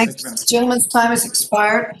 Thanks. This gentleman's time has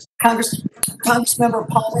expired. Congressmember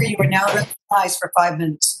Palmer, you are now recognized for 5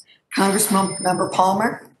 minutes. Congressmember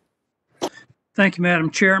Palmer. Thank you,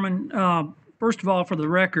 Madam Chairman. First of all, for the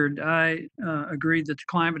record, I agree that the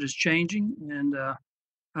climate is changing, and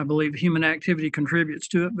I believe human activity contributes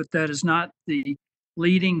to it, but that is not the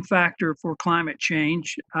leading factor for climate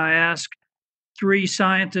change. I asked 3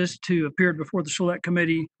 scientists who appeared before the Select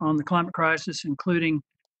Committee on the Climate Crisis, including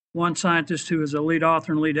one scientist who is a lead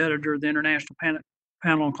author and lead editor of the International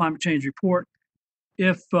Panel on Climate Change report.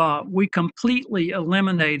 If we completely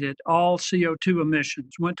eliminated all CO2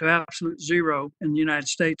 emissions, went to absolute zero in the United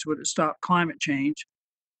States, would it stop climate change?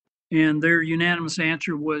 And their unanimous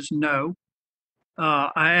answer was no.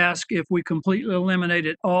 I asked if we completely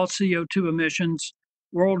eliminated all CO2 emissions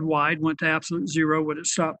worldwide, went to absolute zero, would it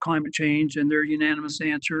stop climate change? And their unanimous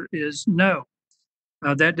answer is no.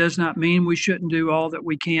 That does not mean we shouldn't do all that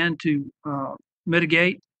we can to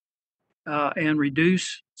mitigate and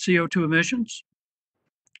reduce CO2 emissions.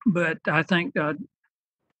 But I think Dr.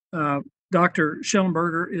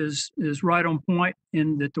 Shellenberger is right on point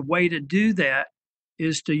in that the way to do that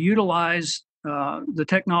is to utilize the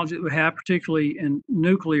technology that we have, particularly in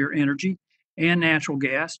nuclear energy and natural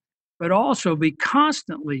gas, but also be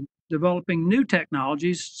constantly developing new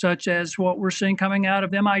technologies, such as what we're seeing coming out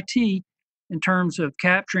of MIT in terms of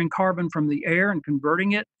capturing carbon from the air and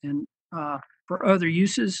converting it and for other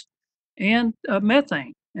uses, and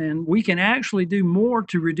methane. And we can actually do more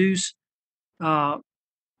to reduce climate,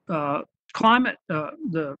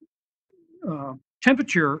 the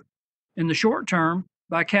temperature in the short term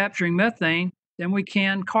by capturing methane than we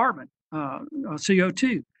can carbon,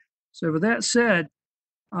 CO2. So with that said,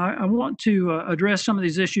 I want to address some of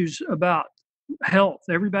these issues about health.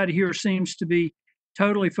 Everybody here seems to be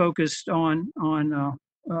totally focused on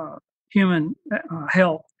human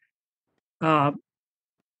health.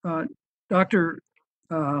 Dr.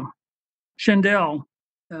 Shendell,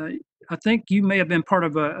 I think you may have been part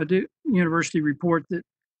of a Duke University report that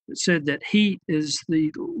said that heat is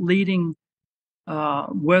the leading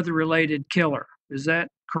weather-related killer. Is that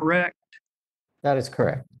correct? That is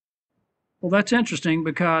correct. Well, that's interesting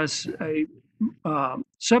because a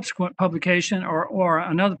subsequent publication or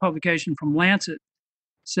another publication from Lancet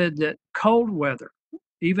said that cold weather,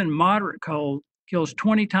 even moderate cold, kills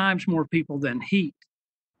 20 times more people than heat,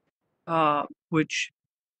 which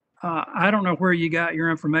I don't know where you got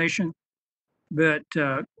your information, but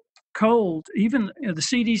cold, even the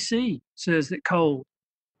CDC says that cold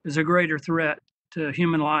is a greater threat to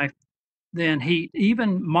human life than heat,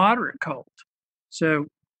 even moderate cold. So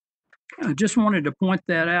I just wanted to point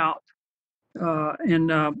that out.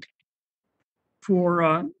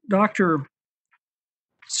 For Dr.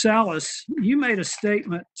 Salas, you made a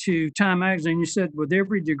statement to Time Magazine. You said, with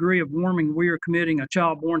every degree of warming, we are committing a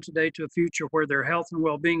child born today to a future where their health and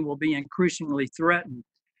well-being will be increasingly threatened.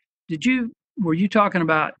 Were you talking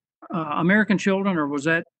about American children, or was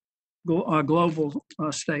that a global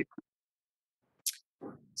statement?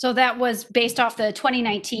 So that was based off the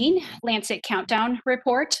 2019 Lancet Countdown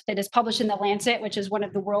report that is published in the Lancet, which is one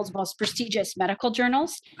of the world's most prestigious medical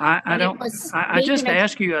journals. I just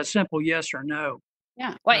ask you a simple yes or no.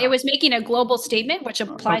 Yeah, well, it was making a global statement, which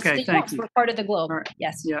applies to the US. We're part of the globe. Right.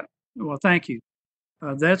 Yes. Yeah. Well, thank you.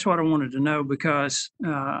 That's what I wanted to know, because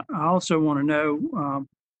I also want to know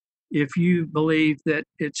if you believe that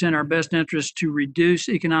it's in our best interest to reduce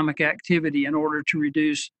economic activity in order to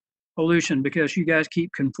reduce pollution, because you guys keep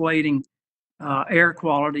conflating air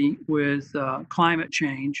quality with climate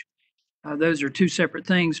change. Those are two separate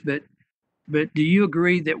things, but do you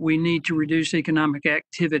agree that we need to reduce economic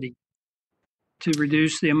activity to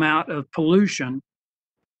reduce the amount of pollution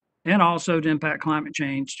and also to impact climate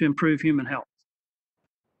change to improve human health?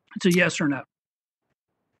 It's a yes or no.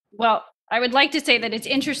 Well, I would like to say that it's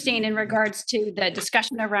interesting in regards to the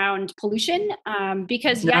discussion around pollution,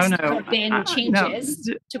 because yes, there have been changes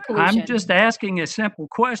to pollution. I'm just asking a simple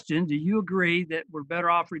question. Do you agree that we're better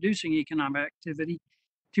off reducing economic activity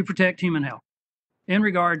to protect human health in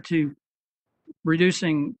regard to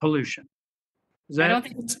reducing pollution? I don't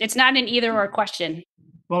think it's not an either or question.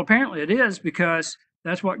 Well, apparently it is, because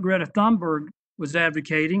that's what Greta Thunberg was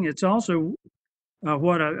advocating. It's also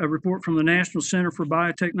what a report from the National Center for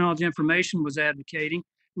Biotechnology Information was advocating.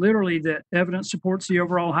 Literally, that evidence supports the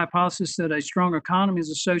overall hypothesis that a strong economy is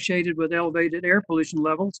associated with elevated air pollution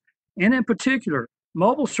levels, and in particular,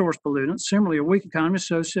 mobile source pollutants. Similarly, a weak economy is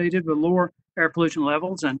associated with lower air pollution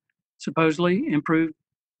levels and supposedly improved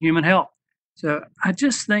human health. So I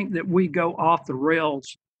just think that we go off the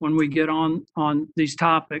rails when we get on these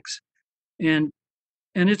topics, and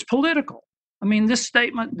it's political. I mean, this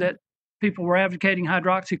statement that people were advocating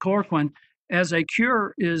hydroxychloroquine as a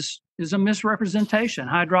cure is a misrepresentation.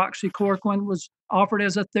 Hydroxychloroquine was offered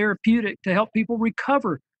as a therapeutic to help people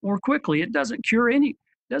recover more quickly. It doesn't cure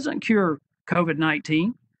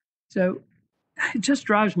COVID-19. So it just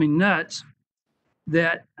drives me nuts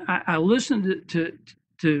that I listen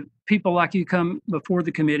to people like you come before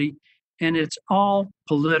the committee, and it's all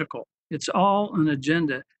political. It's all an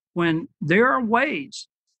agenda, when there are ways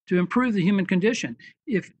to improve the human condition.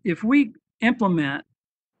 If we implement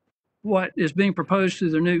what is being proposed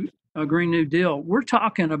through the new Green New Deal, we're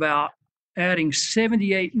talking about adding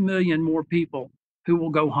 78 million more people who will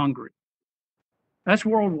go hungry. That's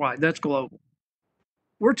worldwide, that's global.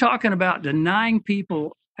 We're talking about denying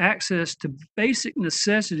people access to basic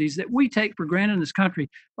necessities that we take for granted in this country,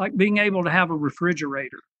 like being able to have a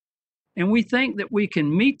refrigerator. And we think that we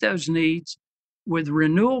can meet those needs with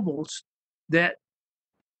renewables that,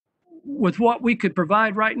 with what we could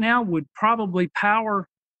provide right now, would probably power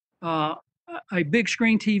a big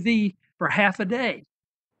screen TV for half a day.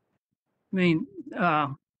 I mean,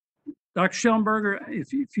 Dr. Schellenberger,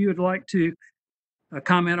 if you would like to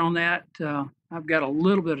comment on that, I've got a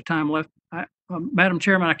little bit of time left. Madam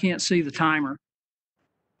Chairman, I can't see the timer.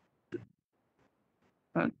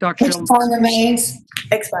 Dr. Which time remains?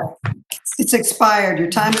 Expired. It's expired. Your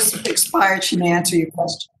time is expired. She may answer your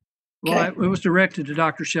question. Okay. Well, it was directed to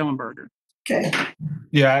Dr. Schellenberger. Okay.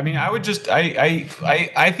 Yeah, I mean, I would just,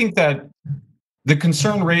 I think that the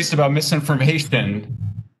concern raised about misinformation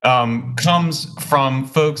comes from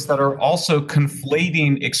folks that are also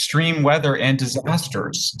conflating extreme weather and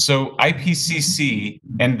disasters. So IPCC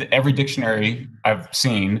and every dictionary I've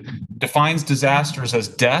seen defines disasters as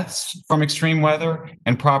deaths from extreme weather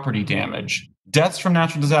and property damage. Deaths from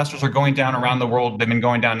natural disasters are going down around the world. They've been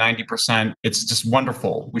going down 90%. It's just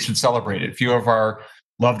wonderful. We should celebrate it. Few of our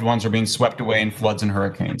loved ones are being swept away in floods and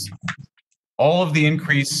hurricanes. All of the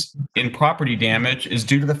increase in property damage is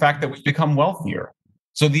due to the fact that we've become wealthier.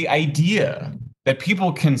 So the idea that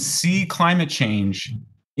people can see climate change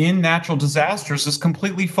in natural disasters is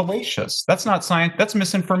completely fallacious. That's not science, that's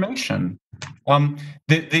misinformation.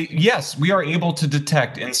 Yes, we are able to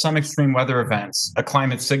detect in some extreme weather events a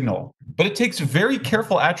climate signal, but it takes very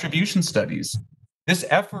careful attribution studies. This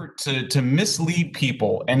effort to mislead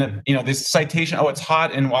people, and this citation, oh, it's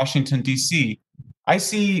hot in Washington, D.C. I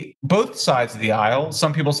see both sides of the aisle.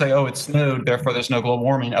 Some people say, oh, it snowed, therefore there's no global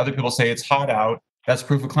warming. Other people say it's hot out. That's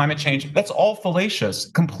proof of climate change. That's all fallacious,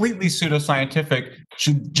 completely pseudoscientific,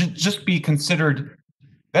 should just be considered.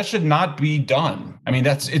 That should not be done. I mean,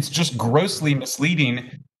 it's just grossly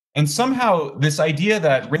misleading. And somehow this idea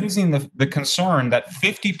that raising the concern that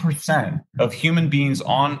 50% of human beings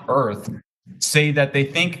on Earth say that they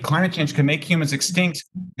think climate change can make humans extinct,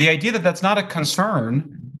 the idea that that's not a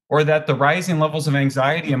concern, or that the rising levels of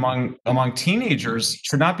anxiety among teenagers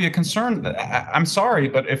should not be a concern. I'm sorry,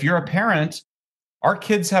 but if you're a parent, our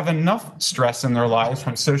kids have enough stress in their lives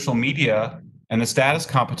from social media and the status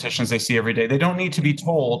competitions they see every day. They don't need to be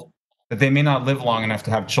told that they may not live long enough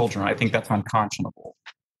to have children. I think that's unconscionable.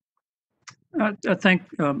 I thank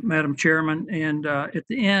Madam Chairman, and at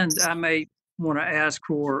the end, I may want to ask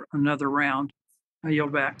for another round. I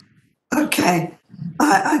yield back. Okay,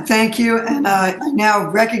 I thank you, and I now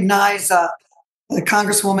recognize the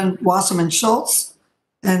Congresswoman Wasserman Schultz,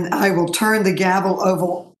 and I will turn the gavel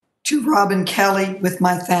over to Robin Kelly with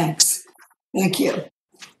my thanks. Thank you.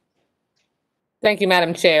 Thank you,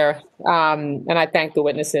 Madam Chair, and I thank the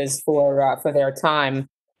witnesses for their time.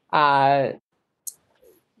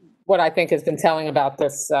 What I think has been telling about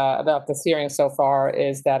this hearing so far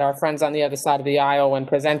is that our friends on the other side of the aisle, when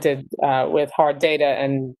presented with hard data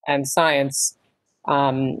and science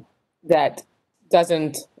that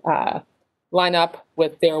doesn't line up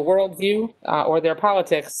with their worldview or their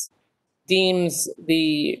politics, deems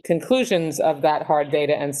the conclusions of that hard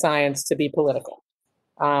data and science to be political.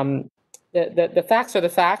 The facts are the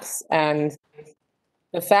facts, and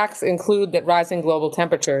the facts include that rising global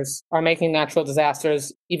temperatures are making natural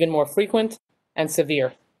disasters even more frequent and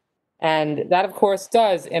severe. And that, of course,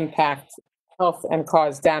 does impact health and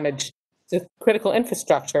cause damage to critical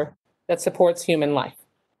infrastructure that supports human life.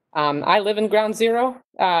 I live in Ground Zero.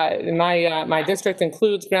 My district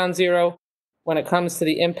includes Ground Zero when it comes to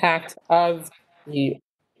the impact of the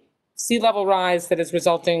sea level rise that is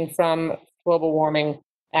resulting from global warming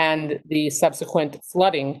and the subsequent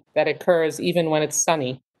flooding that occurs even when it's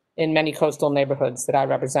sunny in many coastal neighborhoods that I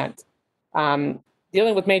represent.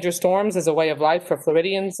 Dealing with major storms is a way of life for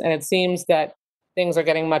Floridians, and it seems that things are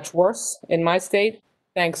getting much worse in my state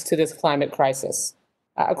thanks to this climate crisis.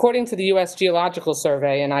 According to the U.S. Geological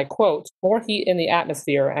Survey, and I quote, more heat in the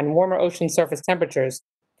atmosphere and warmer ocean surface temperatures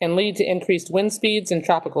can lead to increased wind speeds and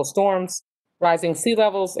tropical storms. Rising sea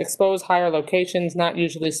levels expose higher locations not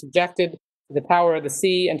usually subjected to the power of the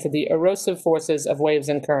sea and to the erosive forces of waves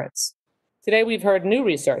and currents. Today, we've heard new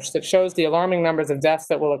research that shows the alarming numbers of deaths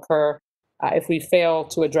that will occur if we fail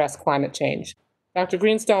to address climate change. Dr.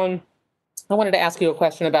 Greenstone, I wanted to ask you a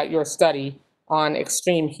question about your study on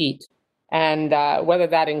extreme heat and whether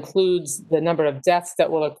that includes the number of deaths that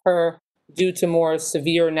will occur due to more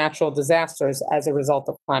severe natural disasters as a result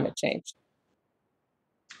of climate change.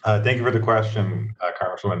 Thank you for the question,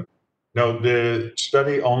 Congresswoman. No, the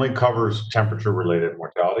study only covers temperature-related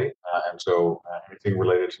mortality, and so anything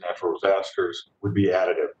related to natural disasters would be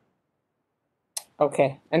additive.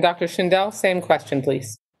 Okay, and Dr. Shindell, same question,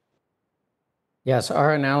 please. Yes,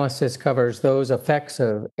 our analysis covers those effects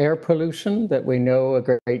of air pollution that we know a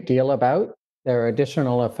great deal about. There are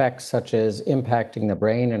additional effects such as impacting the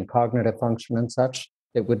brain and cognitive function and such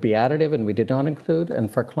that would be additive and we did not include.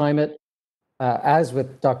 And for climate, as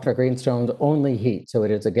with Dr. Greenstone's, only heat. So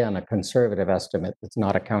it is, again, a conservative estimate. It's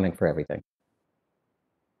not accounting for everything.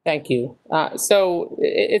 Thank you. So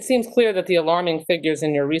it seems clear that the alarming figures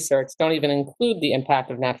in your research don't even include the impact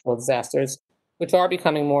of natural disasters, which are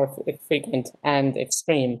becoming more frequent and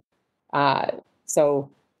extreme.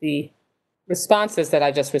 So the responses that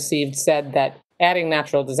I just received said that adding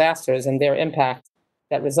natural disasters and their impact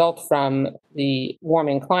that result from the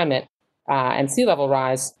warming climate and sea level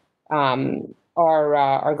rise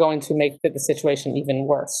are going to make the situation even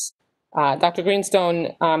worse. Dr.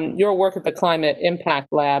 Greenstone, your work at the Climate Impact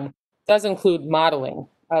Lab does include modeling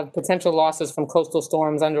of potential losses from coastal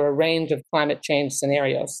storms under a range of climate change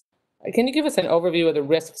scenarios. Can you give us an overview of the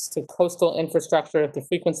risks to coastal infrastructure if the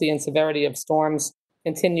frequency and severity of storms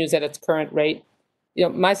continues at its current rate? You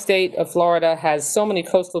know, my state of Florida has so many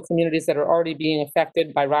coastal communities that are already being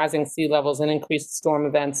affected by rising sea levels and increased storm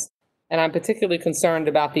events. And I'm particularly concerned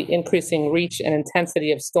about the increasing reach and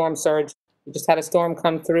intensity of storm surge. We just had a storm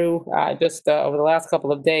come through over the last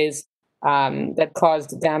couple of days that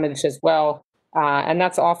caused damage as well. And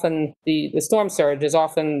that's often, the storm surge is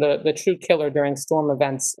often the true killer during storm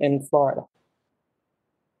events in Florida.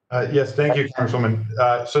 Yes, thank you, Congresswoman.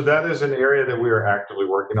 So that is an area that we are actively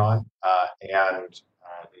working on. And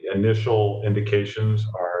the initial indications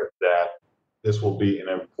are that this will be an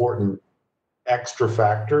important extra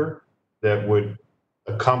factor that would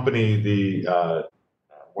accompany the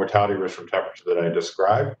mortality risk from temperature that I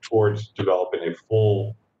described towards developing a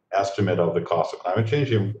full estimate of the cost of climate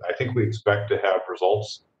change. And I think we expect to have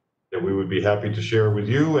results that we would be happy to share with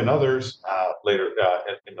you and others later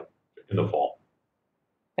in the fall.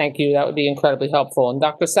 Thank you. That would be incredibly helpful. And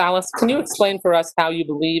Dr. Salas, can you explain for us how you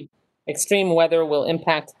believe extreme weather will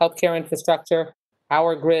impact healthcare infrastructure,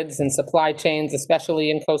 power grids, and supply chains, especially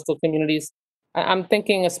in coastal communities? I'm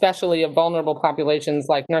thinking especially of vulnerable populations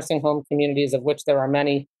like nursing home communities, of which there are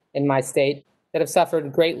many in my state, that have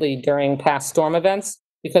suffered greatly during past storm events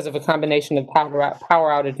because of a combination of power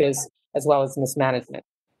outages as well as mismanagement.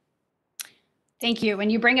 Thank you. And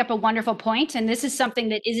you bring up a wonderful point, and this is something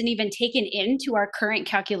that isn't even taken into our current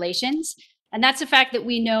calculations. And that's the fact that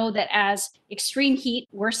we know that as extreme heat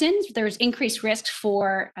worsens, there's increased risk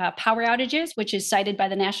for power outages, which is cited by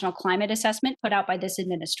the National Climate Assessment put out by this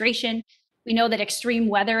administration. We know that extreme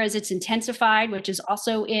weather, as it's intensified, which is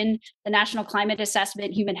also in the National Climate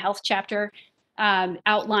Assessment Human Health chapter,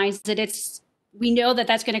 outlines that we know that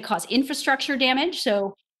that's going to cause infrastructure damage.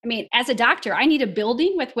 So, I mean, as a doctor, I need a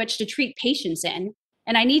building with which to treat patients in,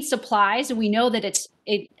 and I need supplies. And we know that it's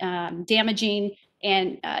damaging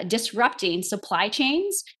and disrupting supply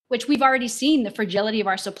chains, which we've already seen the fragility of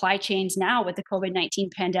our supply chains now with the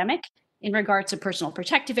COVID-19 pandemic in regards to personal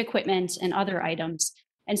protective equipment and other items.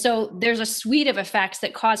 And so there's a suite of effects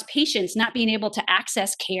that cause patients not being able to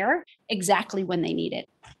access care exactly when they need it.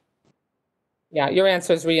 Yeah, your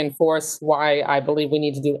answers reinforce why I believe we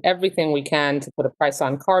need to do everything we can to put a price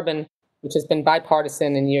on carbon, which has been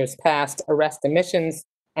bipartisan in years past, arrest emissions,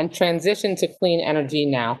 and transition to clean energy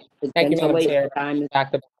now. Thank you, Madam Chair.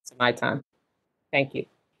 Back to my time. Thank you.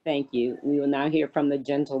 Thank you. We will now hear from the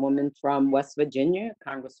gentlewoman from West Virginia,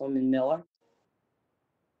 Congresswoman Miller.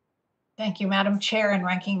 Thank you, Madam Chair and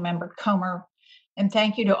Ranking Member Comer, and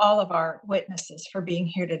thank you to all of our witnesses for being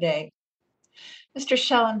here today. Mr.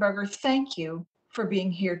 Schellenberger, thank you for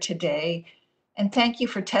being here today, and thank you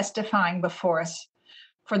for testifying before us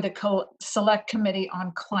for the Select Committee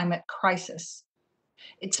on Climate Crisis.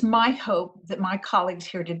 It's my hope that my colleagues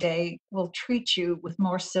here today will treat you with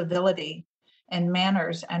more civility and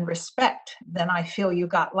manners and respect than I feel you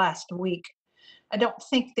got last week. I don't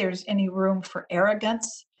think there's any room for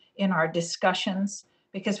arrogance in our discussions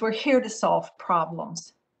because we're here to solve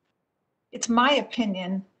problems. It's my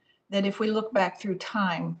opinion that if we look back through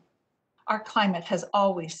time, our climate has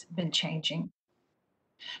always been changing.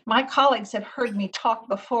 My colleagues have heard me talk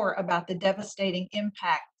before about the devastating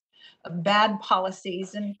impact of bad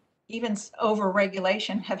policies and even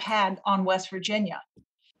overregulation have had on West Virginia.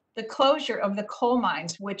 The closure of the coal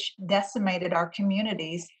mines, which decimated our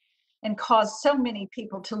communities and caused so many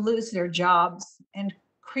people to lose their jobs and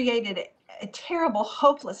created a terrible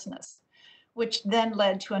hopelessness, which then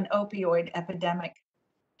led to an opioid epidemic.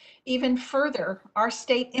 Even further, our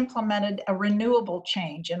state implemented a renewable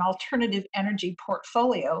change, an alternative energy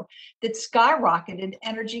portfolio that skyrocketed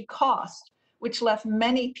energy costs, which left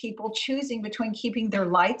many people choosing between keeping their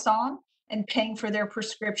lights on and paying for their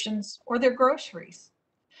prescriptions or their groceries.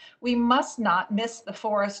 We must not miss the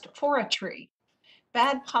forest for a tree.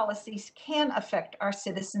 Bad policies can affect our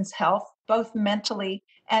citizens' health, both mentally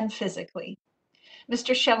and physically.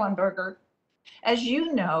 Mr. Schellenberger, as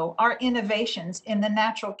you know, our innovations in the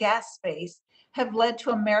natural gas space have led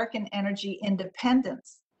to American energy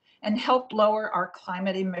independence and helped lower our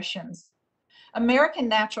climate emissions. American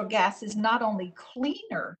natural gas is not only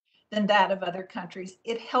cleaner than that of other countries,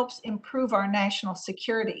 it helps improve our national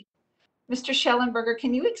security. Mr. Schellenberger,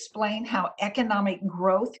 can you explain how economic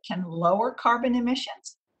growth can lower carbon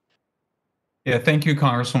emissions? Yeah, thank you,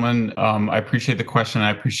 Congresswoman. I appreciate the question.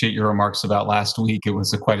 I appreciate your remarks about last week. It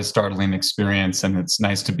was quite a startling experience, and it's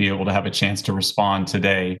nice to be able to have a chance to respond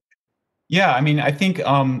today. Yeah, I mean, I think,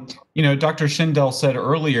 Dr. Schindel said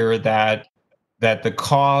earlier that the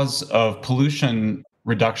cause of pollution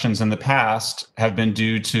reductions in the past have been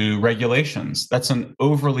due to regulations. That's an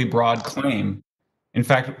overly broad claim. In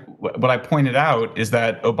fact, what I pointed out is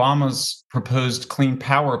that Obama's proposed Clean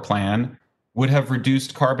Power Plan would have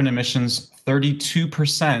reduced carbon emissions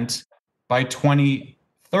 32% by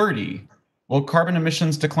 2030. Well, carbon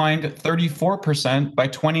emissions declined 34% by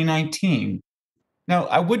 2019. Now,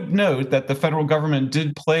 I would note that the federal government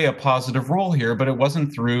did play a positive role here, but it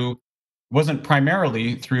wasn't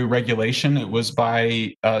primarily through regulation. It was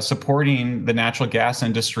by supporting the natural gas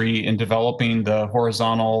industry in developing the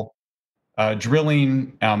horizontal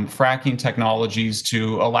drilling, fracking technologies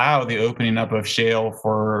to allow the opening up of shale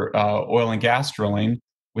for oil and gas drilling,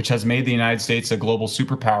 which has made the United States a global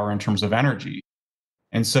superpower in terms of energy.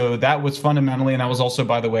 And so that was fundamentally, and that was also,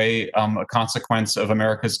 by the way, a consequence of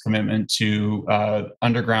America's commitment to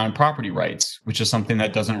underground property rights, which is something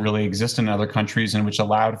that doesn't really exist in other countries and which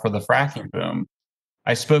allowed for the fracking boom.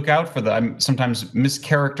 I spoke out for that. I'm sometimes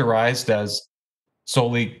mischaracterized as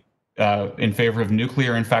solely in favor of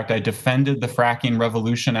nuclear. In fact, I defended the fracking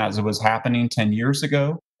revolution as it was happening 10 years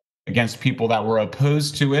ago against people that were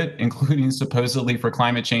opposed to it, including supposedly for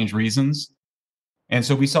climate change reasons. And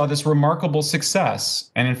so we saw this remarkable success.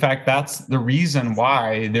 And in fact, that's the reason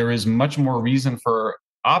why there is much more reason for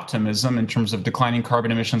optimism in terms of declining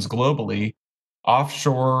carbon emissions globally.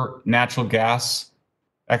 Offshore natural gas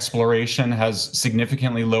exploration has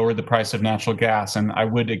significantly lowered the price of natural gas. And I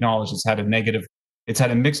would acknowledge it's had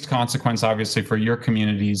a mixed consequence, obviously, for your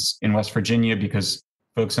communities in West Virginia, because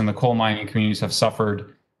folks in the coal mining communities have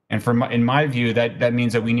suffered. And in my view, that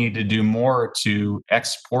means that we need to do more to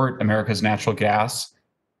export America's natural gas,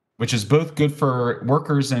 which is both good for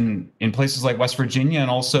workers in places like West Virginia and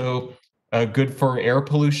also good for air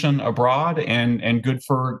pollution abroad and good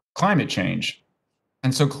for climate change.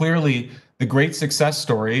 And so clearly, the great success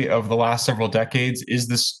story of the last several decades is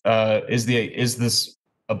this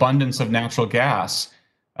abundance of natural gas.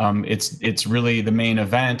 It's really the main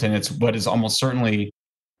event, and it's what is almost certainly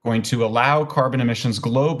going to allow carbon emissions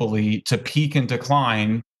globally to peak and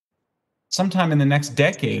decline sometime in the next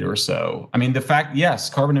decade or so. I mean, yes,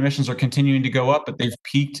 carbon emissions are continuing to go up, but they've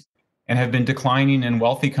peaked and have been declining in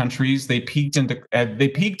wealthy countries. They peaked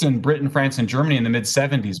in Britain, France, and Germany in the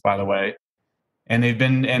mid-70s, by the way. And they've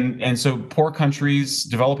been, and so poor countries,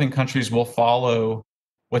 developing countries will follow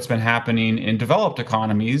what's been happening in developed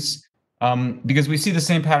economies, because we see the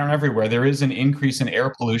same pattern everywhere. There is an increase in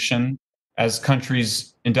air pollution as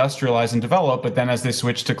countries industrialize and develop, but then as they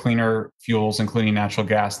switch to cleaner fuels, including natural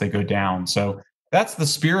gas, they go down. So that's the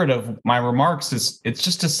spirit of my remarks. It's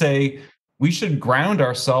just to say we should ground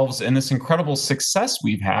ourselves in this incredible success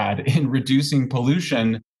we've had in reducing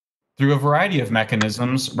pollution through a variety of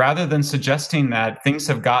mechanisms, rather than suggesting that things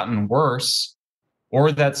have gotten worse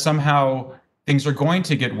or that somehow things are going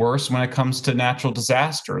to get worse when it comes to natural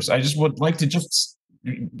disasters. I just would like to just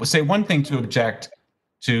say one thing to object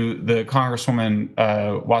to the Congresswoman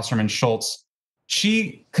Wasserman Schultz.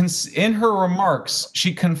 She, in her remarks,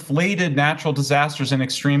 she conflated natural disasters and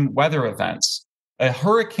extreme weather events. A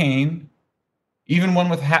hurricane, even one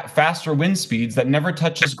with faster wind speeds that never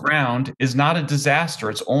touches ground, is not a disaster.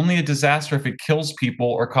 It's only a disaster if it kills people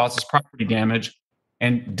or causes property damage.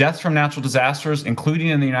 And deaths from natural disasters, including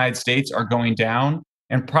in the United States, are going down.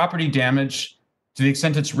 And property damage, to the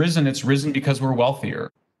extent it's risen because we're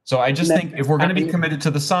wealthier. So I just think if we're going to be committed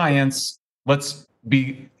to the science, let's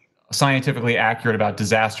be scientifically accurate about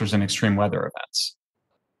disasters and extreme weather events.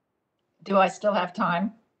 Do I still have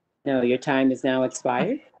time? No, your time is now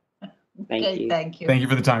expired. Thank you. Thank you. Thank you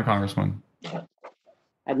for the time, Congresswoman.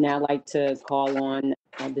 I'd now like to call on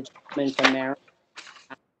the gentleman from Maryland,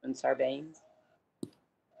 Sarbanes.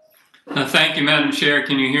 Thank you, Madam Chair.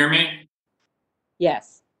 Can you hear me?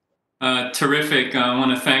 Yes. Terrific. I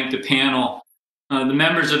want to thank the panel. The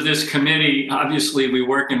members of this committee, obviously we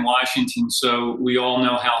work in Washington, so we all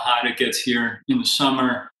know how hot it gets here in the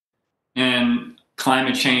summer, and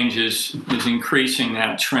climate change is increasing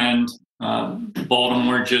that trend.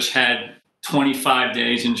 Baltimore just had 25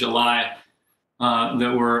 days in July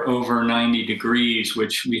that were over 90 degrees,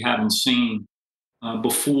 which we haven't seen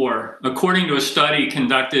before. According to a study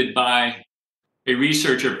conducted by a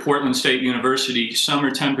researcher at Portland State University, summer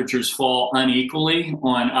temperatures fall unequally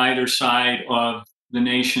on either side of the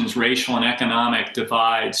nation's racial and economic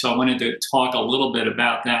divide. So I wanted to talk a little bit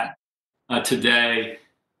about that today.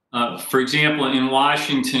 For example, in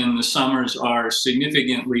Washington, the summers are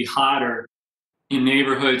significantly hotter in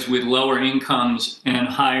neighborhoods with lower incomes and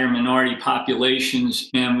higher minority populations,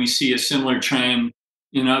 and we see a similar trend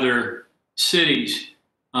in other cities.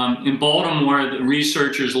 In Baltimore, the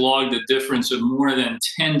researchers logged a difference of more than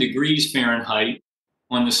 10 degrees Fahrenheit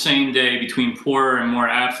on the same day between poorer and more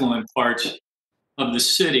affluent parts of the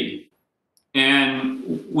city.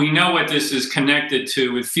 And we know what this is connected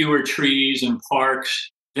to, with fewer trees and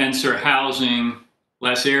parks, denser housing,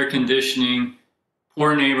 less air conditioning.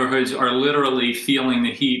 Poor neighborhoods are literally feeling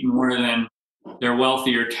the heat more than their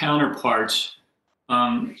wealthier counterparts.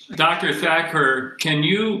 Dr. Thacker, can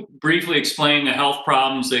you briefly explain the health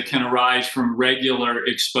problems that can arise from regular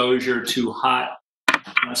exposure to hot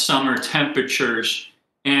summer temperatures?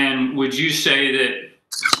 And would you say that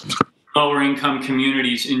lower income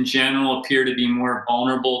communities in general appear to be more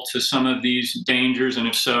vulnerable to some of these dangers? And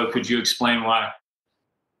if so, could you explain why?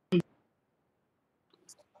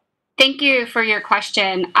 Thank you for your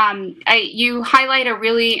question. You highlight a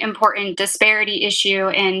really important disparity issue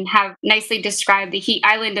and have nicely described the heat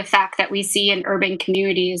island effect that we see in urban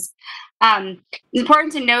communities. It's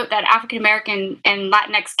important to note that African American and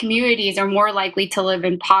Latinx communities are more likely to live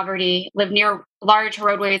in poverty, live near large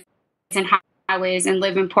roadways and highways, and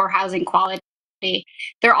live in poor housing quality.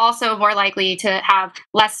 They're also more likely to have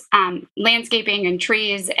less landscaping and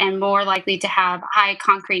trees, and more likely to have high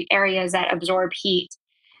concrete areas that absorb heat.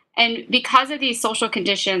 And because of these social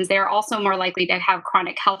conditions, they're also more likely to have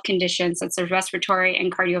chronic health conditions such as respiratory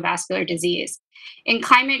and cardiovascular disease. In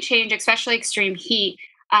climate change, especially extreme heat,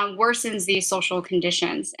 worsens these social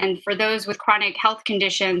conditions. And for those with chronic health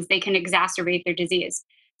conditions, they can exacerbate their disease.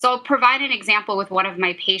 So I'll provide an example with one of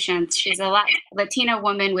my patients. She's a Latina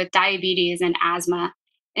woman with diabetes and asthma,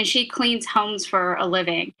 and she cleans homes for a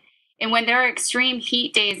living. And when there are extreme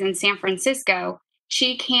heat days in San Francisco,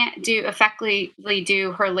 she can't effectively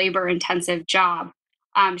do her labor-intensive job.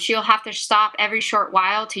 She'll have to stop every short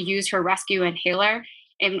while to use her rescue inhaler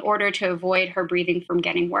in order to avoid her breathing from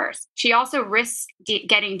getting worse. She also risks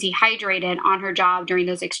getting dehydrated on her job during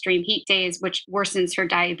those extreme heat days, which worsens her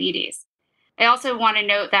diabetes. I also want to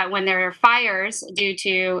note that when there are fires due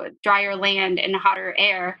to drier land and hotter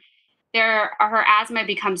air, her asthma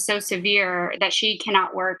becomes so severe that she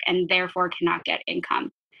cannot work and therefore cannot get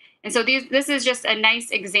income. And so this is just a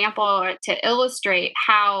nice example to illustrate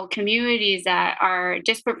how communities that are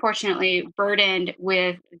disproportionately burdened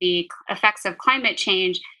with the effects of climate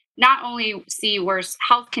change not only see worse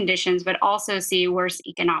health conditions, but also see worse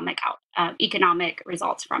economic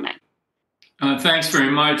results from it. Thanks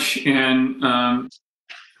very much. And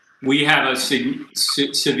we have a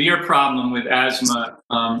severe problem with asthma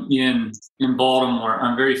in Baltimore.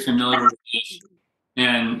 I'm very familiar with this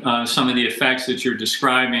and some of the effects that you're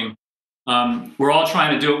describing. We're all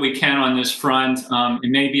trying to do what we can on this front.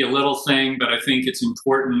 It may be a little thing, but I think it's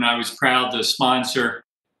important. I was proud to sponsor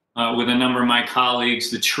with a number of my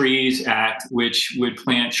colleagues the TREES Act, which would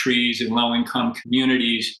plant trees in low-income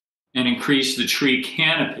communities and increase the tree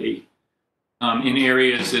canopy in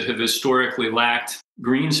areas that have historically lacked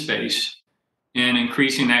green space. And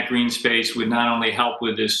increasing that green space would not only help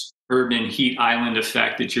with this urban heat island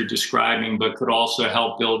effect that you're describing, but could also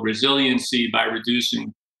help build resiliency by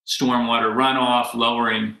reducing stormwater runoff,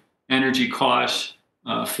 lowering energy costs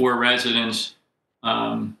for residents,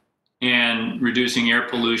 and reducing air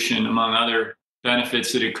pollution, among other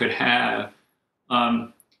benefits that it could have.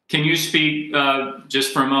 Can you speak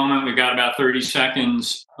just for a moment? We've got about 30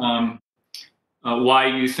 seconds. Why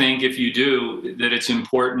you think, if you do, that it's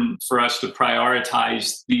important for us to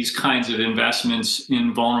prioritize these kinds of investments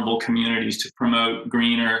in vulnerable communities to promote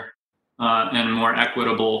greener and a more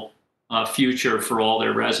equitable future for all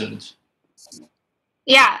their residents?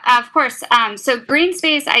 Yeah, of course. So green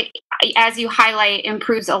space, as you highlight,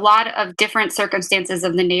 improves a lot of different circumstances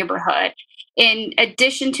of the neighborhood. In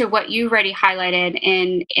addition to what you already highlighted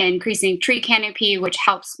in increasing tree canopy, which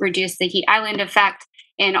helps reduce the heat island effect,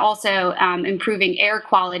 and also improving air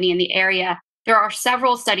quality in the area, there are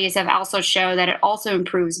several studies that also show that it also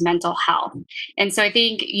improves mental health. And so I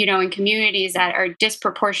think, in communities that are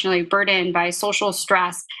disproportionately burdened by social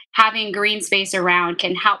stress, having green space around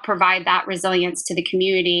can help provide that resilience to the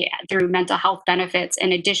community through mental health benefits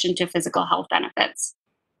in addition to physical health benefits.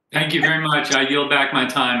 Thank you very much. I yield back my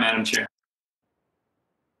time, Madam Chair.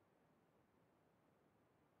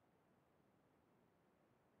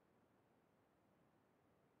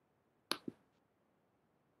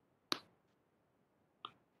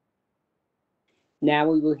 Now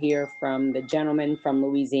we will hear from the gentleman from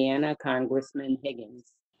Louisiana, Congressman Higgins.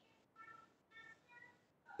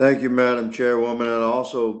 Thank you, Madam Chairwoman. And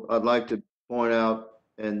also, I'd like to point out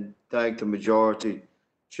and thank the majority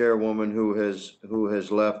chairwoman who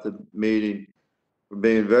has left the meeting for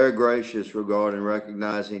being very gracious regarding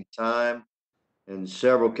recognizing time. In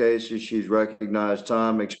several cases, she's recognized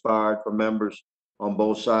time expired for members on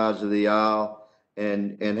both sides of the aisle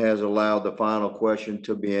and has allowed the final question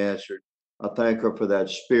to be answered. I thank her for that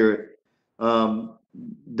spirit.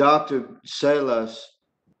 Dr. Salas,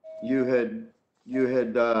 you had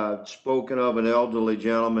spoken of an elderly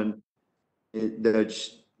gentleman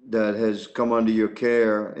that has come under your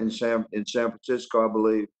care in San Francisco, I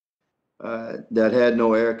believe, that had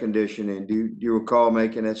no air conditioning. Do you recall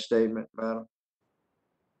making that statement, madam?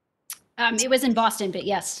 It was in Boston, but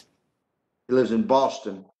yes. He lives in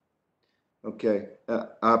Boston. Okay,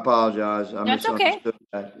 I apologize. I That's misunderstood okay.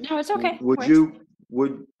 that. No, it's okay.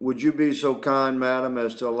 Would you be so kind, madam,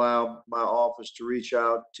 as to allow my office to reach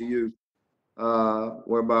out to you,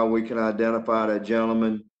 whereby we can identify that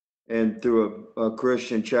gentleman, and through a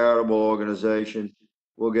Christian charitable organization,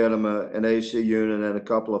 we'll get him an AC unit and a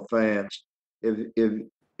couple of fans.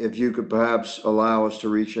 If you could perhaps allow us to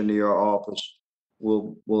reach into your office,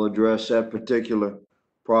 we'll address that particular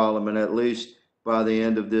problem, and at least by the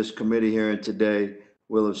end of this committee hearing today,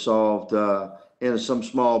 we'll have solved in some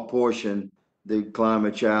small portion the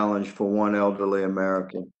climate challenge for one elderly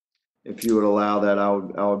American. If you would allow that,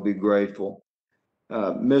 I would be grateful.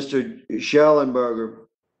 Mr. Schellenberger,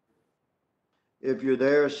 if you're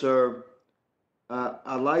there, sir,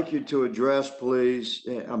 I'd like you to address, please.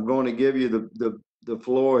 I'm going to give you the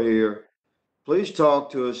floor here. Please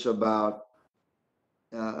talk to us about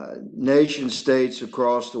nation states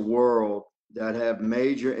across the world that have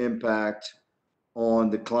major impact on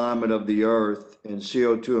the climate of the earth and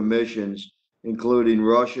CO2 emissions, including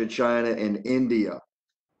Russia, China, and India.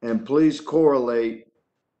 And please correlate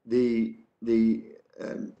the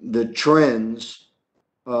trends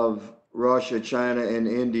of Russia, China, and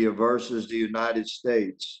India versus the United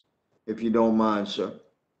States, if you don't mind, sir.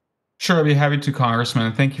 Sure, I'd be happy to,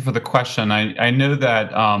 Congressman. Thank you for the question. I know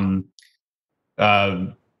that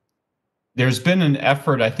there's been an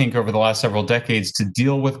effort, I think, over the last several decades to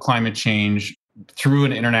deal with climate change through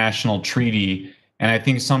an international treaty, and I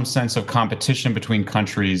think some sense of competition between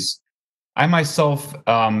countries. I myself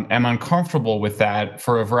am uncomfortable with that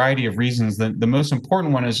for a variety of reasons. The most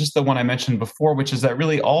important one is just the one I mentioned before, which is that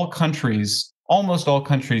really all countries, almost all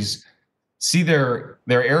countries, see their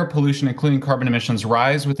air pollution, including carbon emissions,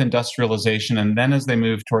 rise with industrialization, and then as they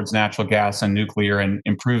move towards natural gas and nuclear and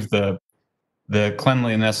improve the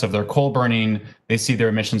cleanliness of their coal burning, they see their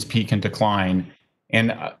emissions peak and decline.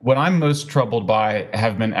 And what I'm most troubled by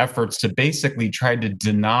have been efforts to basically try to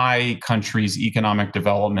deny countries economic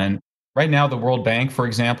development. Right now, the World Bank, for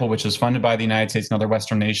example, which is funded by the United States and other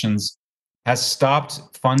Western nations, has stopped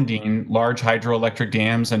funding large hydroelectric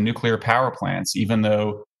dams and nuclear power plants, even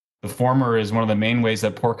though the former is one of the main ways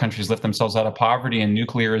that poor countries lift themselves out of poverty, and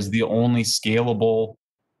nuclear is the only scalable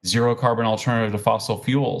zero carbon alternative to fossil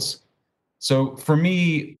fuels. So for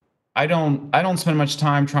me, I don't spend much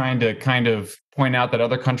time trying to kind of point out that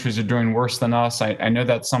other countries are doing worse than us. I know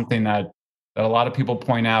that's something that a lot of people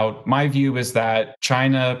point out. My view is that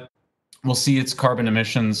China will see its carbon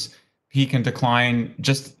emissions peak and decline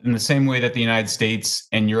just in the same way that the United States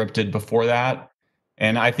and Europe did before that.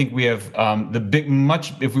 And I think we have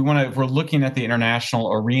if we're looking at the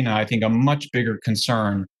international arena, I think a much bigger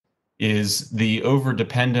concern is the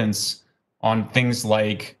overdependence on things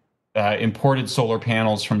like imported solar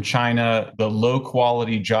panels from China, the low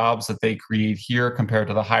quality jobs that they create here compared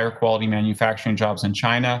to the higher quality manufacturing jobs in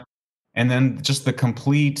China. And then just the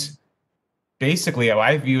complete, basically, how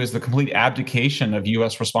I view as the complete abdication of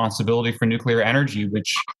US responsibility for nuclear energy,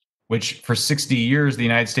 which for 60 years, the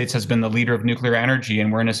United States has been the leader of nuclear energy. And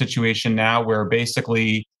we're in a situation now where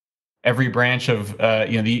basically every branch of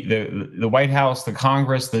the White House, the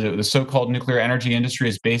Congress, the so-called nuclear energy industry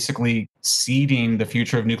is basically ceding the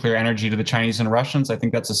future of nuclear energy to the Chinese and Russians. I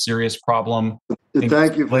think that's a serious problem.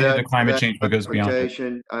 Thank you for related that, to climate change, but goes beyond it.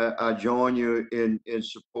 clarification. I join you in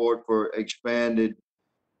support for expanded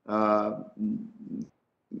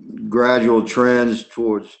gradual trends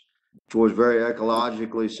towards very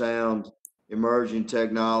ecologically sound emerging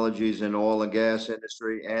technologies in oil and gas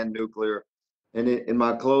industry and nuclear. And in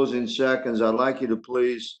my closing seconds, I'd like you to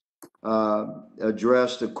please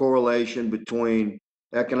address the correlation between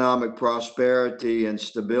economic prosperity and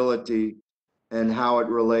stability and how it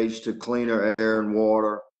relates to cleaner air and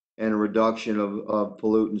water and reduction of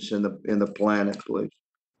pollutants in the planet, please.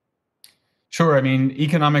 Sure. I mean,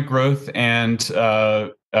 economic growth and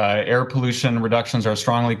air pollution reductions are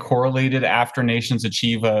strongly correlated. After nations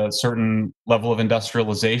achieve a certain level of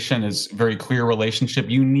industrialization, is a very clear relationship.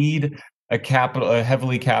 You need a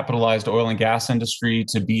heavily capitalized oil and gas industry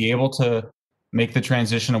to be able to make the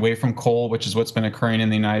transition away from coal, which is what's been occurring in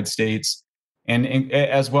the United States. And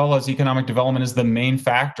as well as economic development is the main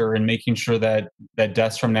factor in making sure that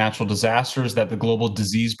deaths from natural disasters, that the global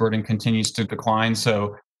disease burden continues to decline.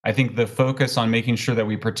 So I think the focus on making sure that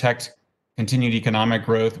we protect continued economic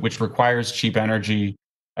growth, which requires cheap energy,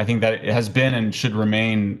 I think that it has been and should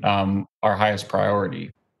remain our highest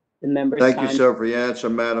priority. Thank you, sir, for your answer,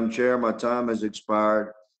 Madam Chair. My time has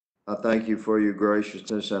expired. I thank you for your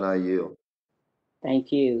graciousness, and I yield.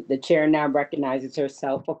 Thank you. The chair now recognizes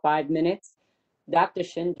herself for 5 minutes. Dr.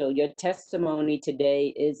 Schindel, your testimony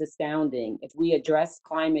today is astounding. If we address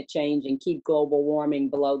climate change and keep global warming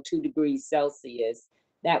below 2 degrees Celsius,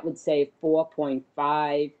 that would save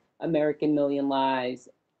 4.5 American million lives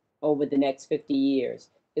over the next 50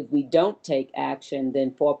 years. If we don't take action,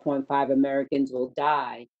 then 4.5 Americans will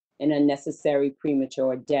die an unnecessary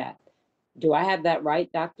premature death. Do I have that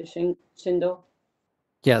right, Dr. Schindel?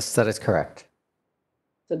 Yes, that is correct.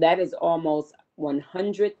 So that is almost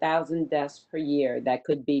 100,000 deaths per year that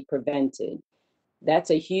could be prevented.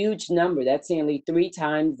 That's a huge number. That's nearly 3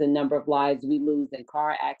 times the number of lives we lose in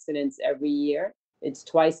car accidents every year. It's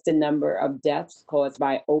twice the number of deaths caused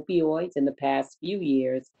by opioids in the past few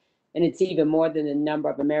years. And it's even more than the number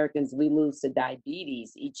of Americans we lose to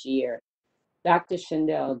diabetes each year. Dr.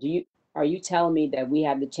 Schindel, are you telling me that we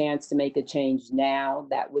have the chance to make a change now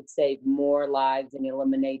that would save more lives in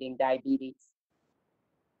eliminating diabetes?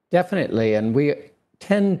 Definitely. And we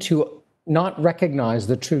tend to not recognize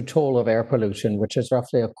the true toll of air pollution, which is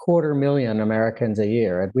roughly 250,000 Americans a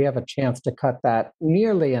year. And we have a chance to cut that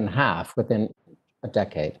nearly in half within a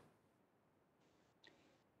decade.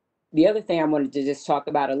 The other thing I wanted to just talk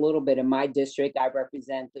about a little bit in my district, I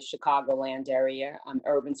represent the Chicagoland area. I'm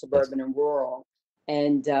urban, suburban, and rural.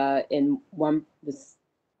 And in the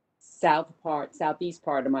southeast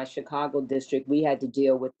part of my Chicago district, we had to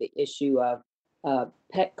deal with the issue of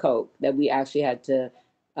Petcoke, that we actually had to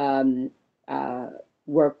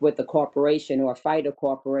work with a corporation or fight a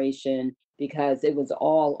corporation because it was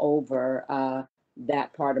all over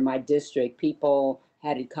that part of my district. People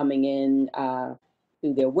had it coming in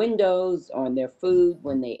through their windows, on their food,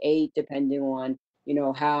 when they ate, depending on,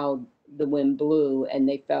 how the wind blew, and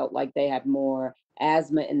they felt like they had more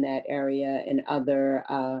asthma in that area and other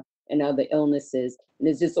illnesses. And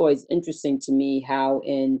it's just always interesting to me how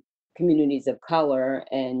in communities of color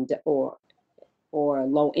and or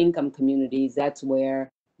low income communities, that's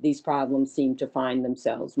where these problems seem to find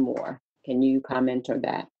themselves more. Can you comment on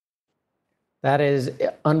that? That is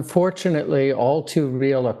unfortunately all too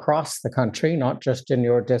real across the country, not just in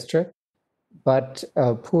your district. But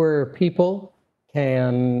poorer people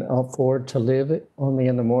can afford to live only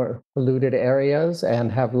in the more polluted areas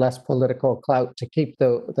and have less political clout to keep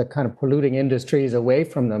the kind of polluting industries away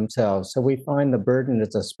from themselves. So we find the burden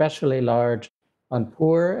is especially large on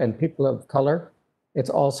poor and people of color. It's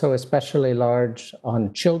also especially large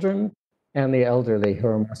on children and the elderly who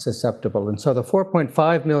are more susceptible. And so the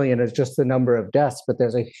 4.5 million is just the number of deaths, but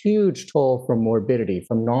there's a huge toll from morbidity,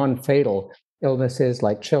 from non-fatal illnesses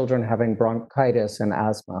like children having bronchitis and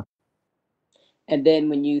asthma. And then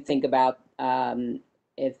when you think about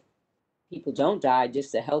if people don't die,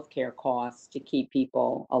 just the healthcare costs to keep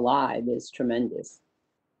people alive is tremendous.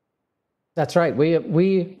 That's right.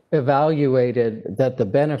 We evaluated that the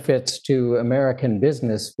benefits to American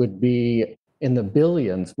business would be in the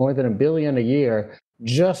billions, more than $1 billion a year,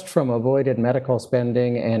 just from avoided medical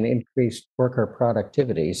spending and increased worker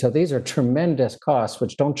productivity. So these are tremendous costs,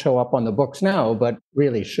 which don't show up on the books now, but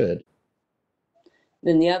really should.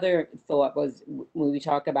 Then the other thought was when we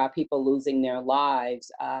talk about people losing their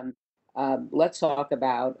lives, let's talk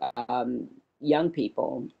about young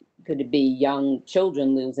people. Could it be young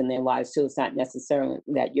children losing their lives too? It's not necessarily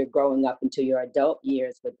that you're growing up into your adult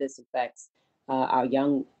years, but this affects our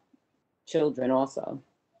young children also,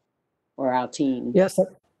 or our teens. Yes,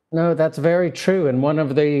 no, that's very true. And one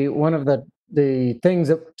of the things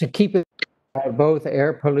that, to keep it both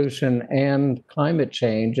air pollution and climate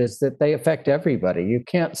change is that they affect everybody. You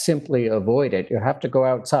can't simply avoid it. You have to go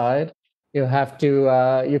outside. You have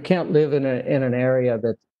to. You can't live in an area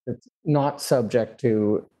that's not subject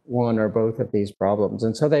to one or both of these problems.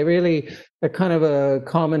 And so they're kind of a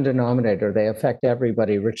common denominator. They affect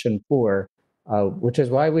everybody, rich and poor. Which is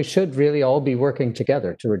why we should really all be working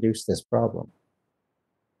together to reduce this problem.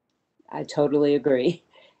 I totally agree.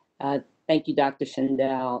 Thank you, Dr.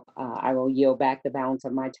 Shindell. I will yield back the balance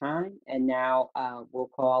of my time. And now we'll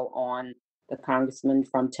call on the Congressman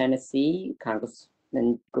from Tennessee,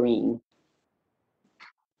 Congressman Green.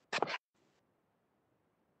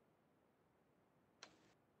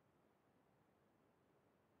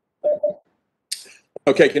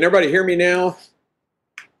 Okay, can everybody hear me now?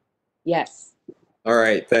 Yes. All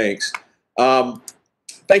right, thanks.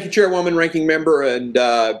 Thank you, Chairwoman, Ranking Member, and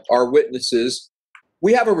our witnesses.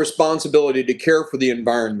 We have a responsibility to care for the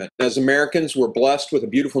environment. As Americans, we're blessed with a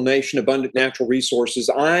beautiful nation, abundant natural resources.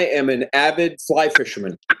 I am an avid fly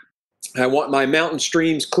fisherman. I want my mountain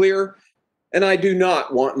streams clear, and I do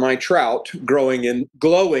not want my trout glowing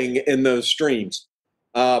in those streams.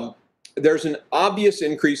 There's an obvious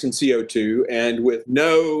increase in CO2, and with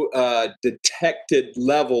no detected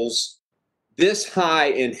levels this high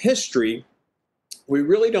in history, we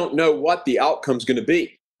really don't know what the outcome's going to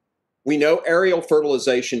be. We know aerial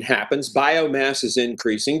fertilization happens, biomass is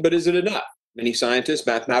increasing, but is it enough? Many scientists,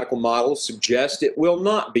 mathematical models suggest it will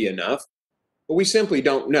not be enough, but we simply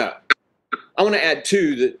don't know. I want to add,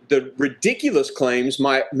 too, that the ridiculous claims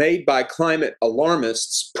made by climate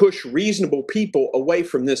alarmists push reasonable people away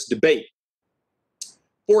from this debate.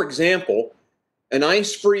 For example, an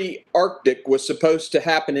ice-free Arctic was supposed to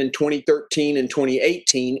happen in 2013 and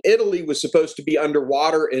 2018. Italy was supposed to be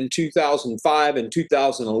underwater in 2005 and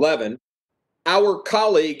 2011. Our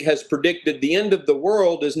colleague has predicted the end of the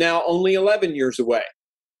world is now only 11 years away.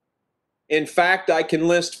 In fact, I can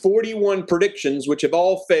list 41 predictions which have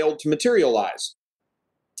all failed to materialize.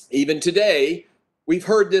 Even today, we've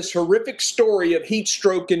heard this horrific story of heat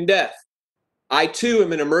stroke and death. I, too,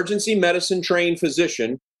 am an emergency medicine trained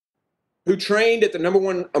physician who trained at the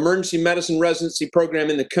 #1 emergency medicine residency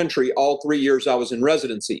program in the country all 3 years I was in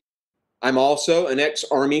residency. I'm also an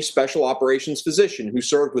ex-Army Special Operations physician who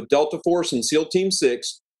served with Delta Force and SEAL Team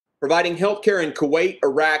 6, providing healthcare in Kuwait,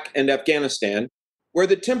 Iraq, and Afghanistan, where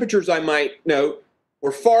the temperatures, I might note,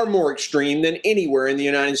 were far more extreme than anywhere in the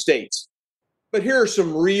United States. But here are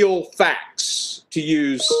some real facts, to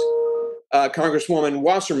use Congresswoman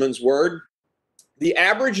Wasserman's word. The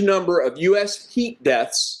average number of U.S. heat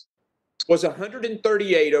deaths was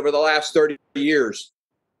 138 over the last 30 years.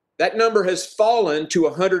 That number has fallen to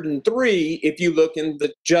 103 if you look in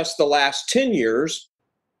just the last 10 years.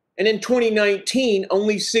 And in 2019,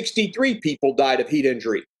 only 63 people died of heat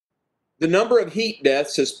injury. The number of heat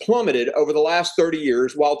deaths has plummeted over the last 30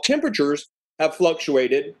 years, while temperatures have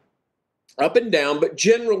fluctuated up and down, but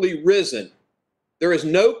generally risen. There is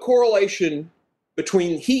no correlation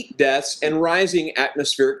between heat deaths and rising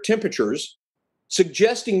atmospheric temperatures,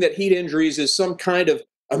 suggesting that heat injuries is some kind of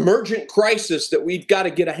emergent crisis that we've got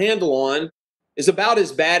to get a handle on is about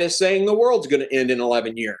as bad as saying the world's going to end in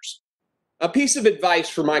 11 years. A piece of advice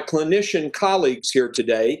for my clinician colleagues here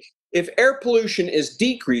today: If air pollution is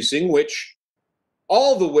decreasing, which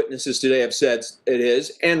all the witnesses today have said it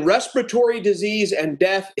is, and respiratory disease and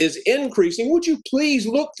death is increasing, would you please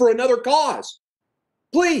look for another cause?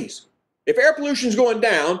 Please. If air pollution is going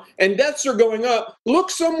down and deaths are going up, look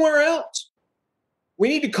somewhere else. We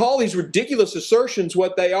need to call these ridiculous assertions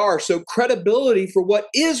what they are so credibility for what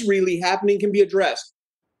is really happening can be addressed.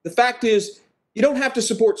 The fact is, you don't have to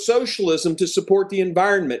support socialism to support the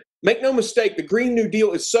environment. Make no mistake, the Green New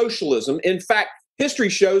Deal is socialism. In fact, history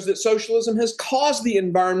shows that socialism has caused the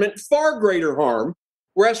environment far greater harm,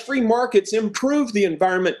 whereas free markets improve the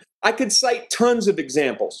environment. I could cite tons of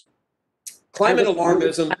examples. Climate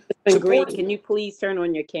alarmism. Green, can you please turn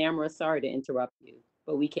on your camera? Sorry to interrupt you,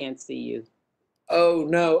 but we can't see you. Oh,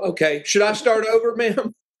 no. Okay. Should I start over,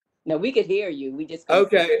 ma'am? No, we could hear you. We just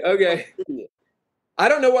okay. I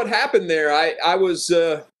don't know what happened there. I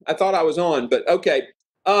thought I was on, but okay.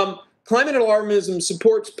 Climate alarmism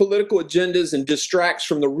supports political agendas and distracts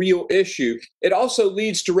from the real issue. It also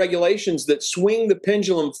leads to regulations that swing the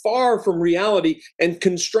pendulum far from reality and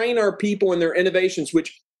constrain our people and their innovations,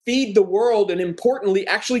 which feed the world and, importantly,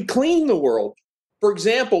 actually clean the world. For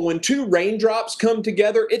example, when two raindrops come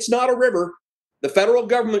together, it's not a river. The federal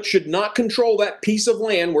government should not control that piece of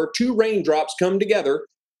land where two raindrops come together.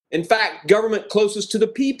 In fact, government closest to the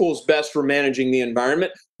people is best for managing the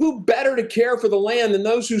environment. Who better to care for the land than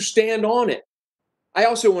those who stand on it? I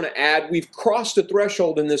also want to add, we've crossed a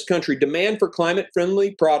threshold in this country. Demand for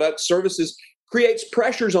climate-friendly products, services creates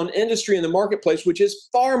pressures on industry in the marketplace, which is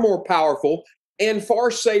far more powerful and far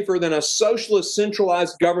safer than a socialist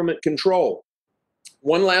centralized government control.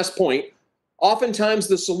 One last point. Oftentimes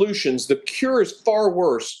the solutions, the cure is far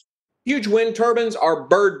worse. Huge wind turbines are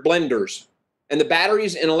bird blenders, and the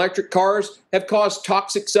batteries in electric cars have caused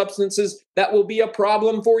toxic substances that will be a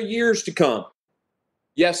problem for years to come.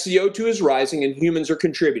 Yes, CO2 is rising and humans are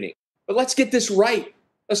contributing, but let's get this right.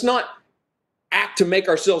 Let's not act to make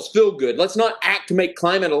ourselves feel good. Let's not act to make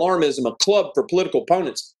climate alarmism a club for political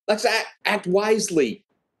opponents. Let's act wisely.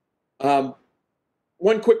 One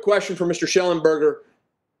quick question for Mr. Shellenberger.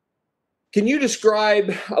 Can you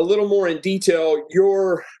describe a little more in detail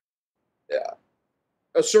your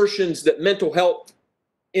assertions that mental health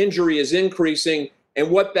injury is increasing and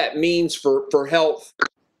what that means for health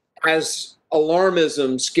as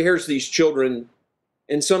alarmism scares these children,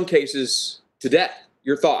 in some cases, to death?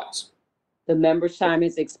 Your thoughts? The member's time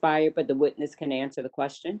has expired, but the witness can answer the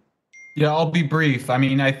question. Yeah, I'll be brief. I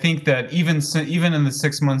mean, I think that even in the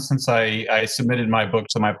 6 months since I submitted my book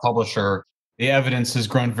to my publisher, the evidence has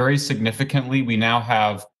grown very significantly. We now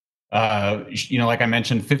have, like I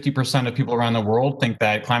mentioned, 50% of people around the world think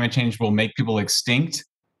that climate change will make people extinct.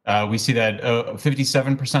 We see that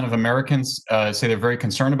 57% of Americans say they're very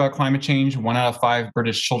concerned about climate change. 1 out of 5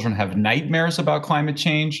 British children have nightmares about climate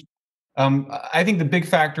change. I think the big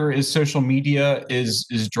factor is social media is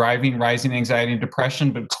driving rising anxiety and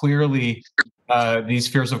depression, but clearly these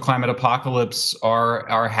fears of climate apocalypse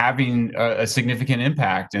are having a significant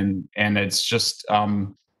impact, and it's just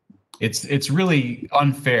it's really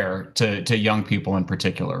unfair to young people in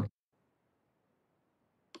particular.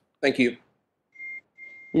 Thank you.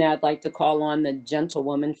 Now I'd like to call on the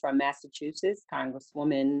gentlewoman from Massachusetts,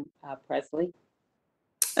 Congresswoman Presley.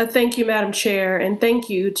 Thank you, Madam Chair, and thank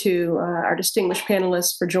you to our distinguished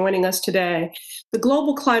panelists for joining us today. The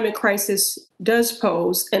global climate crisis does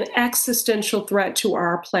pose an existential threat to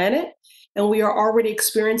our planet, and we are already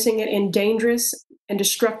experiencing it in dangerous and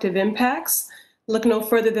destructive impacts. Look no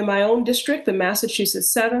further than my own district, the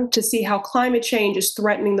Massachusetts 7th, to see how climate change is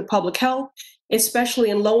threatening the public health, especially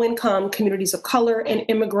in low-income communities of color and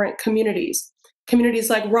immigrant communities. Communities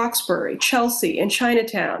like Roxbury, Chelsea, and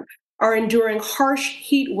Chinatown are enduring harsh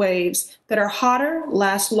heat waves that are hotter,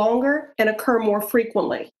 last longer, and occur more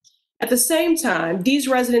frequently. At the same time, these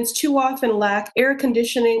residents too often lack air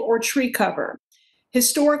conditioning or tree cover.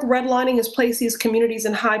 Historic redlining has placed these communities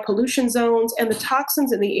in high pollution zones, and the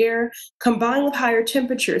toxins in the air, combined with higher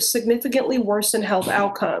temperatures, significantly worsen health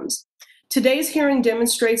outcomes. Today's hearing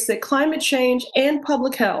demonstrates that climate change and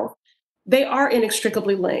public health, they are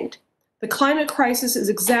inextricably linked. The climate crisis is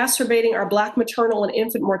exacerbating our Black maternal and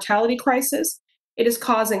infant mortality crisis. It is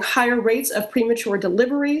causing higher rates of premature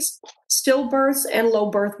deliveries, stillbirths, and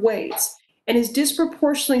low birth weights, and is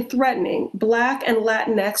disproportionately threatening Black and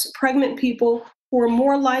Latinx pregnant people who are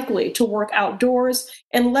more likely to work outdoors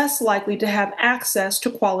and less likely to have access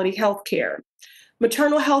to quality health care.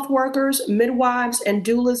 Maternal health workers, midwives, and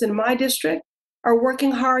doulas in my district are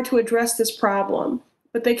working hard to address this problem,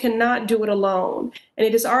 but they cannot do it alone. And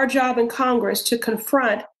it is our job in Congress to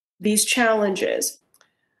confront these challenges.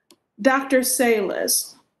 Dr.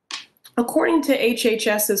 Salas, According to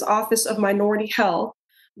HHS's Office of Minority Health,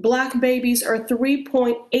 Black babies are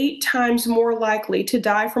 3.8 times more likely to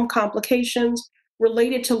die from complications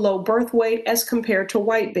related to low birth weight as compared to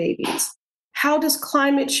white babies. How does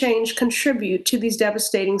climate change contribute to these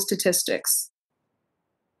devastating statistics?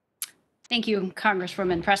 Thank you,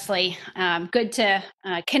 Congresswoman Presley. Good to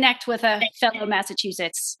connect with a fellow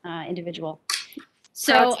Massachusetts individual.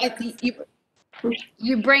 So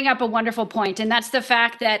you bring up a wonderful point, and that's the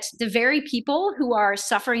fact that the very people who are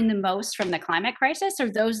suffering the most from the climate crisis are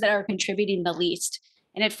those that are contributing the least.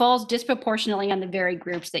 And it falls disproportionately on the very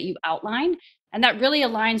groups that you outlined. And that really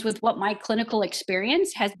aligns with what my clinical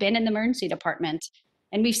experience has been in the emergency department.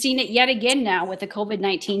 And we've seen it yet again now with the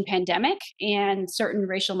COVID-19 pandemic and certain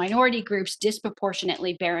racial minority groups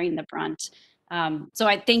disproportionately bearing the brunt. So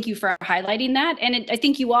I thank you for highlighting that. And I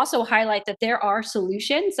think you also highlight that there are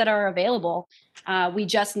solutions that are available. We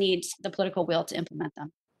just need the political will to implement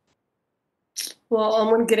them. Well, I'm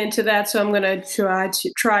going to get into that, so I'm going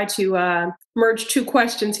to try to merge two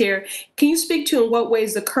questions here. Can you speak to in what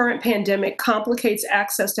ways the current pandemic complicates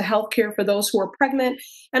access to healthcare for those who are pregnant?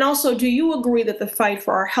 And also, do you agree that the fight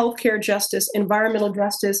for our healthcare justice, environmental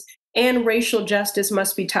justice, and racial justice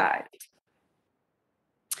must be tied?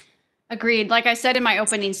 Agreed. Like I said in my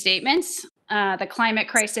opening statements, the climate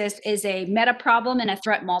crisis is a meta problem and a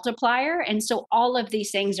threat multiplier. And so all of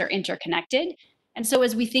these things are interconnected. And so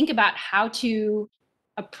as we think about how to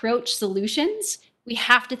approach solutions, we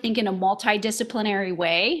have to think in a multidisciplinary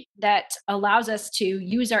way that allows us to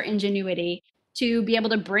use our ingenuity to be able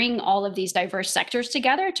to bring all of these diverse sectors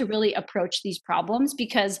together to really approach these problems,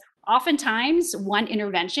 because oftentimes one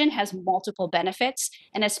intervention has multiple benefits,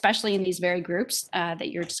 and especially in these very groups that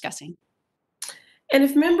you're discussing. And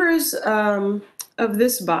if members of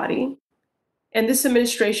this body and this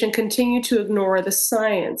administration continue to ignore the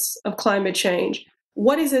science of climate change,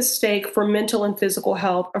 what is at stake for mental and physical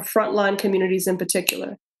health of frontline communities in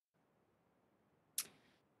particular?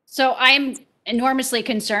 So I'm enormously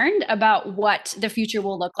concerned about what the future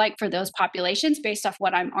will look like for those populations based off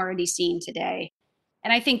what I'm already seeing today.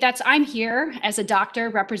 And I think I'm here as a doctor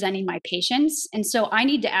representing my patients. And so I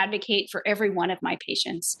need to advocate for every one of my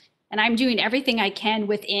patients. And I'm doing everything I can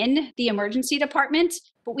within the emergency department,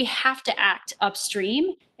 but we have to act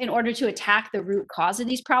upstream in order to attack the root cause of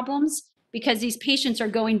these problems, because these patients are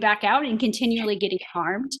going back out and continually getting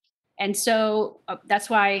harmed. And so that's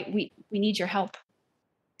why we need your help.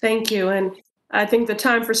 Thank you. And I think the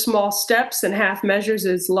time for small steps and half measures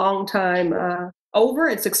is long time over.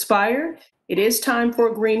 It's expired. It is time for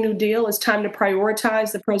a Green New Deal. It's time to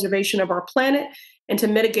prioritize the preservation of our planet and to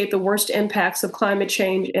mitigate the worst impacts of climate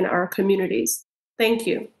change in our communities. Thank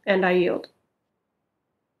you, and I yield.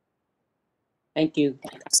 Thank you.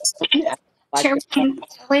 Chairman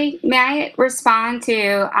Kelly, may I respond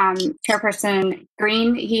to Chairperson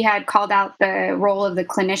Green? He had called out the role of the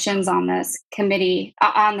clinicians on this committee,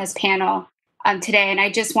 on this panel today, and I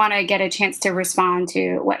just want to get a chance to respond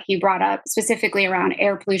to what he brought up, specifically around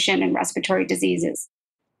air pollution and respiratory diseases.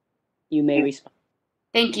 You may respond.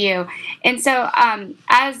 Thank you. And so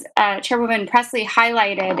as Chairwoman Presley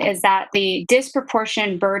highlighted, is that the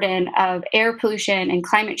disproportionate burden of air pollution and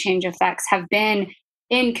climate change effects have been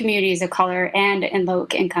in communities of color and in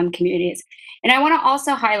low-income communities. And I want to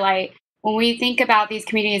also highlight, when we think about these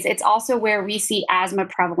communities, it's also where we see asthma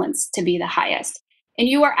prevalence to be the highest. And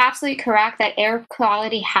you are absolutely correct that air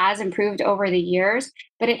quality has improved over the years,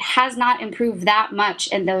 but it has not improved that much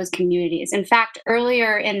in those communities. In fact,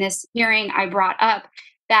 earlier in this hearing, I brought up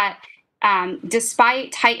that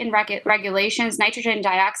despite tightened regulations, nitrogen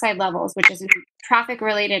dioxide levels, which is a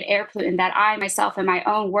traffic-related air pollutant that I myself in my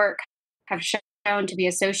own work have shown to be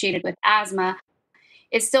associated with asthma,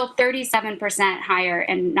 is still 37% higher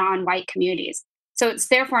in non-white communities. So it's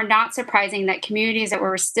therefore not surprising that communities that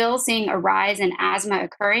we're still seeing a rise in asthma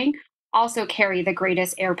occurring also carry the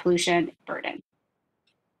greatest air pollution burden.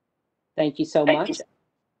 Thank you so much.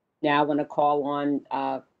 Now I want to call on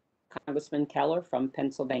Congressman Keller from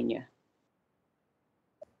Pennsylvania.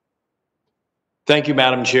 Thank you,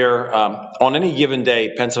 Madam Chair. On any given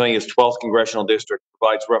day, Pennsylvania's 12th congressional district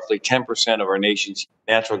provides roughly 10% of our nation's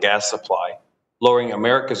natural gas supply, lowering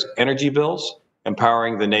America's energy bills and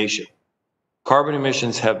powering the nation. Carbon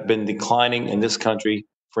emissions have been declining in this country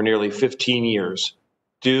for nearly 15 years,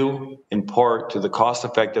 due in part to the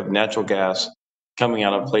cost-effective natural gas coming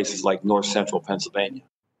out of places like north central Pennsylvania.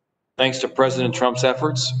 Thanks to President Trump's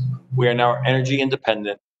efforts, we are now energy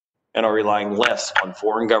independent and are relying less on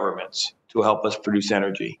foreign governments to help us produce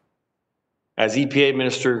energy. As EPA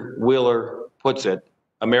Minister Wheeler puts it,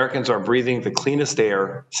 Americans are breathing the cleanest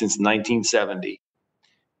air since 1970.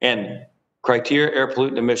 And criteria air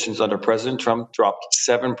pollutant emissions under President Trump dropped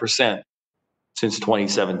 7% since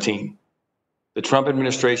 2017. The Trump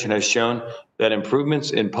administration has shown that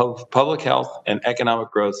improvements in public health and economic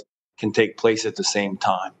growth can take place at the same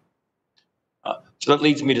time. So that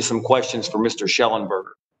leads me to some questions for Mr.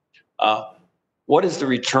 Schellenberger. What is the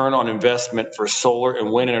return on investment for solar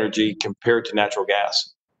and wind energy compared to natural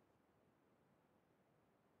gas?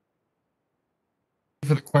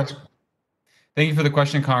 For the question. Thank you for the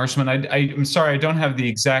question, Congressman. I'm sorry, I don't have the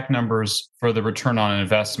exact numbers for the return on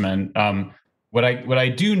investment. What I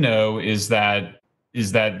do know is that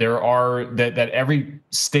there are that every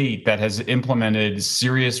state that has implemented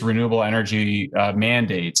serious renewable energy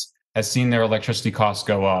mandates has seen their electricity costs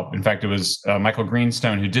go up. In fact, it was Michael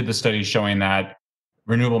Greenstone who did the study showing that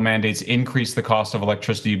renewable mandates increased the cost of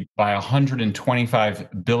electricity by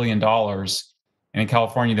 $125 billion. And in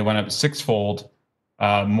California, they went up sixfold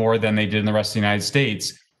more than they did in the rest of the United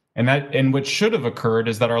States. And what should have occurred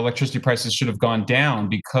is that our electricity prices should have gone down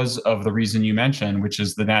because of the reason you mentioned, which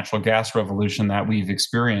is the natural gas revolution that we've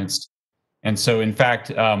experienced. And so, in fact,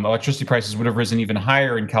 electricity prices would have risen even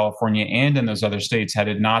higher in California and in those other states had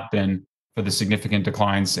it not been for the significant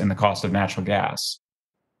declines in the cost of natural gas.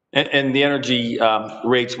 And the energy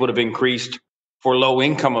rates would have increased for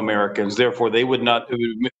low-income Americans. Therefore, they would not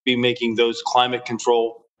be making those climate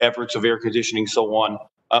control efforts of air conditioning, so on,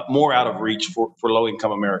 more out of reach for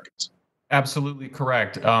low-income Americans. Absolutely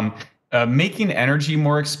correct. Making energy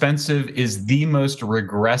more expensive is the most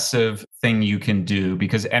regressive thing you can do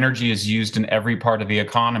because energy is used in every part of the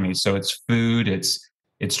economy. So it's food,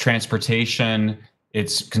 it's transportation,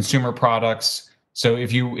 it's consumer products. So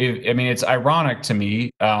it's ironic to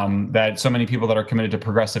me that so many people that are committed to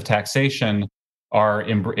progressive taxation are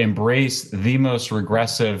embrace the most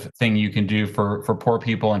regressive thing you can do for poor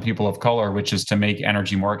people and people of color, which is to make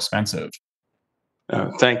energy more expensive.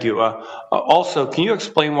 Thank you. Also, can you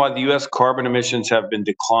explain why the U.S. carbon emissions have been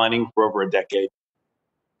declining for over a decade?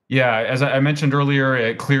 Yeah, as I mentioned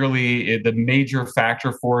earlier, clearly the major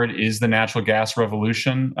factor for it is the natural gas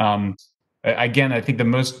revolution. Again, I think the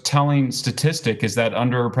most telling statistic is that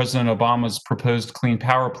under President Obama's proposed Clean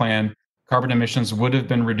Power Plan, carbon emissions would have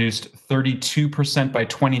been reduced 32% by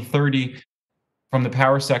 2030 from the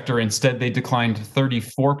power sector. Instead, they declined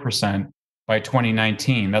 34% by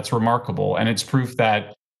 2019. That's remarkable. And it's proof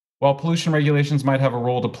that while pollution regulations might have a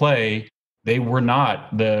role to play, they were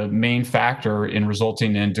not the main factor in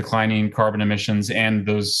resulting in declining carbon emissions and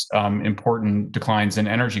those important declines in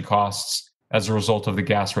energy costs as a result of the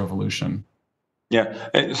gas revolution.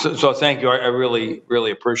 Yeah, so thank you. I really,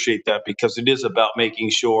 really appreciate that because it is about making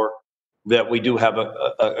sure that we do have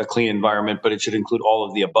a clean environment, but it should include all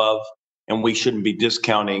of the above. And we shouldn't be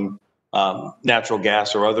discounting natural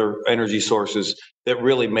gas or other energy sources that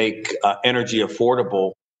really make energy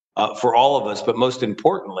affordable for all of us, but most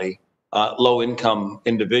importantly, low-income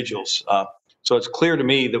individuals. So it's clear to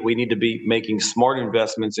me that we need to be making smart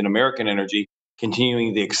investments in American energy,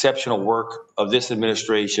 continuing the exceptional work of this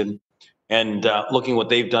administration, and looking what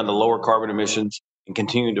they've done to lower carbon emissions and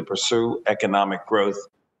continuing to pursue economic growth.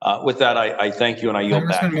 With that, I thank you and I yield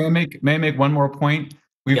back. May I make one more point?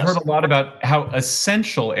 We've heard a lot about how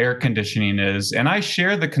essential air conditioning is, and I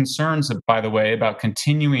share the concerns, by the way, about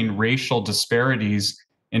continuing racial disparities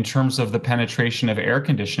in terms of the penetration of air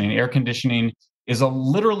conditioning. Air conditioning is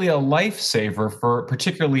literally a lifesaver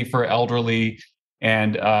particularly for elderly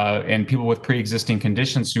and people with pre-existing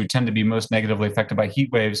conditions who tend to be most negatively affected by heat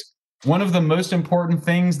waves. One of the most important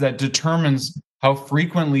things that determines how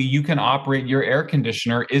frequently you can operate your air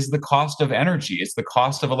conditioner is the cost of energy. It's the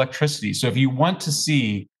cost of electricity. So if you want to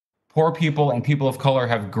see poor people and people of color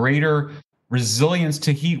have greater resilience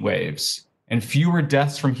to heat waves and fewer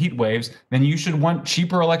deaths from heat waves, then you should want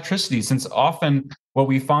cheaper electricity, since often what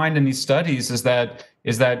we find in these studies is that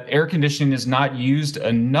air conditioning is not used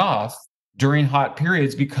enough during hot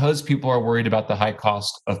periods because people are worried about the high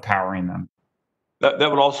cost of powering them. That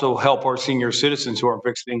would also help our senior citizens who are on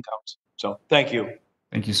fixed incomes. So thank you.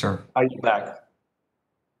 Thank you, sir. I yield back.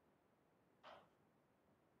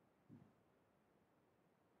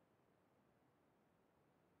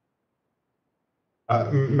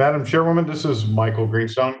 Madam Chairwoman, this is Michael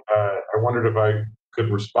Greenstone. I wondered if I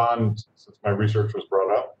could respond since my research was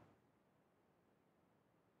brought up.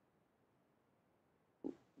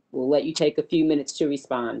 We'll let you take a few minutes to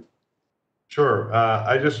respond. Sure.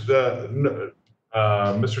 I just, Mr.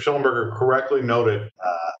 Schellenberger correctly noted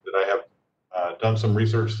that I have done some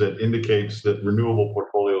research that indicates that renewable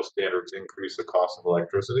portfolio standards increase the cost of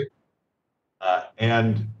electricity.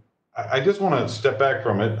 And I just want to step back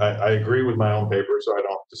from it. I agree with my own paper, so I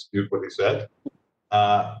don't dispute what he said.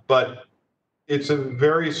 But it's a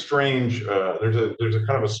very strange, there's a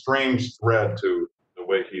kind of a strange thread to the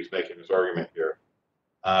way he's making his argument here,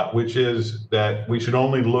 which is that we should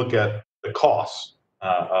only look at the costs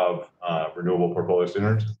of renewable portfolio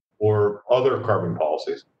standards or other carbon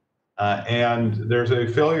policies. And there's a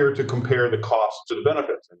failure to compare the costs to the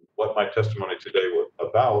benefits. And what my testimony today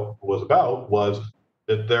was about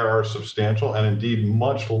that there are substantial and indeed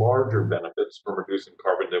much larger benefits from reducing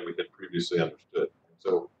carbon than we had previously understood. And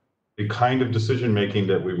so the kind of decision making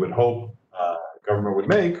that we would hope government would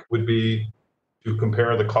make would be to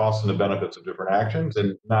compare the costs and the benefits of different actions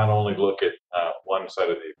and not only look at one side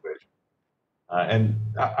of the equation. And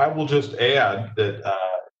I will just add that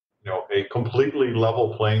a completely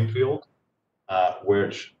level playing field,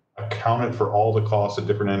 which accounted for all the costs that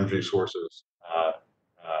different energy sources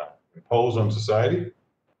impose on society,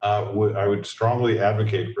 I would strongly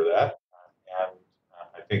advocate for that. And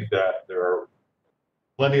I think that there are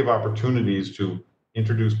plenty of opportunities to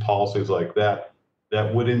introduce policies like that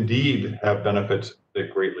that would indeed have benefits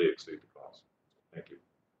that greatly exceed the cost. Thank you.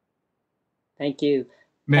 Thank you.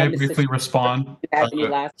 May I Mr. briefly respond, Do you have any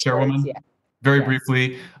last Chairwoman? words? Yeah. Very Yes.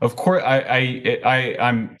 briefly. Of course,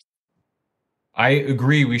 I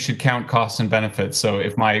agree we should count costs and benefits. So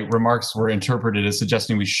if my remarks were interpreted as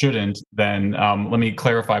suggesting we shouldn't, then let me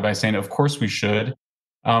clarify by saying, of course we should.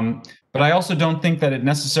 But I also don't think that it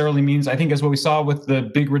necessarily means, I think as what we saw with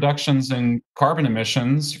the big reductions in carbon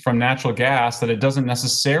emissions from natural gas, that it doesn't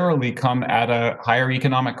necessarily come at a higher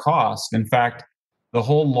economic cost. In fact, the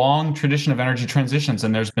whole long tradition of energy transitions,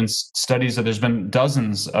 and there's been studies that there's been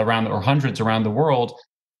dozens around or hundreds around the world,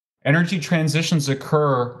 energy transitions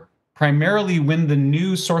occur primarily when the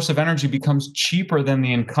new source of energy becomes cheaper than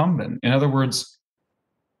the incumbent. In other words,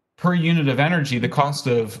 per unit of energy, the cost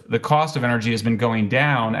of energy has been going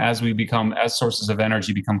down as sources of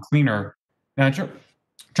energy become cleaner. Now, in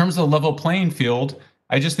terms of the level playing field,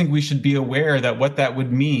 I just think we should be aware that what that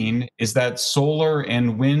would mean is that solar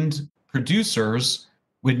and wind producers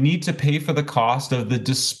would need to pay for the cost of the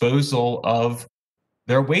disposal of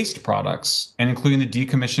their waste products, and including the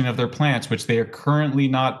decommissioning of their plants, which they are currently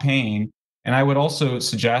not paying. And I would also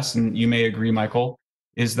suggest, and you may agree, Michael,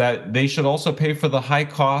 is that they should also pay for the high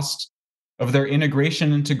cost of their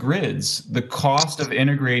integration into grids. The cost of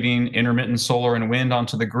integrating intermittent solar and wind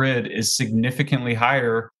onto the grid is significantly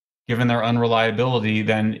higher given their unreliability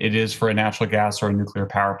than it is for a natural gas or a nuclear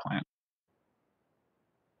power plant.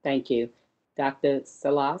 Thank you. Dr.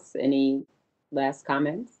 Salas, any last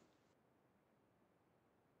comments?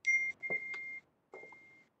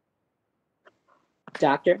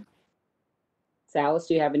 Dr. Salas,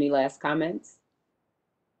 do you have any last comments?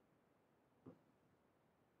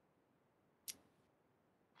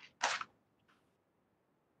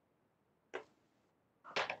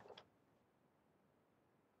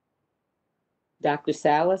 Dr.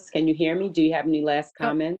 Salas, can you hear me? Do you have any last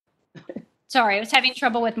comments? Sorry, I was having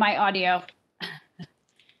trouble with my audio.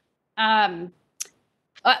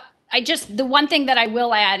 The one thing that I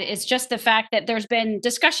will add is just the fact that there's been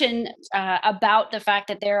discussion about the fact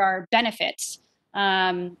that there are benefits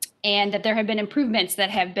and that there have been improvements that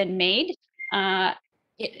have been made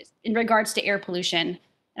in regards to air pollution.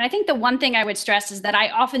 And I think the one thing I would stress is that I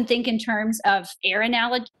often think in terms of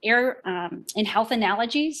in health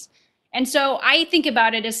analogies. And so I think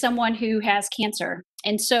about it as someone who has cancer.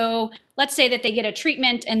 And so let's say that they get a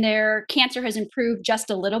treatment and their cancer has improved just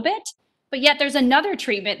a little bit, but yet there's another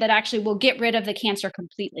treatment that actually will get rid of the cancer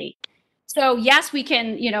completely. So yes, we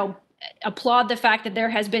can, applaud the fact that there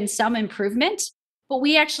has been some improvement, but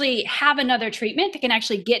we actually have another treatment that can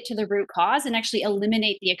actually get to the root cause and actually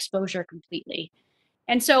eliminate the exposure completely.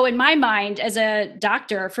 And so in my mind, as a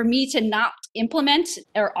doctor, for me to not implement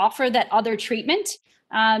or offer that other treatment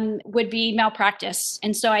would be malpractice.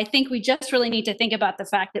 And so I think we just really need to think about the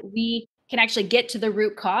fact that we can actually get to the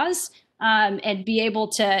root cause and be able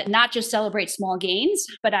to not just celebrate small gains,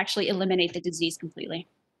 but actually eliminate the disease completely.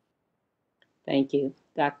 Thank you.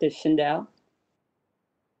 Dr. Shindell?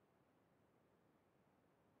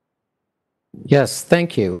 Yes,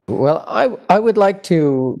 thank you. Well, I would like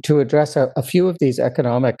to address a few of these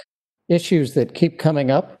economic issues that keep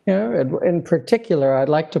coming up. In particular, I'd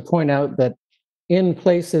like to point out that in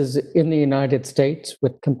places in the United States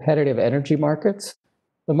with competitive energy markets,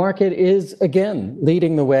 the market is, again,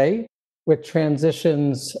 leading the way with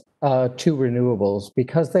transitions to renewables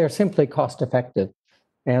because they are simply cost effective.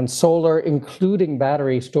 And solar, including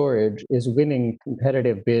battery storage, is winning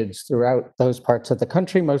competitive bids throughout those parts of the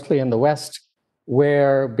country, mostly in the West,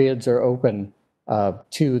 where bids are open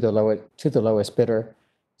to the lowest bidder.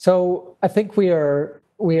 So I think we are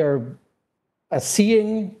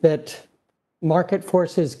seeing that market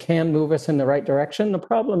forces can move us in the right direction. The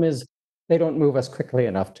problem is they don't move us quickly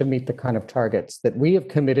enough to meet the kind of targets that we have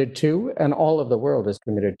committed to and all of the world is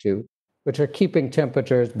committed to, which are keeping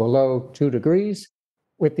temperatures below 2 degrees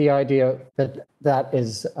with the idea that that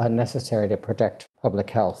is necessary to protect public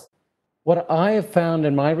health. What I have found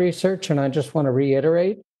in my research, and I just want to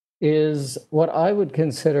reiterate, is what I would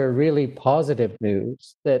consider really positive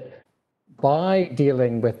news, that by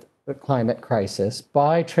dealing with the climate crisis,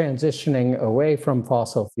 by transitioning away from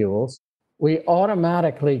fossil fuels, we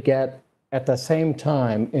automatically get, at the same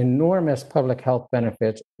time, enormous public health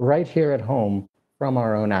benefits right here at home from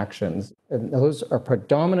our own actions. And those are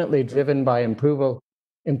predominantly driven by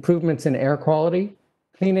improvements in air quality.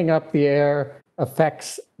 Cleaning up the air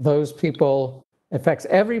affects those people, affects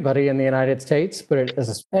everybody in the United States, but it is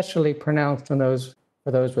especially pronounced for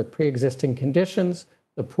those with pre-existing conditions,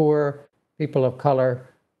 the poor, people of color,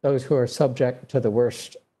 those who are subject to the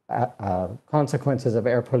worst consequences of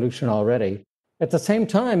air pollution already. At the same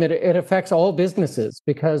time, it affects all businesses,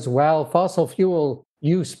 because while fossil fuel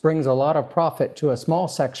use brings a lot of profit to a small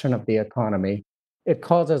section of the economy, it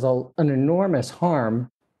causes an enormous harm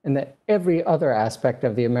in that every other aspect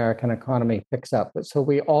of the American economy picks up. So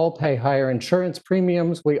we all pay higher insurance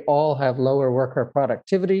premiums, we all have lower worker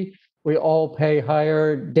productivity, we all pay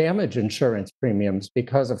higher damage insurance premiums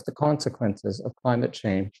because of the consequences of climate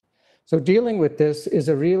change. So dealing with this is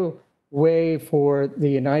a real way for the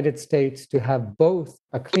United States to have both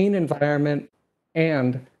a clean environment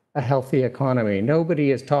and a healthy economy. Nobody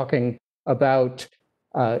is talking about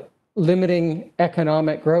limiting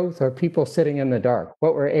economic growth or people sitting in the dark.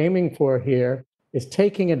 What we're aiming for here is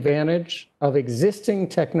taking advantage of existing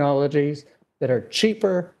technologies that are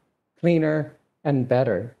cheaper, cleaner, and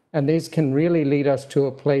better. And these can really lead us to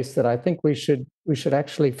a place that I think we should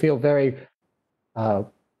actually feel very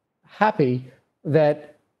happy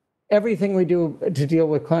that everything we do to deal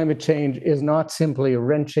with climate change is not simply a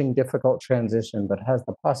wrenching, difficult transition, but has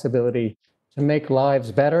the possibility to make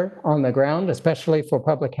lives better on the ground, especially for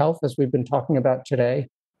public health, as we've been talking about today,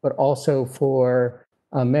 but also for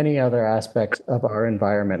many other aspects of our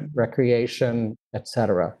environment, recreation, et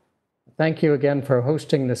cetera. Thank you again for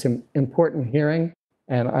hosting this important hearing,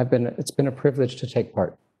 and it's been a privilege to take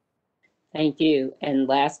part. Thank you. And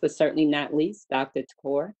last but certainly not least, Dr.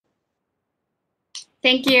 Takor.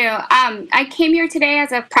 Thank you. I came here today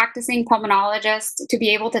as a practicing pulmonologist to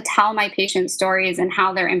be able to tell my patients' stories and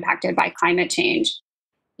how they're impacted by climate change.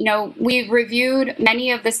 You know, we've reviewed many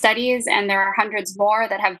of the studies, and there are hundreds more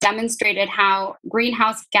that have demonstrated how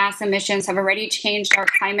greenhouse gas emissions have already changed our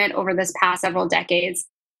climate over this past several decades.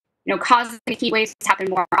 You know, causing heat waves to happen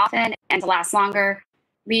more often and to last longer,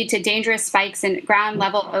 lead to dangerous spikes in ground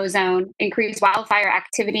level ozone, increase wildfire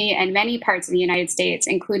activity in many parts of the United States,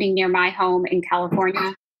 including near my home in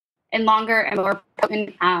California, and longer and more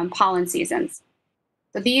potent pollen seasons.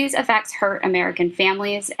 So these effects hurt American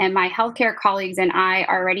families, and my healthcare colleagues and I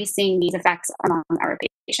are already seeing these effects among our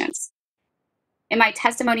patients. In my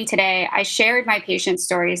testimony today, I shared my patients'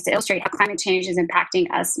 stories to illustrate how climate change is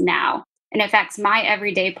impacting us now and affects my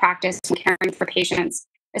everyday practice in caring for patients,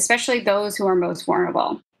 especially those who are most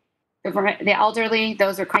vulnerable, the elderly,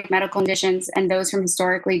 those with chronic medical conditions, and those from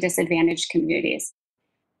historically disadvantaged communities.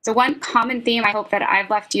 So one common theme I hope that I've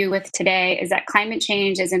left you with today is that climate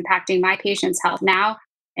change is impacting my patients' health now,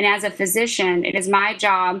 and as a physician, it is my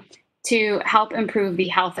job to help improve the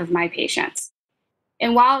health of my patients.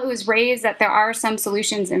 And while it was raised that there are some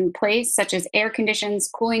solutions in place, such as air conditions,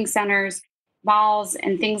 cooling centers, malls,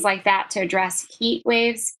 and things like that to address heat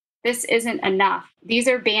waves, this isn't enough. These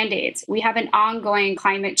are Band-Aids. We have an ongoing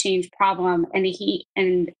climate change problem, and the heat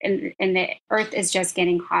and the earth is just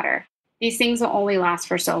getting hotter. These things will only last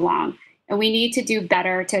for so long, and we need to do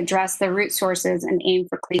better to address the root sources and aim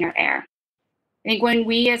for cleaner air. I think when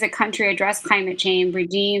we as a country address climate change,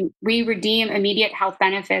 we redeem immediate health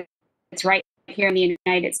benefits right here in the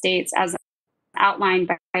United States, as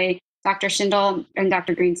outlined by Dr. Schindel and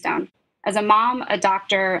Dr. Greenstone. As a mom, a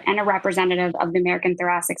doctor, and a representative of the American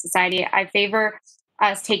Thoracic Society, I favor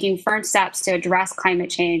us taking firm steps to address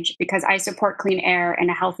climate change because I support clean air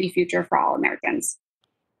and a healthy future for all Americans.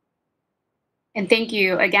 And thank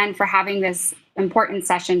you again for having this important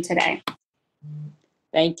session today.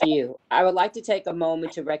 Thank you. I would like to take a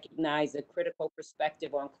moment to recognize a critical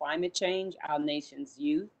perspective on climate change, our nation's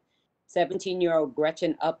youth. 17-year-old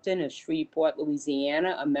Gretchen Upton of Shreveport,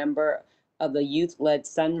 Louisiana, a member of the youth-led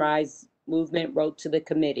Sunrise Movement, wrote to the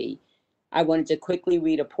committee. I wanted to quickly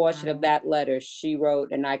read a portion of that letter. She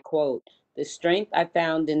wrote, and I quote, "The strength I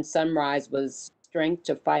found in Sunrise was strength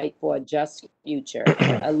to fight for a just future,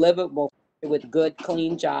 a livable with good,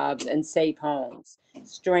 clean jobs and safe homes.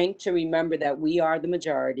 strength to remember that we are the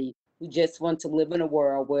majority who just want to live in a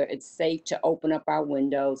world where it's safe to open up our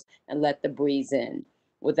windows and let the breeze in.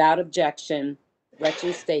 Without objection,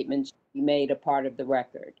 Gretchen's statement should be made a part of the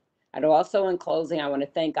record. I'd also, in closing, I want to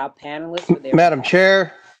thank our panelists for their— Madam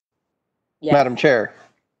Chair. Yes. Madam Chair.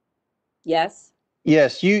 Yes.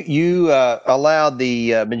 Yes, you allowed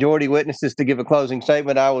the majority witnesses to give a closing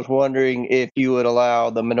statement. I was wondering if you would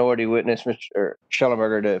allow the minority witness, Mr.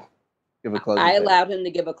 Schellenberger, to give a closing I statement. allowed him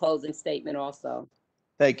to give a closing statement also.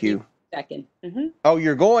 Thank you. Second. Oh,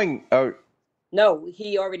 you're going? Oh, No,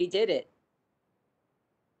 he already did it.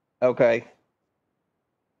 okay.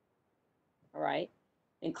 All right.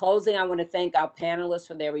 In closing, I want to thank our panelists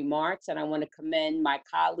for their remarks, and I want to commend my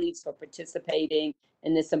colleagues for participating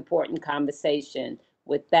in this important conversation.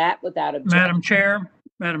 With that, without objection.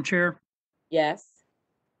 Madam Chair, Yes.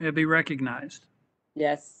 may be recognized.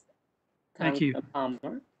 Yes. Thank you. Congressman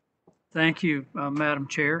Palmer. Thank you, Madam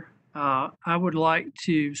Chair. I would like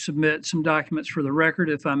to submit some documents for the record,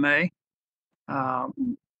 if I may. I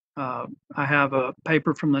have a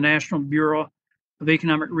paper from the National Bureau of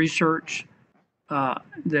Economic Research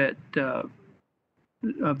that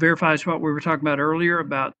verifies what we were talking about earlier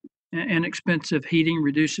about inexpensive heating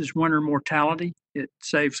reduces winter mortality. It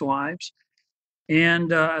saves lives.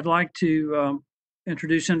 And I'd like to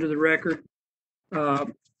introduce into the record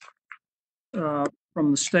from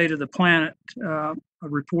the State of the Planet, a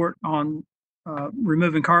report on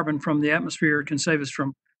removing carbon from the atmosphere can save us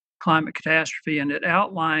from climate catastrophe. And it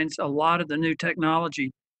outlines a lot of the new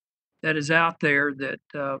technology that is out there that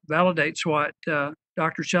validates what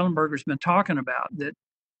Dr. Schellenberger's been talking about, that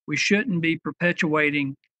we shouldn't be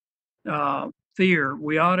perpetuating fear.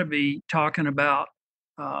 We ought to be talking about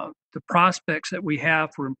the prospects that we have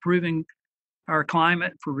for improving our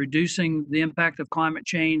climate, for reducing the impact of climate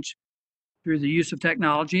change through the use of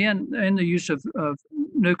technology and the use of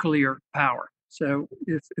nuclear power. So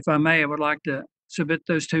if I may, I would like to submit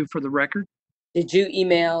those two for the record. Did you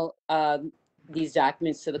email these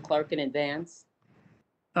documents to the clerk in advance?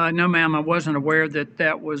 No, ma'am, I wasn't aware that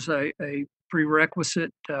that was a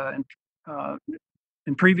prerequisite.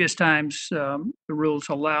 In previous times, the rules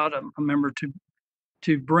allowed a member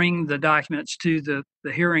to bring the documents to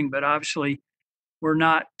the hearing, but obviously we're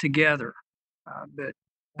not together. But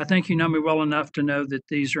I think you know me well enough to know that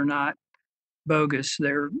these are not bogus,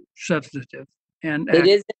 they're substantive. And It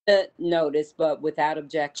is in the notice, but without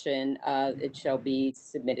objection, it shall be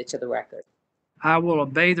submitted to the record. I will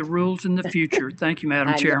obey the rules in the future. Thank you, Madam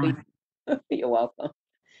I know Chairman. You're welcome.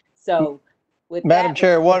 So with Madam that,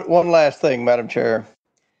 Chair, one last thing, Madam Chair.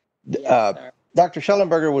 Yes, sir. Dr.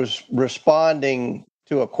 Schellenberger was responding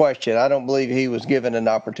to a question. I don't believe he was given an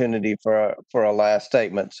opportunity for a last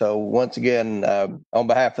statement. So once again, on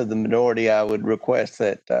behalf of the minority, I would request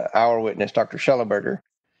that our witness, Dr. Schellenberger,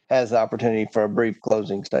 has the opportunity for a brief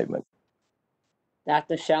closing statement.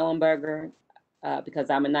 Dr. Schellenberger, because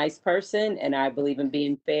I'm a nice person and I believe in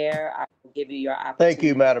being fair, I will give you your opportunity. Thank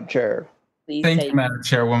you, Madam Chair. Please Thank take— you, Madam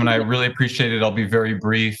Chairwoman. I really appreciate it. I'll be very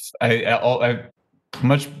brief. I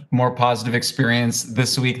much more positive experience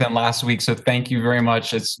this week than last week. So thank you very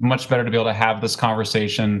much. It's much better to be able to have this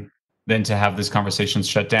conversation than to have this conversation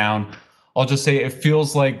shut down. I'll just say it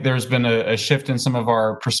feels like there's been a shift in some of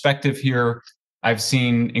our perspective here. I've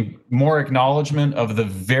seen more acknowledgement of the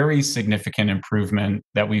very significant improvement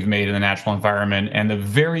that we've made in the natural environment and the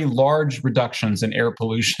very large reductions in air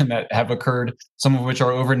pollution that have occurred, some of which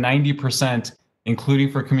are over 90%, including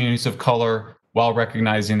for communities of color, while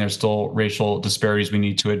recognizing there's still racial disparities we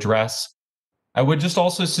need to address. I would just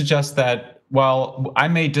also suggest that while I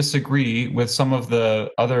may disagree with some of the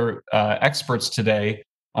other experts today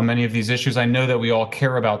on many of these issues, I know that we all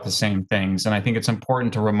care about the same things. And I think it's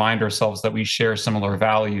important to remind ourselves that we share similar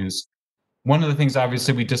values. One of the things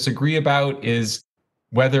obviously we disagree about is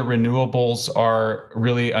whether renewables are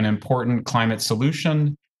really an important climate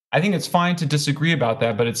solution. I think it's fine to disagree about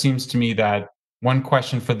that, but it seems to me that one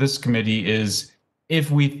question for this committee is if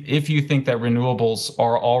you think that renewables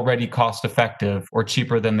are already cost effective or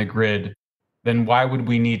cheaper than the grid, then why would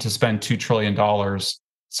we need to spend $2 trillion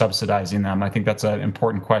subsidizing them? I think that's an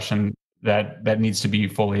important question that needs to be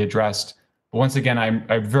fully addressed. But once again,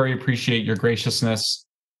 I very appreciate your graciousness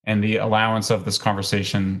and the allowance of this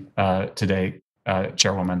conversation today,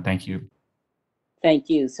 Chairwoman. Thank you.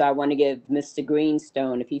 Thank you. So I want to give Mr.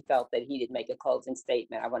 Greenstone, if he felt that he did make a closing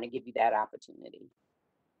statement, I want to give you that opportunity.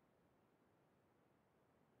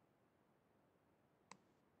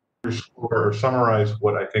 Or summarize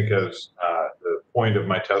what I think is the point of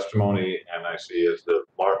my testimony and I see as the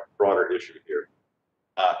broader issue here.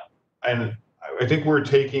 And I think we're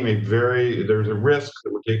taking there's a risk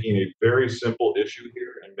that we're taking a very simple issue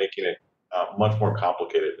here and making it much more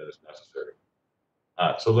complicated than is necessary.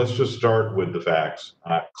 So let's just start with the facts.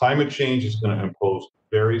 Climate change is going to impose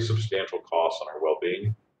very substantial costs on our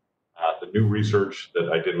well-being. The new research that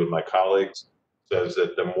I did with my colleagues says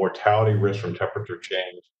that the mortality risk from temperature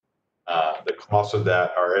change, the costs of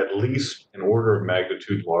that are at least an order of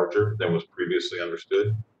magnitude larger than was previously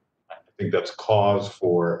understood. I think that's cause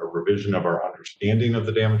for a revision of our understanding of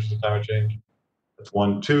the damage to climate change. That's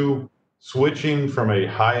one. Two, switching from a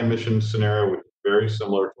high emission scenario, which is very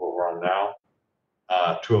similar to what we're on now,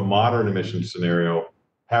 to a moderate emission scenario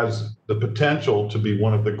has the potential to be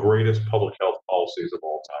one of the greatest public health policies of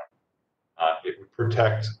all time. It would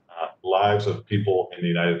protect lives of people in the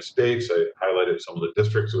United States. I highlighted some of the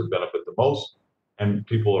districts that would benefit the most and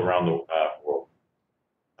people around the world.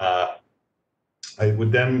 I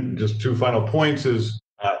would then, just two final points is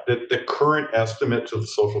that the current estimates of the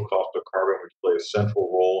social cost of carbon, which play a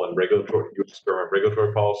central role in U.S. government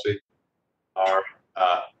regulatory policy,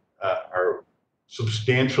 are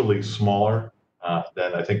substantially smaller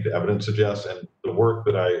than I think the evidence suggests. And the work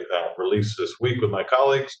that I released this week with my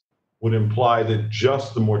colleagues would imply that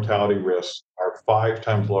just the mortality risks are 5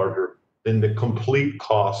 times larger than the complete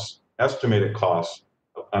costs, estimated costs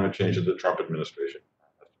of climate change that the Trump administration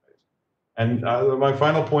estimates. And my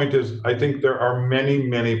final point is, I think there are many,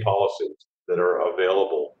 many policies that are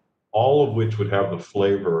available, all of which would have the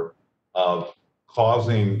flavor of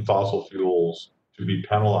causing fossil fuels to be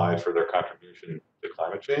penalized for their contribution to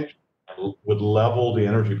climate change, and would level the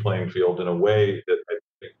energy playing field in a way that I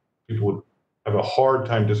think people would have a hard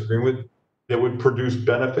time disagreeing with, that would produce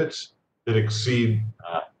benefits that exceed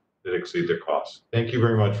their costs. Thank you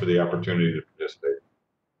very much for the opportunity to participate.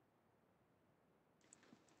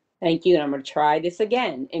 Thank you. And I'm going to try this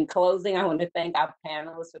again. In closing, I want to thank our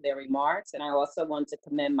panelists for their remarks, and I also want to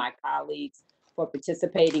commend my colleagues for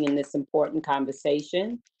participating in this important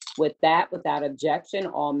conversation. With that, without objection,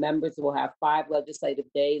 all members will have 5 legislative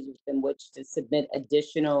days within which to submit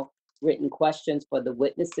additional written questions for the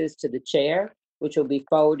witnesses to the chair, which will be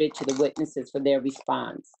forwarded to the witnesses for their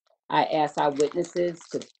response. I ask our witnesses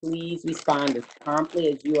to please respond as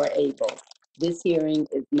promptly as you are able. This hearing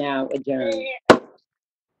is now adjourned.